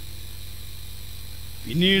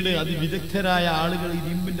 പിന്നീട് അതിവിദഗ്ധരായ ആളുകൾ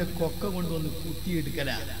ഇരുമ്പിന്റെ കൊക്ക കൊണ്ടുവന്ന്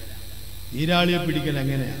കുത്തിയെടുക്കല. നീരാളിയെ പിടിക്കൽ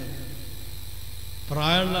എങ്ങനെയാ?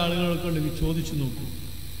 പ്രായമുള്ള ആളുകളൊക്കെ ഉണ്ടെങ്കിൽ ചോദിച്ചു നോക്കൂ.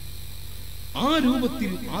 ആ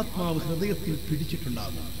രൂപത്തിൽ ആത്മാവ് ഹൃദയത്തിൽ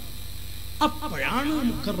പിടിച്ചിട്ടുണ്ടാകും. അപ്പോഴാണ്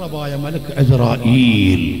മുഖറബായ മലക്ക്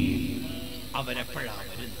അസ്റായീൽ അവരെപ്പോഴാ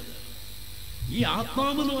വരുന്നത്. ഈ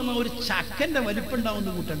ആത്മാവ് എന്ന് പറഞ്ഞാൽ ഒരു ചക്കന്റെ വലിപ്പുണ്ടാവുന്ന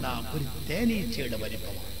കൂട്ടണ്ട, ഒരു തേനീച്ചയുടെ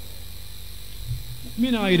വലിപ്പമാണ്.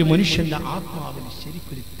 മുഅ്മിനായ ഒരു മനുഷ്യന്റെ ആത്മാവിന്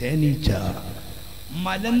ശരിക്കൊരു തേനീച്ച,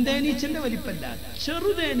 മലന്തേനീച്ചന്റെ വലിപ്പല്ല,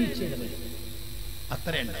 ചെറുതേനീച്ചയുടെ വലിപ്പം.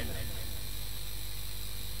 അത്രയുണ്ടാവും.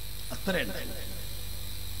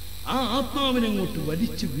 ആ ആത്മാവിനങ്ങോട്ട്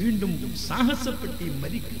വലിച്ചു വീണ്ടും സാഹസപ്പെട്ടി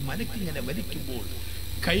മലക്കിങ്ങനെ വലിക്കുമ്പോൾ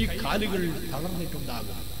കാലുകൾ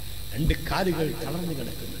തളർന്നിട്ടുണ്ടാകും. 2 കാലുകൾ തളർന്നു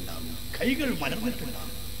കിടക്കുന്നുണ്ടാകും. കൈകൾ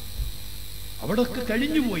മലർന്നിട്ടുണ്ടാകും. അവിടൊക്കെ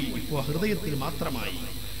കഴിഞ്ഞുപോയി. ഇപ്പോ ഹൃദയത്തിൽ മാത്രമായി.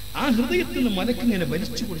 ആ ഹൃദയത്തിൽ നിന്ന് മലക്കിങ്ങനെ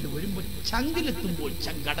വലിച്ചുകൊണ്ട് വരുമ്പോൾ ചങ്കിലെത്തുമ്പോൾ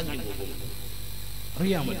ചങ്കടഞ്ഞു പോകും.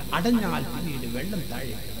 അറിയാമല്ലോ, അടഞ്ഞാൽ പിന്നീട് വെള്ളം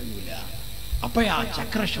താഴെ കിടങ്ങൂല. അപ്പോഴാ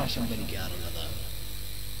ചക്രശ്വാസം വലിക്കാറുള്ളത്.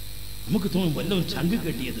 നമുക്ക് തോന്നും വല്ലതും ചങ്ക്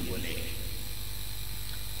കെട്ടിയതുപോലെ.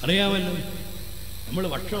 അറിയാമല്ലോ, നമ്മൾ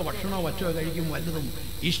ഭക്ഷണമോ കഴിക്കുമ്പോൾ വല്ലതും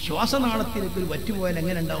ഈ ശ്വാസനാളത്തിലേക്ക് ഒരു വറ്റുപോയാൽ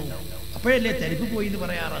എങ്ങനെ ഉണ്ടാവും? അപ്പോഴല്ലേ തരിപ്പ് പോയി എന്ന്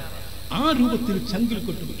പറയാറ്. ആ രൂപത്തിൽ ചങ്കിൽ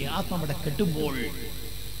കെട്ടും. ഈ ആത്മാവിടെ കെട്ടുമ്പോൾ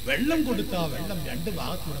വെള്ളം കൊടുത്താൽ വെള്ളം 2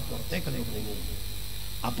 ഭാഗത്തൂടെ പുറത്തേക്കങ്ങ് പോകും.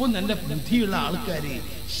 അപ്പോൾ നല്ല ബുദ്ധിയുള്ള ആൾക്കാര്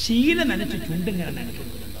ശീല നനച്ച് ചുണ്ടിങ്ങനെ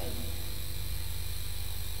നനച്ചുകൊണ്ടിട്ടുണ്ടാവും.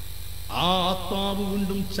 ആ ആത്മാവ്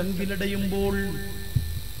വീണ്ടും ചങ്കിലടയുമ്പോൾ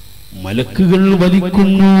മലക്കുകൾ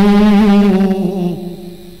വലിക്കുന്നു.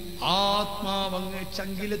 ആത്മാവങ്ങ്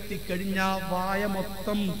ചങ്കിലെത്തിക്കഴിഞ്ഞാൽ വായ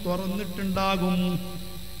മൊത്തം തുറന്നിട്ടുണ്ടാകും.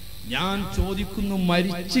 ഞാൻ ചോദിക്കുന്നു,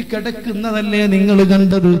 മരിച്ചു കിടക്കുന്നതല്ലേ നിങ്ങൾ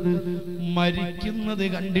കണ്ടത്? മരിക്കുന്നത്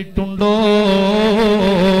കണ്ടിട്ടുണ്ടോ?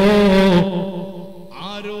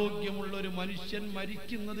 ആരോഗ്യമുള്ളൊരു മനുഷ്യൻ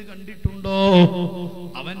മരിക്കുന്നത് കണ്ടിട്ടുണ്ടോ?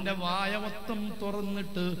 അവന്റെ വായ മൊത്തം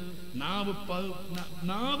തുറന്നിട്ട്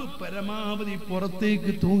നാവ് പരമാവധി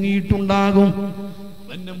പുറത്തേക്ക് തൂങ്ങിയിട്ടുണ്ടാകും.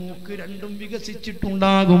 അവന്റെ മൂക്ക് 2ഉം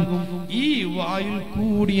വികസിച്ചിട്ടുണ്ടാകും. ഈ വായിൽ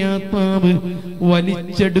കൂടി ആത്മാവ്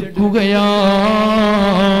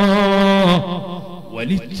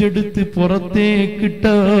വലിച്ചെടുത്ത്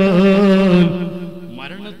പുറത്തേക്കിട്ടാൽ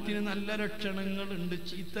മരണത്തിന് നല്ല ലക്ഷണങ്ങളുണ്ട്,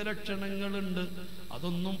 ചീത്ത ലക്ഷണങ്ങളുണ്ട്.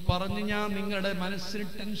 അതൊന്നും പറഞ്ഞ് ഞാൻ നിങ്ങളുടെ മനസ്സിന്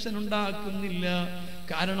ടെൻഷൻ ഉണ്ടാക്കുന്നില്ല.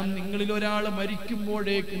 കാരണം നിങ്ങളിൽ ഒരാൾ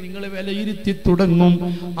മരിക്കുമ്പോഴേക്ക് നിങ്ങൾ വിലയിരുത്തി തുടങ്ങും.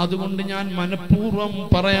 അതുകൊണ്ട് ഞാൻ മനഃപൂർവ്വം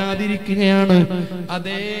പറയാതിരിക്കുകയാണ്.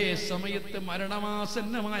 അതേ സമയത്ത്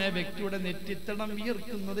മരണമാസന്നമായ വ്യക്തിയുടെ നെറ്റിത്തടം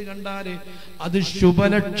വിയർക്കുന്നത് കണ്ടാല് അത്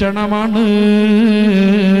ശുഭലക്ഷണമാണ്.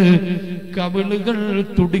 കവിളുകൾ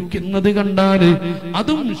തുടിക്കുന്നത് കണ്ടാല്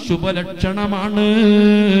അതും ശുഭലക്ഷണമാണ്.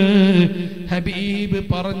 ഹബീബ്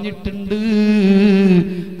പറഞ്ഞിട്ടുണ്ട്,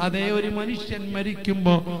 അതേ ഒരു മനുഷ്യൻ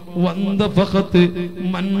മരിക്കുമ്പോ വന്ദഫഖത്ത്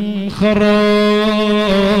മൻഖറ,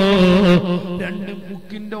 2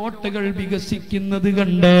 മുക്കിന്റെ ഓട്ടകൾ വികസിക്കുന്നത്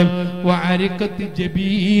കണ്ടാൽ വഅരിഖത്ത്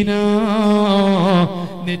ജബീന,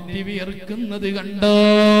 നെറ്റി വിയർക്കുന്നത്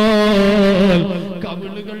കണ്ടാൽ,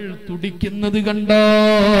 കവിളുകൾ തുടിക്കുന്നത്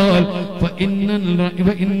കണ്ടാൽ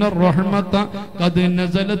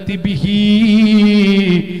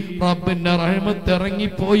റബ്ബിന്റെ റഹ്മത്ത്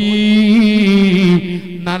ഇറങ്ങിപ്പോയി,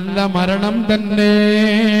 നല്ല മരണം തന്നെ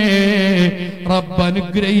റബ്ബ്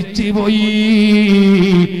അനുഗ്രഹിച്ചു പോയി.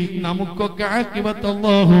 നമുക്കൊക്കെ ആഖിബത്ത്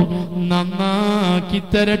അല്ലാഹു നന്നാക്കി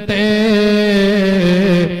തരട്ടെ,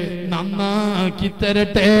 നന്നാക്കി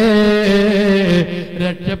തരട്ടെ,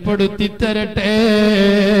 രക്ഷപ്പെടുത്തി തരട്ടെ.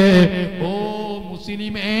 ഓ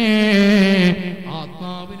മുസ്ലിമേ,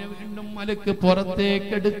 ആത്മാവിനെ വീണ്ടും മലക്ക്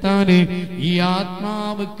പുറത്തേക്കെടുത്താന് ഈ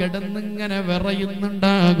ആത്മാവ് കിടന്നിങ്ങനെ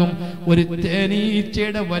വിറയുന്നുണ്ടാകും. ഒരു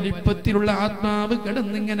തേനീച്ചയുടെ വലിപ്പത്തിലുള്ള ആത്മാവ്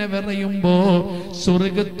കിടന്നിങ്ങനെ വിറയുമ്പോ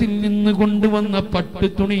സ്വർഗത്തിൽ നിന്ന് കൊണ്ടുവന്ന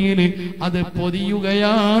പട്ടുതുണിയിൽ അത്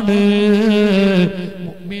പൊതിയുകയാണ്.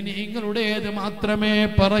 മുഅ്മിനീങ്ങളുടേത് മാത്രമേ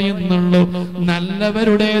പറയുന്നുള്ളൂ,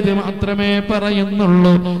 നല്ലവരുടേത് മാത്രമേ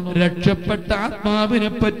പറയുന്നുള്ളൂ, രക്ഷപ്പെട്ട ആത്മാവിനെ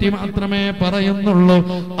പറ്റി മാത്രമേ പറയുന്നുള്ളൂ.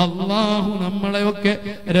 അല്ലാഹു നമ്മളെയൊക്കെ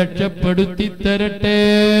രക്ഷപ്പെടുത്തി തരട്ടെ.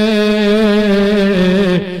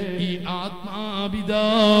 ഈ ആത്മാവിതാ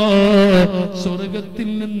സ്വർഗത്തിൽ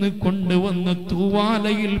നിന്ന് കൊണ്ടുവന്ന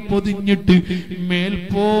തൂവാലയിൽ പൊതിഞ്ഞിട്ട്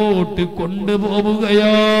മേൽപോട്ട്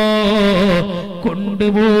കൊണ്ടുപോവുകയോ,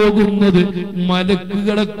 കൊണ്ടുപോകുന്നത്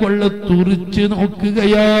മലക്കുകളെ കൊള്ള തുറിച്ച്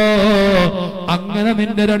നോക്കുകയോ. അങ്ങനെ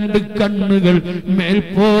നിന്റെ രണ്ട് കണ്ണുകൾ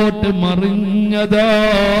മേൽപോട്ട് മറിഞ്ഞതാ.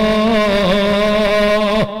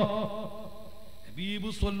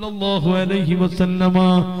 സല്ലല്ലാഹു അലൈഹി വസല്ലമ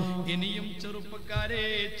ഇനിയും ചെറുപ്പക്കാരെ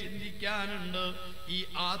ചിന്തിക്കാനുണ്ട്. ഈ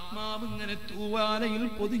ആത്മാവ് ഇങ്ങനെ തൂവാലയിൽ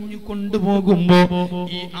പൊതിഞ്ഞു കൊണ്ടുപോകുമ്പോ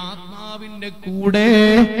ഈ ആത്മാവിന്റെ കൂടെ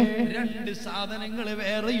രണ്ട് സാധനങ്ങൾ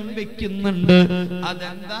വേറെയും വെക്കുന്നുണ്ട്.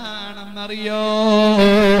 അതെന്താണെന്നറിയോ?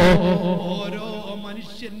 ഓരോ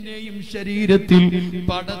മനുഷ്യന്റെയും ശരീരത്തിൽ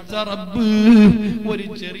പടച്ച റബ്ബ് ഒരു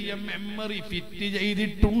ചെറിയ മെമ്മറി ഫിറ്റ്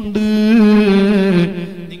ചെയ്തിട്ടുണ്ട്.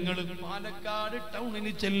 നിങ്ങൾ പാലക്കാട് ടൗണിൽ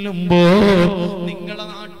ചെല്ലുമ്പോ, നിങ്ങളുടെ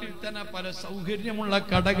നാട്ടിൽ തന്നെ പല സൗകര്യമുള്ള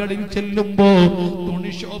കടകളിൽ ചെല്ലുമ്പോ,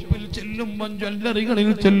 തുണി ഷോപ്പിൽ ചെല്ലുമ്പോ, ജ്വല്ലറികളിൽ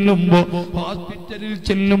ചെല്ലുമ്പോ, ഹോസ്പിറ്റലിൽ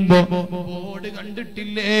ചെല്ലുമ്പോ ബോർഡ്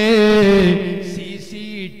കണ്ടിട്ടില്ലേ?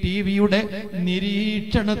 CCTVയുടെ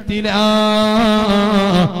നിരീക്ഷണത്തിലാ.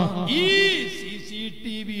 ഈ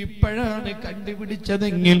CCTV ഇപ്പോഴാണ്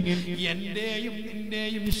കണ്ടുപിടിച്ചതെങ്കിൽ എന്റെയും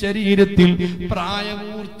നിന്റെയും ശരീരത്തിൽ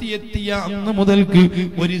പ്രായപൂർത്തിയെത്തിയ അന്ന് മുതൽക്ക്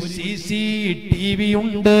ഒരു CCTV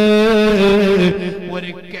ഉണ്ട്,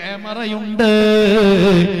 ഒരു ക്യാമറയുണ്ട്.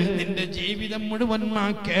 നിന്റെ ജീവിതം മുഴുവൻ ആ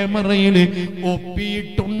ക്യാമറയിൽ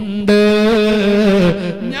ഒപ്പിയിട്ടുണ്ട്.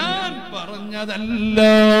 ഞാൻ പറഞ്ഞതല്ല,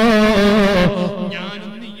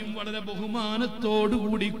 ഞാനും നീയും വളരെ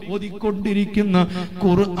ബഹുമാനത്തോടുകൂടി ഓതിക്കൊണ്ടിരിക്കുന്ന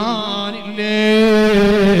ഖുർആനില്ലേ,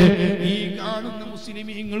 ഈ കാണുന്ന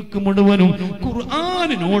മുസ്ലിമീങ്ങൾക്ക് മുഴുവനും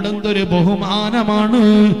ഖുർആനിനോട് എന്തൊരു ബഹുമാനമാണ്.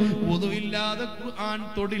 വുദുഇല്ലാതെ ഖുർആൻ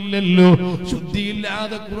തൊടില്ലല്ലോ,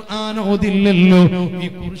 ശുദ്ധിയില്ലാതെ ഖുർആൻ ഓതില്ലല്ലോ. ഈ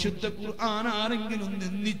പരിശുദ്ധ ഖുർആൻ ആരെങ്കിലും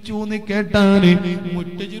നിന്ദിച്ചു എന്ന് കേട്ടാല്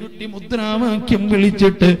മുട്ടുചുരുട്ടി മുദ്രാവാക്യം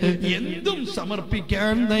വിളിച്ചിട്ട് എന്തും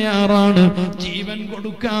സമർപ്പിക്കാൻ തയ്യാറാണ്, ജീവൻ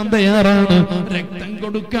കൊടുക്കാൻ തയ്യാറാണ്, രക്തം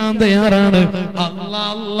കൊടുക്കാൻ തയ്യാറാണ്.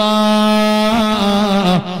 അല്ലാ,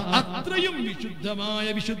 അത്രയും വിശുദ്ധമായ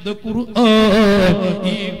വിശുദ്ധ ഖുർആൻ.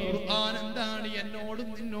 ഈ ഖുർആൻ എന്താണ് എന്നോടും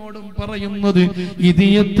നിന്നോടും പറയുന്നത്?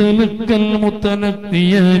 ഇതിയത്തലക്കൽ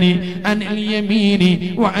മുത്തനഖിയാനി അനിൽ യമീനി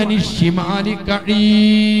വഅനിൽ ശിമാലി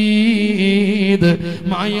ഖഈദ്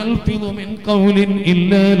മാ യൽഫിദു മിൻ ഖൗലിൻ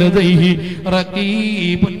ഇല്ലാ ലദൈഹി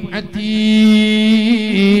റഖീബുൻ അതീദ്.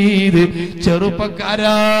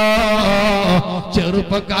 ചെറുപ്പക്കാരാ,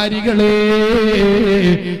 ചെറുപ്പക്കാരികളെ,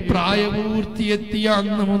 പ്രായപൂർത്തിയെത്തിയ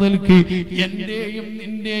അന്ന് മുതൽക്ക് എന്റെയും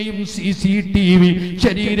നിന്റെയും CCTV,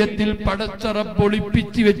 ശരീരത്തിൽ പടച്ചറ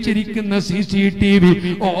പൊളിപ്പിച്ച് വെച്ചിരിക്കുന്ന CCTV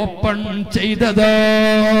ഓപ്പൺ ചെയ്തതാ,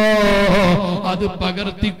 അത്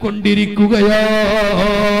പകർത്തിക്കൊണ്ടിരിക്കുകയാ.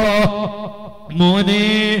 മോനെ,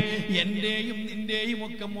 എന്റെയും നിന്റെയും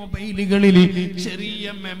ഒക്കെ മൊബൈലുകളിൽ ചെറിയ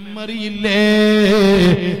മെമ്മറി ഇല്ലേ?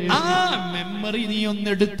 ആ മെമ്മറി നീ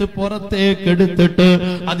ഒന്നെടുത്ത് പുറത്തേക്ക് എടുത്തിട്ട്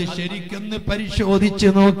അത് ശരിക്കൊന്ന് പരിശോധിച്ച്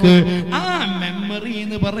നോക്ക്. ആ മെമ്മറി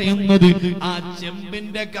എന്ന് പറയുന്നത് ആ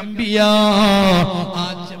ചെമ്പിന്റെ കമ്പിയാ. ആ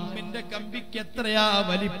ചെമ്പിന്റെ കമ്പിക്ക് എത്രയാ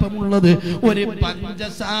വലിപ്പമുള്ളത്? ഒരു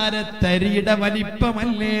പഞ്ചസാര തരിയുടെ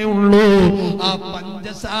വലിപ്പമല്ലേ ഉള്ളൂ. ആ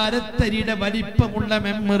പഞ്ചസാര തരിയുടെ വലിപ്പമുള്ള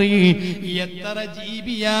മെമ്മറി എത്ര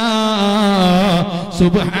ജീവിയാ?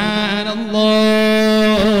 സുബ്ഹാനല്ലാഹ്.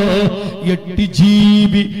 8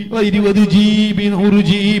 GB, 20 GB, 100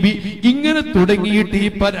 GB ഇങ്ങനെ തുടങ്ങിയിട്ട്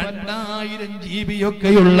ഇപ്പൊ 2000 GB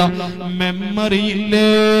ഒക്കെയുള്ള മെമ്മറി ഇല്ലേ?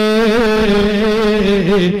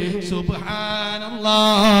 സുബ്ഹാനല്ലാഹ്.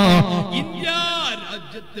 ഇന്ത്യ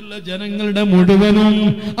രാജ്യത്തുള്ള ജനങ്ങളുടെ മുഴുവനും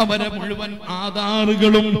അവരെ മുഴുവൻ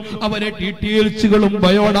ആധാറുകളും അവരെ ഡീറ്റെയിൽസുകളും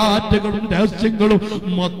ബയോഡാറ്റകളും രഹസ്യങ്ങളും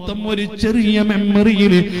മൊത്തം ഒരു ചെറിയ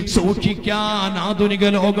മെമ്മറിയിൽ സൂക്ഷിക്കാൻ ആധുനിക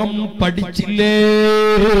ലോകം പഠിച്ചില്ലേ?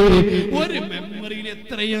 ഒരു മെമ്മറിയിൽ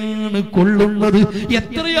എത്രയാണ് കൊള്ളുന്നത്,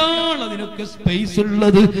 എത്രയാണ് അതിനൊക്കെ സ്പേസ്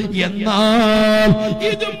ഉള്ളത്. എന്നാൽ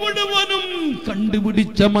ഇത് മുഴുവനും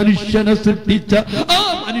കണ്ടുപിടിച്ച മനുഷ്യനെ സൃഷ്ടിച്ച, ആ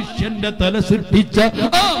മനുഷ്യന്റെ തല സൃഷ്ടിച്ച,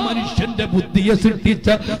 ആ മനുഷ്യന്റെ ബുദ്ധിയെ സൃഷ്ടിച്ച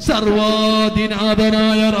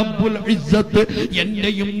സർവാധിനാഥനായ റബ്ബുൽ ഇസ്സത്ത്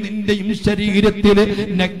എന്റെയും നിന്റെയും ശരീരത്തില്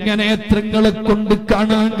നഗ്നനേത്രങ്ങളെ കൊണ്ട്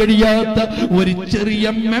കാണാൻ കഴിയാത്ത ഒരു ചെറിയ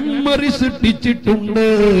മെമ്മറി സൃഷ്ടിച്ചിട്ടുണ്ട്.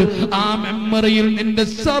 ആ മെമ്മറിയിൽ നിന്റെ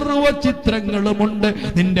സർവ ചിത്രങ്ങളുമുണ്ട്,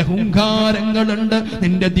 നിന്റെ ഹുങ്കാരങ്ങളുണ്ട്,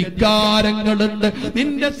 നിന്റെ ധിക്കാരങ്ങളുണ്ട്,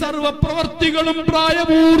 നിന്റെ സർവ പ്രവർത്തികളും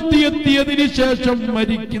പ്രായപൂർത്തിയെത്തിയതിനു ശേഷം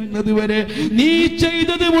മരിക്കുന്നത് വരെ നീ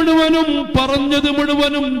ചെയ്തത് മുഴുവനും, പറഞ്ഞത്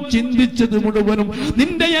മുഴുവനും, ചിന്തിച്ചത് മുഴുവനും,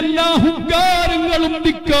 നിന്റെ എല്ലാ ഹുങ്കാരങ്ങളും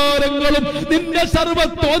ധിക്കാരങ്ങളും, നിന്റെ സർവ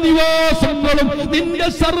തോന്നിവാസങ്ങളും, നിന്റെ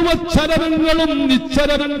സർവ ചലനങ്ങളും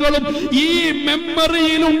നിശ്ചലനങ്ങളും ഈ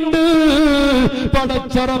മെമ്മറിയിലുണ്ട്.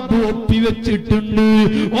 പടച്ചറബ് ഒപ്പിവെച്ചിട്ടുണ്ട്.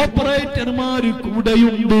 ഓപ്പറേറ്റർമാര്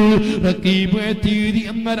കൂടെയുണ്ട്. ഹക്കീം തീരി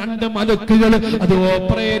എന്ന 2 മലക്കുകൾ അത്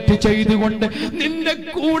ഓപ്പറേറ്റ് ചെയ്തുകൊണ്ട് നിന്റെ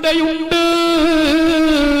കൂടെയുണ്ട്.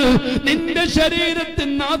 നിന്റെ ശരീരത്തിന്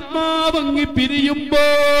ആത്മാവങ്ങി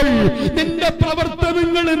പിരിയുമ്പോൾ, നിന്റെ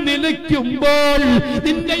പ്രവർത്തനങ്ങൾ നിലയ്ക്കുമ്പോൾ,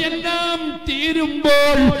 നിന്റെ എല്ലാം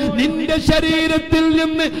തീരുമ്പോൾ, നിന്റെ ശരീരത്തിൽ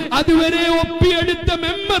നിന്ന് അതുവരെ ഒപ്പിയെടുത്ത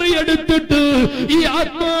മെമ്മറി എടുത്തിട്ട് ഈ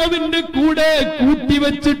ആത്മാവിന്റെ കൂടെ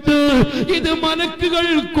കൂട്ടിവെച്ചിട്ട് ഇത് മലക്കുകൾ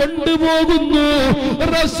കൊണ്ടുപോകുന്നു.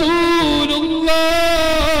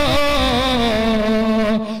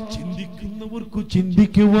 ചിന്തിക്കുന്നവർക്ക്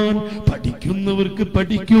ചിന്തിക്കുവാൻ, പഠിക്കുന്നവർക്ക്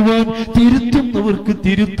പഠിക്കുവാൻ, തിരുത്തുന്നവർക്ക്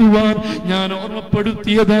തിരുത്തുവാൻ ഞാൻ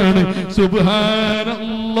ഓർമ്മപ്പെടുത്തിയതാണ്. സുബ്ഹാനല്ലാഹ്.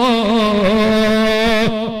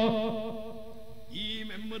 ഈ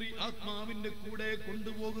മെമ്മറി ആത്മാവിന്റെ കൂടെ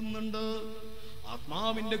കൊണ്ടുപോകുന്നുണ്ട്.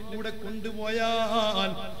 ആത്മാവിന്റെ കൂടെ കൊണ്ടുപോയാൽ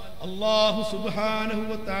അല്ലാഹു സുബ്ഹാനഹു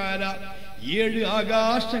വ തആല 7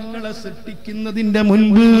 ആകാശങ്ങളെ സൃഷ്ടിക്കുന്നതിന്റെ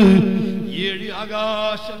മുൻപ് 7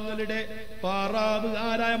 ആകാശങ്ങളുടെ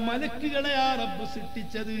പാറാവുകാരായ മലക്കുകളെ ആ റബ്ബ്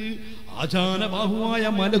സൃഷ്ടിച്ചത് ആചാനബാഹുവായ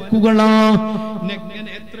മലക്കുകളാ.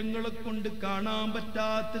 നഗ്നനേത്രങ്ങളെ കൊണ്ട് കാണാൻ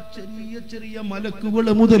പറ്റാത്ത ചെറിയ ചെറിയ മലക്കുകൾ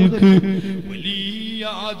മുതൽക്ക് വലിയ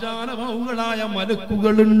ആചാനബാഹുകളായ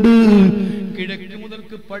മലക്കുകളുണ്ട്. കിഴക്ക്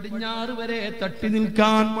മുതൽക്ക് പടിഞ്ഞാറ് വരെ തട്ടി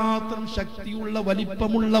നിൽക്കാൻ മാത്രം ശക്തിയുള്ള,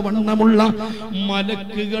 വലിപ്പമുള്ള, വണ്ണമുള്ള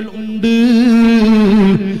മലക്കുകൾ ഉണ്ട്.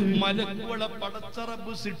 മലക്കുകളെ പടച്ച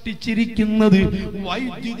റബ്ബ് സൃഷ്ടിച്ചിരിക്കുന്നത്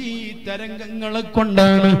വൈദ്യുതി തരംഗങ്ങളെ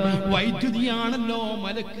കൊണ്ടാണ്. വൈദ്യുതിയാണല്ലോ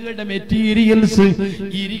മലക്കുകളുടെ മെറ്റീരിയൽസ്.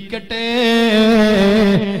 ഇരിക്കട്ടെ,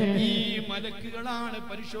 ഈ മലക്കുകളാണ്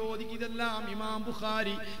പരിശോധിക്കുന്നതെല്ലാം ഇമാം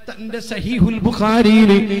ബുഖാരി തന്റെ സഹീഹുൽ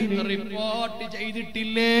ബുഖാരിയിൽ റിപ്പോർട്ട്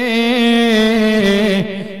ചെയ്തിട്ടില്ലേ?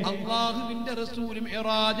 അല്ലാഹുവിന്റെ റസൂൽ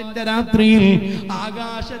മിഅ്റാജിന്റെ രാത്രിയിൽ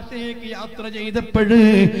ആകാശത്തേക്ക് യാത്ര ചെയ്തപ്പോൾ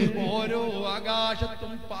ഓരോ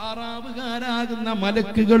ആകാശത്തും പാറാവുകാരാകുന്ന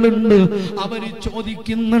മലക്കുകളുണ്ട്. അവര്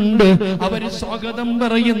ചോദിക്കുന്നുണ്ട്, അവര് സ്വാഗതം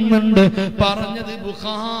പറയുന്നുണ്ട്. പറഞ്ഞത്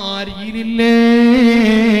ബുഖാരിയിലില്ലേ?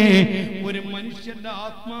 ഒരു മനുഷ്യന്റെ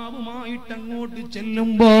ആത്മാവുമായിട്ട് അങ്ങോട്ട്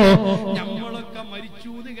ചെല്ലുമ്പോ നമ്മളൊക്കെ മരിച്ചു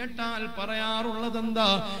എന്ന് കേട്ടാൽ പറയാറുള്ളതെന്താ?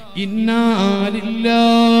 ഇന്നാ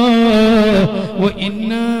ലില്ലാഹി വ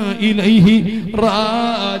ഇന്നാ ഇലൈഹി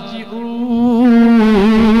റാജിഊൻ.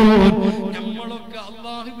 നമ്മളൊക്കെ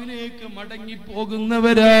അല്ലാഹുവിലേക്ക് മടങ്ങി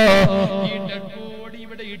പോകുന്നവരാ. ഈ ഡെഡ് ബോഡി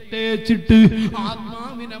ഇവിടെ ഇട്ടേച്ചിട്ട്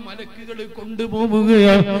ആത്മാവിനെ മലക്കുകൾ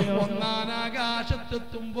കൊണ്ടുപോവുകയാ. 1-ാം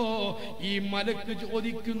ആകാശത്തെത്തുമ്പോ ഈ മലക്ക്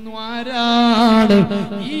ചോദിക്കുന്നു, ആരാണ്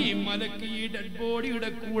ഈ മലക്ക് ഈ ഡെഡ് ബോഡിയുടെ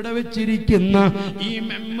കൂടെ വെച്ചിരിക്കുന്ന ഈ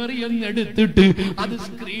മെമ്മറി ഒന്നെടുത്തിട്ട് അത്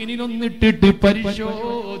സ്ക്രീനിൽ ഒന്നിട്ടിട്ട്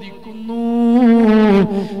പരിശോധിക്കുന്നു.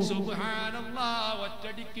 സുബ്ഹാനല്ലാഹ്.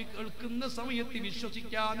 ഒറ്റടിക്ക് കേൾക്കുന്ന സമയത്ത്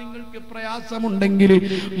വിശ്വസിക്കാൻ നിങ്ങൾക്ക് പ്രയാസമുണ്ടെങ്കിൽ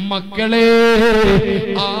മക്കളെ,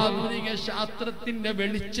 ആധുനിക ശാസ്ത്രത്തിന്റെ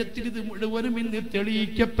വെളിച്ചത്തിൽ ഇത് മുഴുവനും ഇന്ന്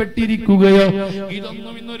തെളിയിക്കപ്പെട്ടിരിക്കുകയോ.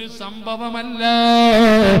 ഇതൊന്നും ഇന്നൊരു സംഭവമല്ല.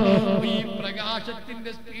 ഈ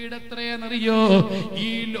പ്രകാശത്തിന്റെ സ്പീഡ് എത്രയെന്നറിയോ? ഈ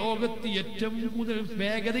ലോകത്ത് ഏറ്റവും കൂടുതൽ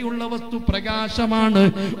വേഗതയുള്ള വസ്തു പ്രകാശമാണ്.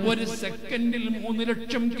 ഒരു സെക്കൻഡിൽ 3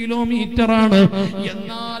 ലക്ഷം കിലോമീറ്റർ ആണ്.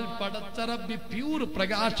 എന്നാൽ പടച്ച റബ്ബ് പ്യൂർ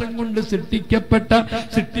പ്രകാശം കൊണ്ട്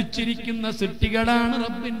സൃഷ്ടിച്ചിരിക്കുന്ന സൃഷ്ടികളാണ്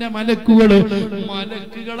റബ്ബിന്റെ മലക്കുകള്.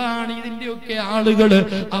 മലക്കുകളാണ് ഇതിന്റെയൊക്കെ ആളുകള്.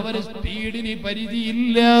 അവര് സ്പീഡിന്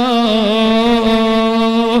പരിധിയില്ല.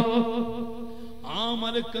 ആ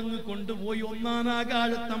മലക്ക് മലക്കങ്ങ് കൊണ്ടുപോയി ഒന്നാം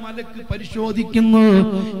ആകാശത്തെ മലക്ക് പരിശോധിക്കുന്നു.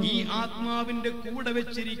 ഈ ആത്മാവിന്റെ കൂടെ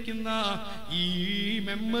വെച്ചിരിക്കുന്ന ഈ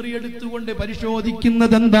മെമ്മറി എടുത്തുകൊണ്ട്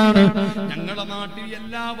പരിശോധിക്കുന്നത് എന്താണ്? ഞങ്ങളുടെ നാട്ടിൽ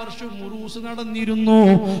എല്ലാ വർഷവും ഉറൂസ് നടന്നിരുന്നു,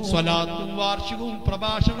 സ്വലാത്തും വാർഷികവും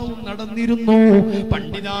പ്രഭാഷണവും നടന്നിരുന്നു,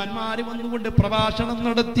 പണ്ഡിതന്മാര് വന്നുകൊണ്ട് പ്രഭാഷണം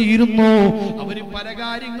നടത്തിയിരുന്നു, അവര് പല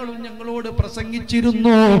കാര്യങ്ങളും ഞങ്ങളോട്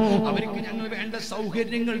പ്രസംഗിച്ചിരുന്നു, അവർക്ക് ഞങ്ങൾ വേണ്ട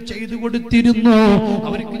സൗകര്യങ്ങൾ ചെയ്തു കൊടുത്തിരുന്നു,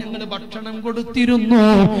 അവർക്ക് ഞങ്ങൾ ഭക്ഷണം കൊടുത്തിരുന്നു,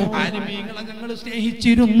 ആലിമീങ്ങളെ ഞങ്ങൾ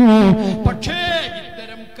സ്നേഹിച്ചിരുന്നു. പക്ഷേ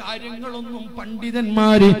ഇത്തരം കാര്യങ്ങളൊന്നും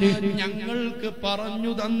പണ്ഡിതന്മാര് ഞങ്ങൾക്ക്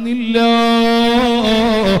പറഞ്ഞു തന്നില്ല.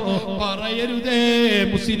 പറയരുതേ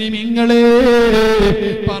മുസ്ലിമീങ്ങളെ,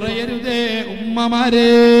 പറയരുതേ ഉമ്മമാരെ.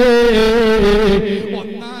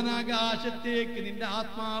 ഒന്നാം ആകാശത്തേക്ക് നിന്റെ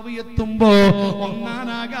ആത്മാവ് എത്തുമ്പോ ഒന്നാം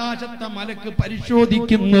ആകാശത്തെ മലക്ക്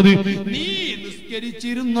പരിശോധിക്കുന്നത് നീ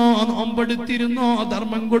നിസ്കരിച്ചിരുന്നോ, നോമ്പെടുത്തിരുന്നോ,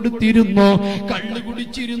 ധർമ്മം കൊടുത്തിരുന്നോ, കള്ളു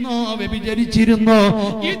കുടിച്ചിരുന്നോ, വ്യഭിചരിച്ചിരുന്നോ,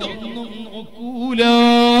 ഇതൊന്നും നോക്കൂല.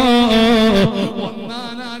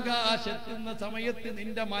 ഒന്നാം ആകാശത്തുന്ന സമയത്ത്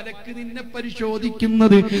നിന്റെ മലക്ക് നിന്നെ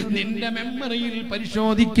പരിശോധിക്കുന്നത്, നിന്റെ മെമ്മറിയിൽ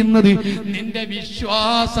പരിശോധിക്കുന്നത് നിന്റെ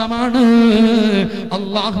വിശ്വാസമാണ്.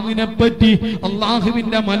 അള്ളാഹുവിനെ പറ്റി,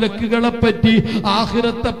 അള്ളാഹുവിന്റെ മലക്കുകളെ പറ്റി,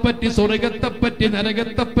 ആഖിറത്തെ പറ്റി, സ്വർഗത്തെ പറ്റി,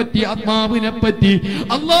 നരകത്തെ പറ്റി, ആത്മാവിനെ പറ്റി,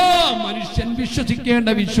 മനുഷ്യൻ വിശ്വസിക്കേണ്ട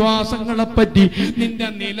വിശ്വാസങ്ങളെ പറ്റി നിന്റെ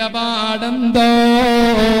നിലപാടെന്താ?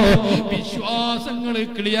 വിശ്വാസങ്ങൾ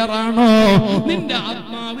ക്ലിയറാണോ? നിന്റെ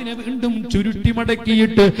ആത്മാവിനെ വീണ്ടും ചുരുട്ടി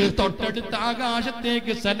മടക്കിയിട്ട് തൊട്ടടുത്ത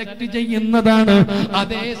ആകാശത്തേക്ക് സെലക്ട് ചെയ്യുന്നതാണ്.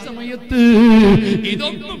 അതേ സമയത്ത്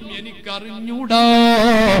ഇതൊന്നും എനിക്കറിഞ്ഞൂടാ,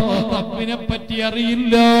 റബ്ബിനെ പറ്റി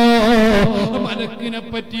അറിയില്ല, മലക്കിനെ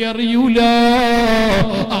പറ്റി അറിയൂല,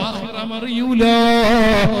 ആഖിറം അറിയൂല,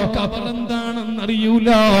 ഖബർ എന്താണെന്നറിയൂല,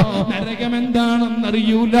 നരകം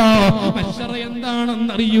എന്താണെന്നറിയൂല, മഹ്ശർ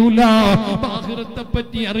എന്താണെന്നറിയൂല, ആഖിറത്തെ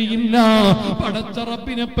പറ്റി അറിയില്ല, പടച്ച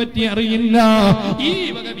റബ്ബിനെ പറ്റി അറിയില്ല. ഈ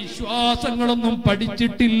വക വിശ്വാസങ്ങളൊന്നും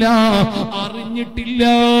പഠിച്ചിട്ടില്ല, അറിഞ്ഞിട്ടില്ല.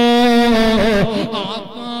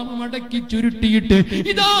 ആത്മാവ് മടക്കി ചുരുട്ടിയിട്ട്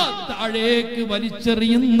ഇതാ താഴേക്ക്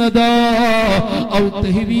വലിച്ചെറിയുന്നതാ. ഔ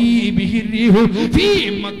തഹ്വീ ബിഹിർരിഹു ഫീ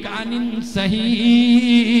മകാനിൻ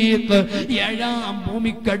സഹീഖ്. ഏഴാം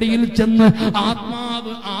ഭൂമിക്കടിയിൽ ചെന്ന്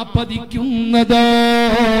ആത്മാവ് ആപതിക്കുന്നതാ.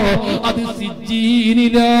 അത്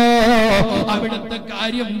സിജ്ജീനിലാ. അവിടുത്തെ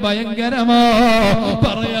കാര്യം ഭയങ്കരമാ,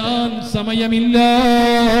 പറയാൻ സമയമില്ല.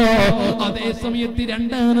 അതേ സമയത്ത്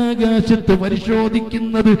രണ്ടാം ആകാശത്ത്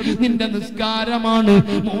പരിശോധിക്കുന്നത് നിന്റെ നിസ്കാരമാണ്,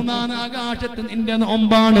 മൂന്നാം ആകാശത്ത് നിന്റെ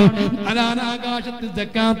നോമ്പാണ്, നാലാം ആകാശത്ത്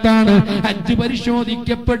സക്കാത്താണ്, ഹജ്ജ്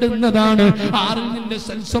പരിശോധിക്കപ്പെടുന്നതാണ്, ആറിൽ നിന്റെ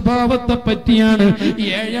സൽസ്വഭാവത്തെ പറ്റിയാണ്,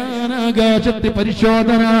 ഏഴാം ആകാശത്ത്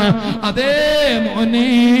പരിശോധന. അതേ മോനെ,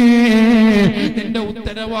 നിന്റെ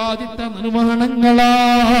ഉത്തരവാദിത്ത നിർവഹണങ്ങളാ.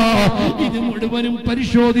 ഇത് മുഴുവനും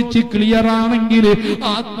പരിശോധിച്ച് ക്ലിയർ ആണെങ്കിൽ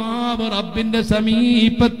ആത്മാവ് റബ്ബിന്റെ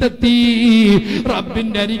സമീപത്തെത്തി,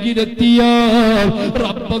 റബ്ബിന്റെ അരികിലെത്തിയാൽ,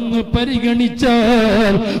 റബ്ബൊന്ന്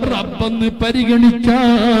പരിഗണിച്ചാൽ, റബ്ബൊന്ന്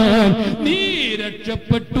പരിഗണിച്ചാൽ നീ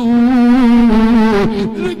രക്ഷപ്പെട്ടു,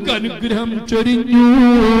 നിനക്ക് അനുഗ്രഹം ചൊരിഞ്ഞു.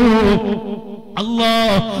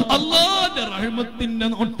 അല്ലാഹുവിന്റെ റഹ്മത്തിന്റെ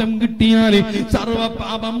നോട്ടം കിട്ടിയാൽ സർവ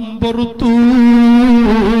പാപം പൊറുത്തു.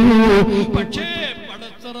 പക്ഷേ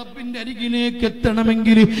റബ്ബിന്റെ അരികിലേക്ക്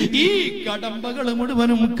എത്തണമെങ്കിൽ ഈ കടമ്പകൾ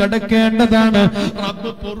മുഴുവനും കടക്കേണ്ടതാണ്.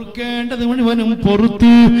 റബ്ബ് പൊറുക്കേണ്ടത് മുഴുവനും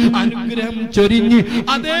പൊറുത്ത് അനുഗ്രഹം ചൊരിഞ്ഞ്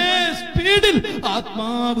അതേ സ്പീഡിൽ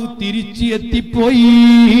ആത്മാവ് തിരിച്ചു എത്തിപ്പോയി.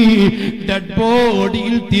 ഡെഡ്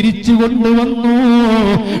ബോഡിയിൽ തിരിച്ചു കൊണ്ടുവന്നു.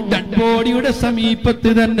 ഡെഡ് ബോഡിയുടെ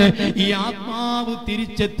സമീപത്ത് തന്നെ ഈ ആത്മാവ്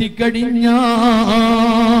തിരിച്ചെത്തിക്കഴിഞ്ഞാൽ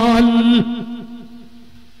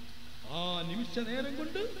ആ നിമിഷ നേരം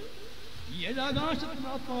കൊണ്ട് ഏഴാകാശത്തിന്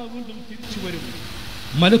ആത്മാവ് വീണ്ടും തിരിച്ചു വരും,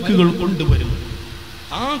 മലക്കുകൾ കൊണ്ടുവരും.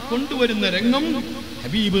 ആ കൊണ്ടുവരുന്ന രംഗം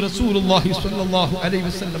ഹബീബ് റസൂലുള്ളാഹി സ്വല്ലല്ലാഹു അലൈഹി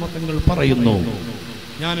വസല്ലം തങ്ങൾ പറയുന്നു.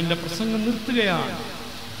 ഞാൻ എൻ്റെ പ്രസംഗം നിർത്തുകയാണ്,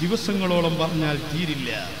 ദിവസങ്ങളോളം പറഞ്ഞാൽ തീരില്ല.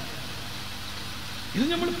 ഇത്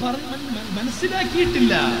നമ്മൾ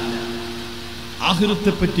മനസ്സിലാക്കിയിട്ടില്ല,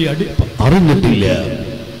 ആഖിറത്തെ പറ്റി അറിഞ്ഞിട്ടില്ല.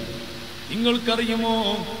 നിങ്ങൾക്കറിയുമോ,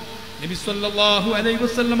 നബി സല്ലല്ലാഹു അലൈഹി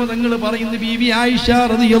വസല്ലം തങ്ങൾ പറയുന്നു, ബീവി ആയിഷ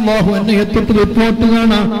റളിയല്ലാഹു അൻഹയെ തൊട്ട് റിപ്പോർട്ട്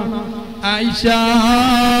കാണാം. ആയിഷ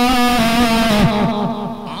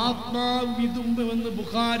ആത്മാവ് വിതുമ്പുവെന്ന്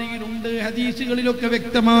ബുഖാരിയിലുണ്ട്, ഹദീസുകളിലൊക്കെ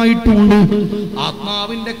വ്യക്തമായിട്ടുണ്ട്.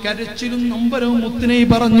 ആത്മാവിന്റെ കരച്ചിലും നൊമ്പരവും മുത്തിനെ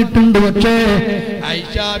പറഞ്ഞിട്ടുണ്ട്. പക്ഷേ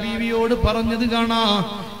ആയിഷ ബീവിയോട് പറഞ്ഞത് കാണാം,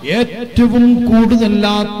 ഏറ്റവും കൂടുതൽ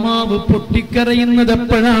ആത്മാവ് പൊട്ടിക്കരയുന്നത്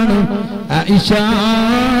എപ്പോഴാണ്? ആയിഷ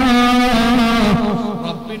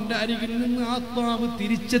ആത്മാവിന്റെ അരികിൽ നിന്ന് ആത്മാവ്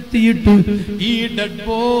തിരിച്ചെത്തിയിട്ട് ഈ ഡെഡ്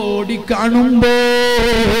ബോഡി കാണുമ്പോ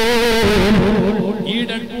ഈ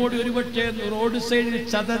ഡെഡ് ബോഡി ഒരുപക്ഷെ റോഡ് സൈഡിൽ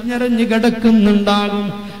ചതഞ്ഞരഞ്ഞ് കിടക്കുന്നുണ്ടാകും,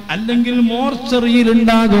 അല്ലെങ്കിൽ മോർച്ചറിയിൽ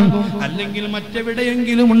ഉണ്ടാകും, അല്ലെങ്കിൽ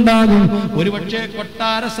മറ്റെവിടെയെങ്കിലും ഉണ്ടാകും. ഒരുപക്ഷെ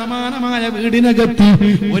കൊട്ടാര സമാനമായ വീടിനകത്ത്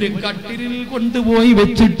ഒരു കട്ടിലിൽ കൊണ്ടുപോയി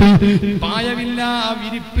വെച്ചിട്ട് പായവില്ല,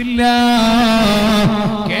 വിരിപ്പില്ല,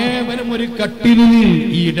 കേവലം ഒരു കട്ടിലിൽ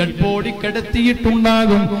ഈ ഡെഡ് ബോഡി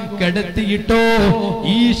കിടത്തിയിട്ടുണ്ടാകും. കിടത്തിയിട്ടോ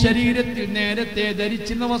ഈ ശരീരത്തിൽ നേരത്തെ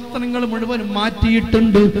ധരിച്ചിരുന്ന വസ്ത്രങ്ങൾ മുഴുവൻ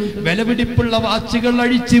മാറ്റിയിട്ടുണ്ട്, വിലപിടിപ്പുള്ള വാച്ചുകൾ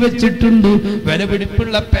അഴിച്ചു വെച്ചിട്ടുണ്ട്,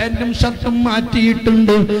 വിലപിടിപ്പുള്ള പാന്റും ഷർട്ടും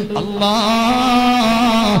മാറ്റിയിട്ടുണ്ട്. അല്ലാ,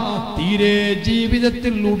 തീരെ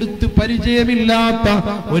ജീവിതത്തിൽ ഉടുത്ത് പരിചയമില്ലാത്ത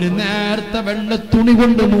ഒരു നേർത്ത വെള്ള തുണി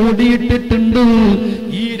കൊണ്ട് മൂടിയിട്ടിട്ടുണ്ട്.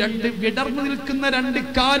 ഈ രണ്ട് വിടർന്നു നിൽക്കുന്ന രണ്ട്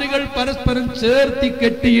കാലുകൾ പരസ്പരം ചേർത്തി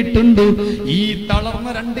കെട്ടിയിട്ടുണ്ട്. ഈ തളർന്ന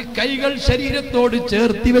രണ്ട് കൈകൾ ശരീരത്തോട്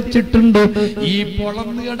ചേർത്തി വെച്ചിട്ടുണ്ട്. ഈ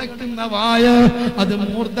പൊളന്നു കിടക്കുന്ന വായ അത്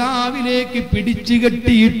മൂർധാവിലേക്ക് പിടിച്ചു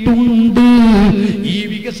കെട്ടിയിട്ടുണ്ട്. ഈ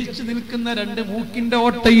വികസിച്ചു നിൽക്കുന്ന രണ്ട് മൂക്കിന്റെ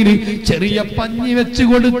ഓട്ടയിൽ ചെറിയ പഞ്ഞി വെച്ച്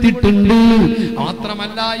കൊടുത്തിട്ടുണ്ട്.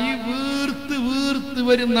 മാത്രമല്ല, ഈ വീർത്ത് വീർത്ത്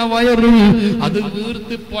വരുന്ന വയറ് അത്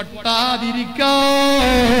വീർത്ത് പൊട്ടാതിരിക്കാൻ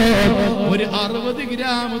ഒരു 60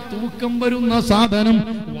 ഗ്രാം തൂക്കം വരുന്ന സാധനം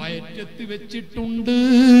വയറ്റത്ത് വെച്ചിട്ടുണ്ട്.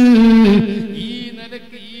 ഈ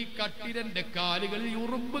നിലക്ക് ഈ കട്ടിരന്റെ കാലുകളിൽ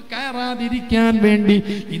ഉറുമ്പ് കയറാതിരിക്കാൻ വേണ്ടി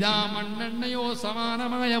ഇതാ മണ്ണെണ്ണയോ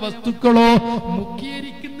സമാനമായ വസ്തുക്കളോ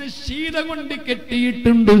മുക്കിയിരിക്കുന്ന ശീല കൊണ്ട്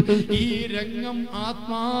കെട്ടിയിട്ടുണ്ട്. ഈ രംഗം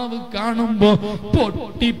ആത്മാവ് കാണുമ്പോ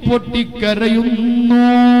പൊട്ടി പൊട്ടി കരയുന്നു.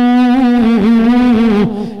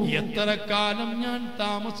 എത്ര കാലം ഞാൻ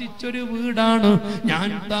താമസിച്ചൊരു വീടാണ്, ഞാൻ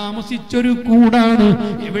താമസിച്ചൊരു കൂടാണ്,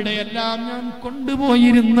 എവിടെയെല്ലാം ഞാൻ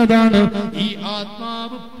കൊണ്ടുപോയിരുന്നതാണ്. ഈ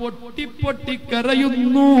ആത്മാവ് പൊട്ടി പൊട്ടി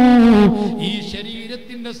കരയുന്നു. ഈ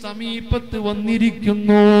ശരീരത്തിന്റെ സമീപത്ത്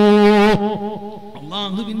വന്നിരിക്കുന്നു.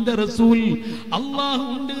 അല്ലാഹുവിന്റെ റസൂൽ,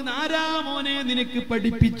 അല്ലാഹുവിന്റെ ആരാ മോനെ നിനക്ക്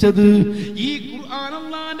പഠിപ്പിച്ചത്? ഈ ഖുർആൻ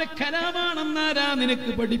അല്ലാഹുവിന്റെ കലാമാണെന്ന് ആരാ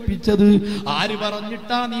നിനക്ക് പഠിപ്പിച്ചത്? ആര്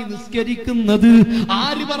പറഞ്ഞിട്ടാ നീ നിസ്കരിക്കുന്നത്?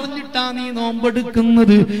 ആര് പറഞ്ഞിട്ടാ നീ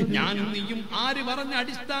നോമ്പെടുക്കുന്നത്? ഞാനും നീയും ആര് പറഞ്ഞ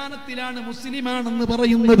അടിസ്ഥാനത്തിലാണ് മുസ്ലിമാണെന്ന്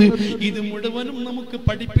പറയുന്നത്? ഇത് മുഴുവനും നമുക്ക്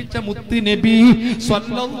പഠിപ്പിച്ച മുത്ത് നബി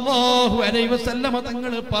സ്വല്ലല്ലാഹു അലൈഹി വസല്ലമ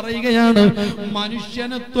തങ്ങൾ പറയുകയാണ്,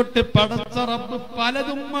 മനുഷ്യനെ തൊട്ട് പടച്ച റബ്ബ്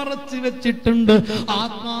പലതും മറച്ചു വെച്ചിട്ടുണ്ട്.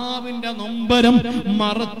 ആത്മാവിന്റെ നൊമ്പരം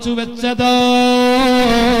മറച്ചു വെച്ചതാ.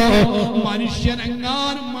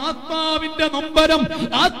 മനുഷ്യനെങ്ങാനും ആത്മാവിന്റെ നൊമ്പരം,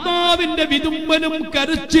 ആത്മാവിന്റെ വിതുമ്പലും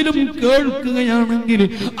കരച്ചിലും കേൾക്കുകയാണെങ്കിൽ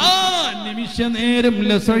ആ നിമിഷ നേരം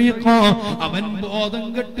അവൻ ബോധം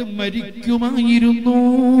കെട്ട് മരിക്കുമായിരുന്നു.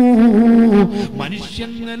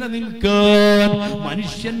 മനുഷ്യൻ നിലനിൽക്കാൻ,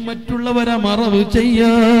 മനുഷ്യൻ മറ്റുള്ളവരെ മറവ്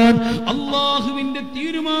ചെയ്യാൻ അല്ലാഹുവിന്റെ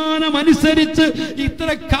തീരുമാനമനുസരിച്ച് ഇത്ര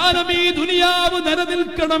കാലം ഈ ദുനിയാവ്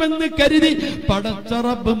നിലനിൽക്കണമെന്ന് കരുതി പടച്ച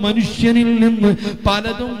റബ്ബ് മനുഷ്യനിൽ നിന്ന്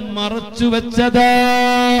പലതും മറച്ചു വെച്ചതാ.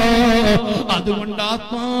 അതുകൊണ്ട്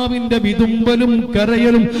ആത്മാവിന്റെ വിതുമ്പലും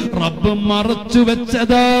കരയലും റബ്ബ് മറച്ചു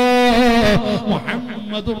വെച്ചതാ.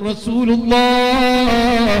 മുഹമ്മദുർ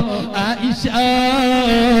റസൂലുള്ളാഹ് ആയിഷ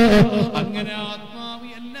അങ്ങനെ ആത്മാവ്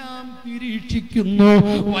എല്ലാം നിരീക്ഷിക്കുന്നു,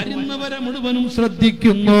 വരുന്നവരെ മുഴുവനും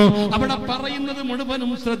ശ്രദ്ധിക്കുന്നു, അവിടെ പറയുന്നത്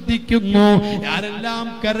മുഴുവനും ശ്രദ്ധിക്കുന്നു. ആരെല്ലാം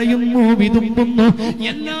കരയുന്നു, വിതുമ്പുന്നു,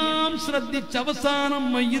 എല്ലാം ശ്രദ്ധിച്ച് അവസാനം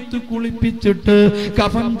മയ്യത്ത് കുളിപ്പിച്ചിട്ട്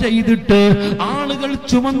കഫൻ ചെയ്തിട്ട് ആളുകൾ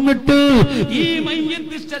ചുമന്നിട്ട് ഈ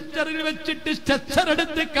മയ്യത്ത് സ്ട്രെച്ചറിൽ വെച്ചിട്ട്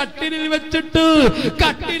സ്ട്രെച്ചറെടുത്ത് കട്ടിലിൽ വെച്ചിട്ട്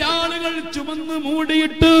കട്ടിലാളുകൾ ചുമന്ന്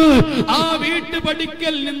മൂടിയിട്ട് ആ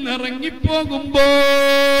വീട്ടുപടിക്കൽ നിന്ന്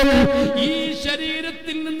ഇറങ്ങിപ്പോകുമ്പോൾ ഈ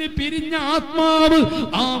ശരീരത്തിൽ നിന്ന് പിരിഞ്ഞ ആത്മാവ്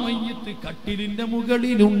ആ മയ്യത്ത് കട്ടിലിന്റെ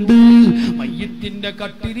മുകളിലുണ്ട്. മയ്യത്തിന്റെ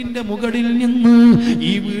കട്ടിലിന്റെ മുകളിൽ നിന്ന്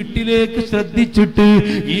ഈ വീട്ടിലേക്ക് ശ്രദ്ധിച്ചിട്ട്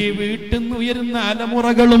ഈ വീട്ടിൽ നിന്ന് ഉയരുന്ന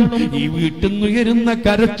അലമുറകളും ഈ വീട്ടിൽ നിന്ന് ഉയരുന്ന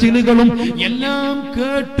കരച്ചിലുകളും എല്ലാം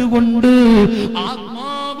കേട്ടുകൊണ്ട്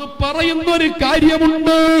ആത്മാവ് പറയുന്നൊരു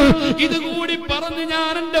കാര്യമുണ്ട്. ഇതുകൂടി പറഞ്ഞ്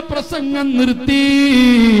ഞാൻ എന്റെ പ്രസംഗം നിർത്തി.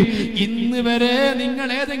 ഇന്ന് വരെ നിങ്ങൾ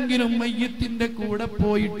ഏതെങ്കിലും മയ്യത്തിന്റെ കൂടെ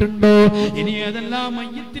പോയിട്ടുണ്ടോ? ഇനി ഏതെല്ലാം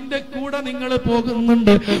മയ്യത്തിന്റെ കൂടെ നിങ്ങൾ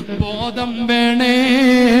പോകുന്നുണ്ട്? ബോധം വേണേ.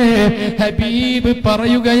 ഹബീബ്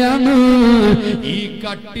പറയുകയാണ്, ഈ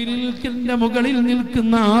കട്ടിലിന്റെ മുകളിൽ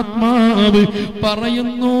നിൽക്കുന്ന ആത്മാവ്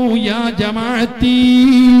പറയുന്നു, യാ ജമാഅത്തി,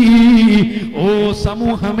 ഓ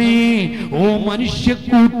സമൂഹമേ, ഓ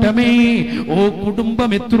മനുഷ്യക്കൂട്ടമേ, ഓ കുടുംബം,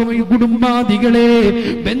 എത്ര കുടുംബാദികൾ കുടുംബാംഗങ്ങളെ,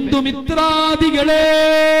 ബന്ധുമിത്രാദികളെ,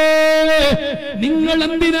 നിങ്ങൾ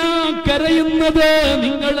എന്തിനാ കരയുന്നത്?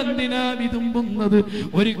 നിങ്ങൾ എന്തിനാ വിതുമ്പുന്നത്?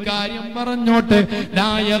 ഒരു കാര്യം പറഞ്ഞോട്ടെ, ലാ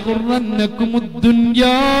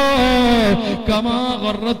യഗുറന്നകുമുദ്ദുനിയാ കമാ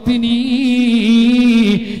ഗറത്തിനീ.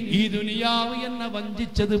 ഈ ദുനിയാവ് എന്നെ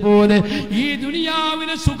വഞ്ചിച്ചതുപോലെ, ഈ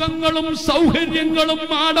ദുനിയാവിലെ സുഖങ്ങളും സൗകര്യങ്ങളും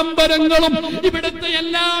ആഡംബരങ്ങളും ഇവിടുത്തെ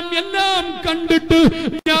എല്ലാം കണ്ടിട്ട്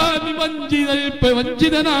ഞാൻ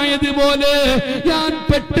വഞ്ചിതനായതുപോലെ, ഞാൻ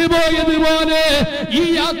പെട്ടുപോയതുപോലെ ഈ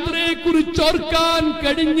യാത്രയെ കുറിച്ച് ഓർക്കാൻ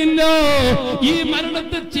കഴിഞ്ഞില്ല, ഈ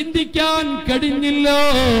മരണത്തെ ചിന്തിക്കാൻ കഴിഞ്ഞില്ല,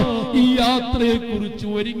 ഈ യാത്രയെ കുറിച്ച്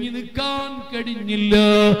ഒരുങ്ങി നിൽക്കാൻ കഴിഞ്ഞില്ല.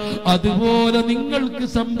 അതുപോലെ നിങ്ങൾക്ക്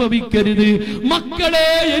സംഭവിക്കരുത് മക്കളെ.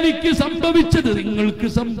 എനിക്ക് സംഭവിച്ചത് നിങ്ങൾക്ക്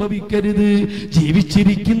സംഭവിക്കരുത്.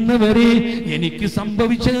 ജീവിച്ചിരിക്കുന്നവരെ എനിക്ക്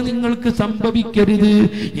സംഭവിച്ചത് നിങ്ങൾക്ക് സംഭവിക്കരുത്.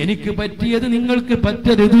 എനിക്ക് പറ്റിയത് നിങ്ങൾക്ക്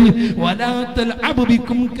പറ്റരുത്. വലാത്തൽ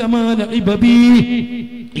അബുബിക്കും കമാല ഇബബി.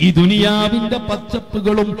 ഈ ദുനിയാവിന്റെ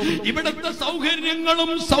പച്ചപ്പുകളും ഇവിടുത്തെ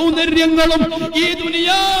സൗകര്യങ്ങളും സൗന്ദര്യങ്ങളും ഈ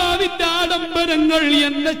ദുനിയാവിന്റെ ആഡംബരങ്ങൾ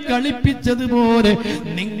എന്നെ കളിപ്പിച്ചതുപോലെ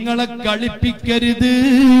നിങ്ങളെ കളിപ്പിക്കരുത്.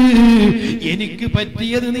 എനിക്ക്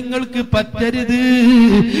പറ്റിയത് നിങ്ങൾക്ക് പറ്റരുത്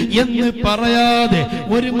എന്ന് പറയാതെ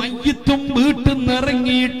ഒരു മയ്യിത്തും വീട്ടിൽ നിന്ന്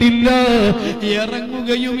ഇറങ്ങിയിട്ടില്ല,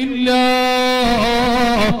 ഇറങ്ങുകയുമില്ല.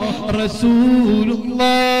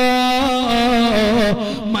 റസൂലുള്ളാഹ്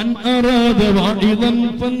മൻ അറാദ വാഇദൻ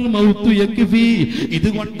ഫൽമൗതു യക്ഫി.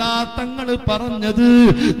 ഇതുകൊണ്ടാ തങ്ങൾ പറഞ്ഞത്,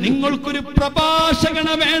 നിങ്ങൾക്കൊരു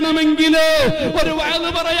പ്രഭാഷകനെ വേണമെങ്കിൽ, ഒരു വഅദ്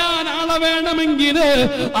പറയാൻ ആളെ വേണമെങ്കിൽ,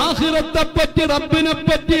 ആഖിറത്തെ പറ്റി, റബ്ബിനെ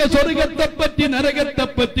പറ്റി, സ്വർഗ്ഗത്തെ പറ്റി, നരകത്തെ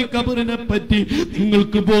പറ്റി, ഖബറിനെ പറ്റി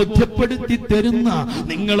നിങ്ങൾക്ക് ബോധ്യപ്പെടുത്തി തരുന്ന,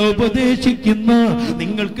 നിങ്ങളെ ഉപദേശിക്കുന്ന,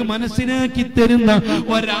 നിങ്ങൾക്ക് മനസ്സിലാക്കി തരുന്ന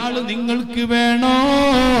ഒരാൾ നിങ്ങൾക്ക് വേണോ?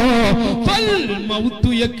 ഫൽമൗതു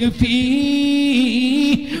യക്ഫി.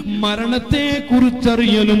 മരണത്തെ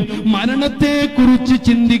കുറിച്ചറിയലും മരണത്തെ കുറിച്ച്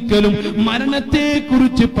ചിന്തിക്കലും മരണത്തെ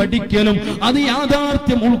കുറിച്ച് പഠിക്കലും അത്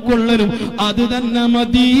യാഥാർത്ഥ്യം ഉൾക്കൊള്ളലും അത് തന്നെ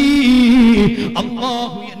മതി.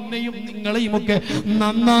 അല്ലാഹു എന്നെയും നിങ്ങളെയും ഒക്കെ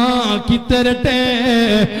നന്നാക്കി തരട്ടെ,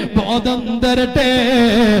 ബോധം തരട്ടെ.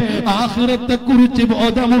 ആഖിറത്തെ കുറിച്ച്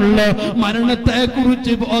ബോധമുള്ള, മരണത്തെ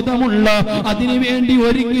കുറിച്ച് ബോധമുള്ള, അതിനുവേണ്ടി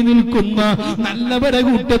ഒരുങ്ങി നിൽക്കുന്ന നല്ലവരുടെ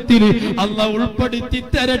കൂട്ടത്തിൽ അല്ലാഹു ഉൾപ്പെടുത്തി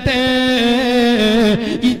തരട്ടെ.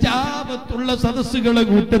 ഇജാബത്തുള്ള സദസ്സുകളുടെ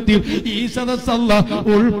കൂട്ടത്തിൽ ഈ സദസ്സ് അല്ലാഹു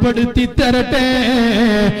ഉൾപ്പെടുത്തി തരട്ടെ.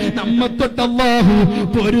 നമ്മെ തൊട്ട് അല്ലാഹു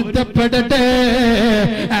പൊരുത്തപ്പെടട്ടെ,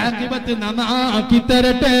 ആഖിബത്ത് നന്നാക്കി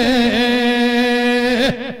തരട്ടെ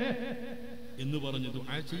എന്ന് പറഞ്ഞു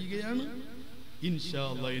ദുആ ചെയ്യുകയാണ്. ഇൻഷാ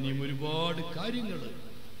അല്ലാഹ് ഇനിയും ഒരുപാട് കാര്യങ്ങൾ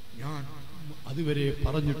ഞാൻ അതുവരെ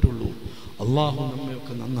പറഞ്ഞിട്ടുള്ളൂ. അല്ലാഹു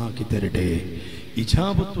നമ്മയൊക്കെ നന്നാക്കി തരട്ടെ,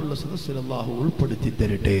 ഇജാബത്തുള്ള സദസ്സിൽ അല്ലാഹു ഉൾപ്പെടുത്തി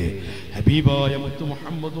തരട്ടെ. ഹബീബായ മുത്ത്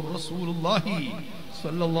മുഹമ്മദുർ റസൂലുള്ളാഹി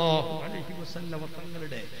സ്വല്ലല്ലാഹു അലൈഹി വസല്ലം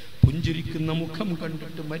തങ്ങളുടെ പുഞ്ചിരിക്കുന്ന മുഖം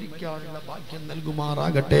കണ്ടിട്ട് മരിക്കാനുള്ള ഭാഗ്യം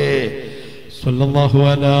നൽകുമാറാകട്ടെ. സ്വല്ലല്ലാഹു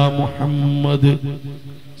അലാ മുഹമ്മദ്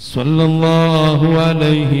സ്വല്ലല്ലാഹു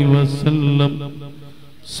അലൈഹി വസല്ലം.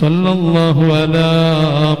 സ്വല്ലല്ലാഹു അലാ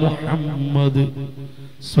മുഹമ്മദ്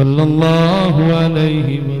സ്വല്ലല്ലാഹു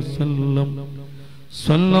അലൈഹി വസല്ലം.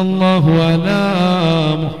 സ്വല്ലല്ലാഹു അലാ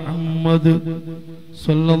മുഹമ്മദ്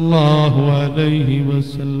സ്വല്ലല്ലാഹു അലൈഹി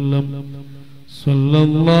വസല്ലം.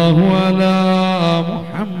 സ്വല്ലല്ലാഹു അലാ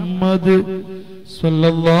മുഹമ്മദ്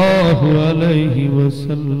സ്വല്ലല്ലാഹു അലൈഹി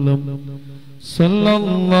വസല്ലം.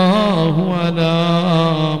 സ്വല്ലല്ലാഹു അലാ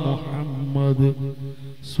മുഹമ്മദ്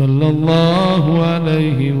സ്വല്ലല്ലാഹു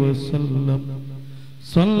അലൈഹി വസല്ലം.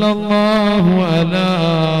 സ്വല്ലല്ലാഹു അലാ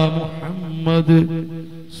മുഹമ്മദ്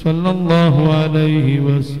സ്വല്ലല്ലാഹു അലൈഹി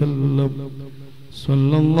വസല്ലം.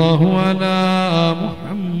 സ്വല്ലല്ലാഹു അലാ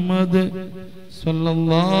മുഹമ്മദ്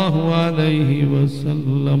സ്വല്ലല്ലാഹു അലൈഹി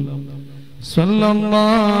വസല്ലം.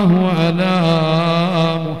 സ്വല്ലല്ലാഹു അലാ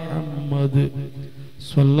മുഹമ്മദ്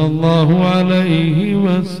സ്വല്ലല്ലാഹു അലൈഹി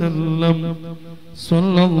വസല്ലം.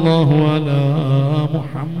 സ്വല്ലല്ലാഹു അലാ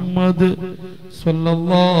മുഹമ്മദ്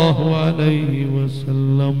സ്വല്ലല്ലാഹു അലൈഹി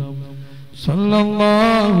വസല്ലം.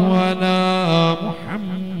 സ്വല്ലല്ലാഹു അലാ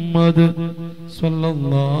മുഹമ്മദ്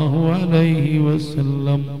സ്വല്ലല്ലാഹു അലൈഹി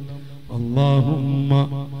വസല്ലം. അല്ലാഹുമ്മ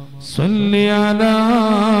സ്വല്ലി അലാ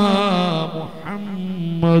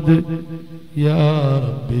മുഹമ്മദ് യാ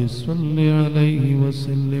റബ്ബി സ്വല്ലി അലൈഹി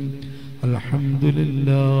വസല്ലം.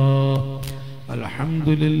 അൽഹംദുലില്ലാഹ്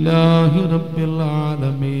അൽഹംദുലില്ലാഹി റബ്ബിൽ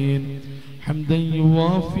ആലമീൻ. حمدا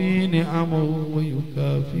يوافي نعمه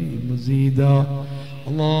ويكافي مزيدا.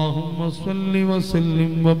 اللهم صل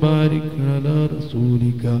وسلم وبارك على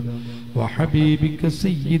رسولك وحبيبك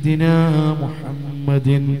سيدنا محمد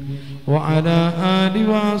وعلى آل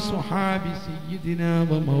وصحاب سيدنا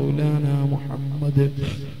ومولانا محمد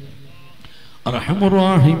അർഹമുർ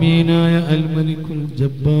റഹീമീനായ അൽ മലിക്കുൽ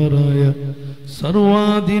ജബ്ബാറായ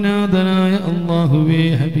സർവാധിനാഥനായ അല്ലാഹുവേ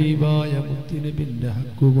ഹബീബായ മുത്തുനബിന്റെ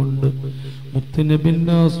ഹക്കുകൊണ്ട്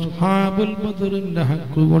മുത്തുനബിന്റെ അസ്ഹാബുൽ ബദറിന്റെ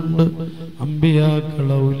ഹക്കുകൊണ്ട് അംബിയാക്കൾ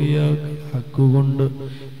ഔലിയാക്കൾ ഹക്കുകൊണ്ട്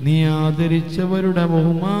നീ ആദരിച്ചവരുടെ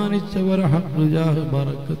ബഹുമാനിച്ചവരുടെ ഹക്ക് ജാഹ്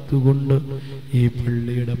ബറക്കത്ത് കൊണ്ട് ഈ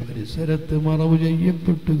പള്ളിയുടെ പരിസരത്ത് മറവ്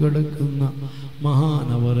ചെയ്യപ്പെട്ടു കിടക്കുന്ന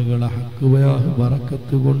മഹാനവറുകളെ ഹക്ക് ജാഹ്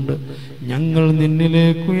ബറക്കത്ത് കൊണ്ട് ഞങ്ങൾ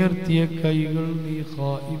നിന്നിലേക്ക് ഉയർത്തിയ കൈകൾ നീ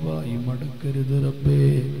ഖായിബായി മടക്കരുത് റബ്ബേ.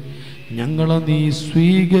 ഞങ്ങളെ നീ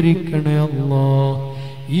സ്വീകരിക്കണേ അല്ലാഹ്.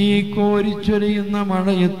 ഈ കോരിച്ചൊരിയുന്ന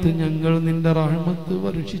മഴയത്ത് ഞങ്ങൾ നിന്റെ റഹ്മത്ത്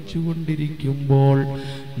വർഷിച്ചു കൊണ്ടിരിക്കുമ്പോൾ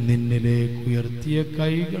നിന്നിലേക്ക് ഉയർത്തിയ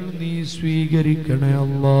കൈകൾ നീ സ്വീകരിക്കണേ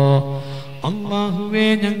അല്ലാഹ്. അല്ലാഹുവേ,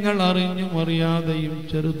 ഞങ്ങൾ അറിഞ്ഞും അറിയാതെയും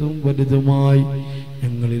ചെറുതും വലുതുമായി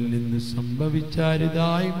ഞങ്ങളിൽ നിന്ന് സംഭവിച്ച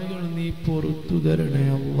അരുതായ്മകൾ നീ പൊറുത്തു തരണേ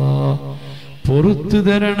അല്ലാഹ്. പൊറുത്തു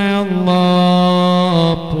തരണേ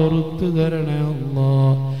അല്ലാഹ്. പൊറുത്തു തരണേ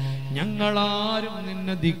അല്ലാഹ്. ഞങ്ങളാരും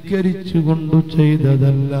നിന്നെ ധിക്കരിച്ചു കൊണ്ടു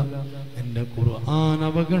ചെയ്തതല്ല, നിന്റെ ഖുർആൻ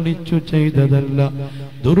അവഗണിച്ചു ചെയ്തതല്ല.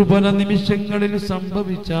 ദുർബല നിമിഷങ്ങളിൽ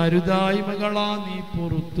സംഭവിച്ച അരുതായ്മകളാ നീ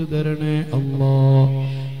പൊറുത്തു തരണേ അല്ലാഹ്.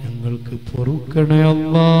 ഞങ്ങൾക്ക് പൊറുക്കണേ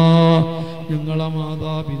അല്ലാഹ്. ഞങ്ങളെ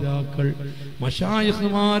മാതാപിതാക്കൾ,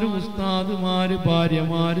 മശായിഖ്മാര്, ഉസ്താദുമാര്,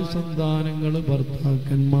 ഭാര്യമാര്, സന്താനങ്ങള്,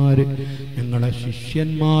 ഭർത്താക്കന്മാര്, ഞങ്ങളെ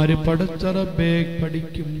ശിഷ്യന്മാര്, പടച്ച റബ്ബേ,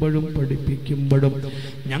 പഠിക്കുമ്പോഴും പഠിപ്പിക്കുമ്പോഴും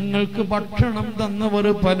ഞങ്ങൾക്ക് ഭക്ഷണം തന്നവർ,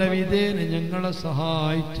 പലവിധേന ഞങ്ങളെ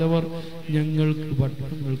സഹായിച്ചവർ, ഞങ്ങൾക്ക്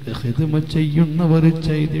ഭക്ഷണങ്ങൾക്ക് ഖിദ്മ ചെയ്യുന്നവർ,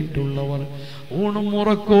 ചെയ്തിട്ടുള്ളവർ, ഊണും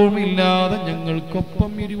ഉറക്കവും ഇല്ലാതെ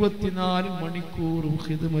ഞങ്ങൾക്കൊപ്പം 24 മണിക്കൂറും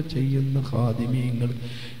ഖിദ്മ ചെയ്യുന്ന ഖാദിമീങ്ങൾ,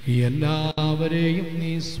 ഈ എല്ലാവരെയും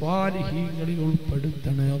നീ സ്വാലിഹീങ്ങളിൽ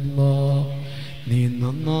ഉൾപ്പെടുത്തണേ അല്ലാഹ്. നീ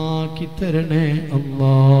നന്നാക്കി തരണേ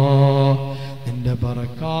അല്ലാഹ്. നിന്റെ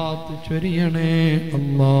ബറകാത്ത് ചൊരിയണേ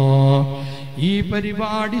അല്ലാഹ്. ഈ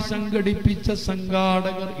പരിപാടി സംഘടിപ്പിച്ച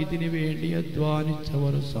സംഘാടകർ, ഇതിനു വേണ്ടി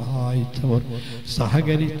അധ്വാനിച്ചവർ, സഹായിച്ചവർ,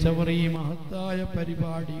 സഹകരിച്ചവർ, ഈ മഹത്തായ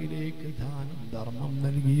പരിപാടിയിലേക്ക് ദാനം ധർമ്മം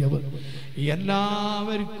നൽകിയവർ,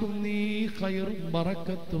 എല്ലാവർക്കും നീ ഖൈറും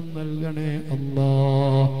ബറക്കത്തും നൽകണേ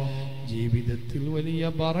അല്ലാഹ്. ജീവിതത്തിൽ വലിയ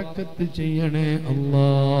ബറക്കത്ത് ചെയ്യണേ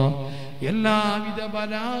അല്ലാഹ്. എല്ലാവിധ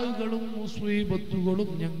ബലാകളും മുസീബത്തുകളും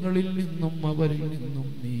ഞങ്ങളിൽ നിന്നും അവരിൽ നിന്നും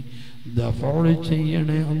നീ ദഫഅ്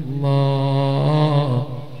ചെയ്യണേ അല്ലാഹ്.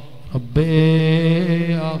 റബ്ബേ,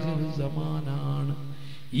 ആഖിർ സമാനാണ്.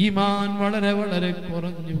 ഈമാൻ വളരെ വളരെ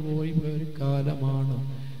കുറഞ്ഞു പോയി ഒരു കാലമാണ്.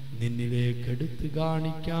 നിന്നിലേക്ക് എടുത്തു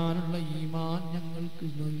കാണിക്കാനുള്ള ഈമാൻ ഞങ്ങൾക്ക്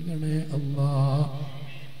നൽകണേ അല്ലാഹ്.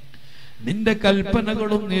 നിന്റെ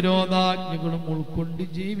കൽപ്പനകളും നിരോധാജ്ഞകളും ഉൾക്കൊണ്ട്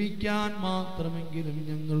ജീവിക്കാൻ മാത്രമെങ്കിലും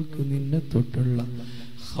ഞങ്ങൾക്ക് നിന്നെ തൊട്ടുള്ള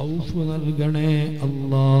ഖൗഫ് നൽകണേ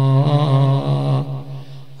അല്ലാഹ്.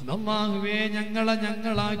 അല്ലാഹുവേ,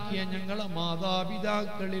 ഞങ്ങളാക്കിയ ഞങ്ങളെ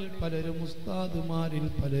മാതാപിതാക്കളിൽ പലരും, ഉസ്താദുമാരിൽ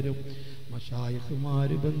പലരും,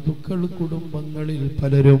 മശായിഖുമാര്, ബന്ധുക്കൾ, കുടുംബങ്ങളിൽ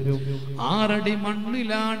പലരും 6 അടി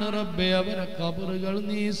മണ്ണിലാണ് റബ്ബേ. അവരെ ഖബറുകൾ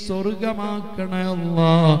നീ സ്വർഗമാക്കണേ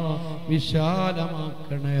അല്ലാഹ്,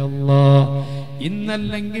 വിശാലമാക്കണേ അല്ലാഹ്.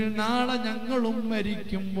 ഇന്നല്ലെങ്കിൽ നാളെ ഞങ്ങളും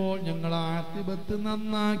മരിക്കുമ്പോൾ ഞങ്ങളെ ആഖിബത്ത്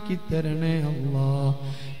നന്നാക്കി തരണേ അല്ലാഹ്.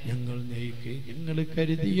 ഞങ്ങൾ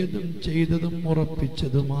കരുതിയതും ചെയ്തതും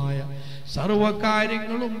ഉറപ്പിച്ചതുമായ സർവ്വ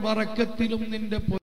കാര്യങ്ങളും ബറക്കത്തിലും നിന്റെ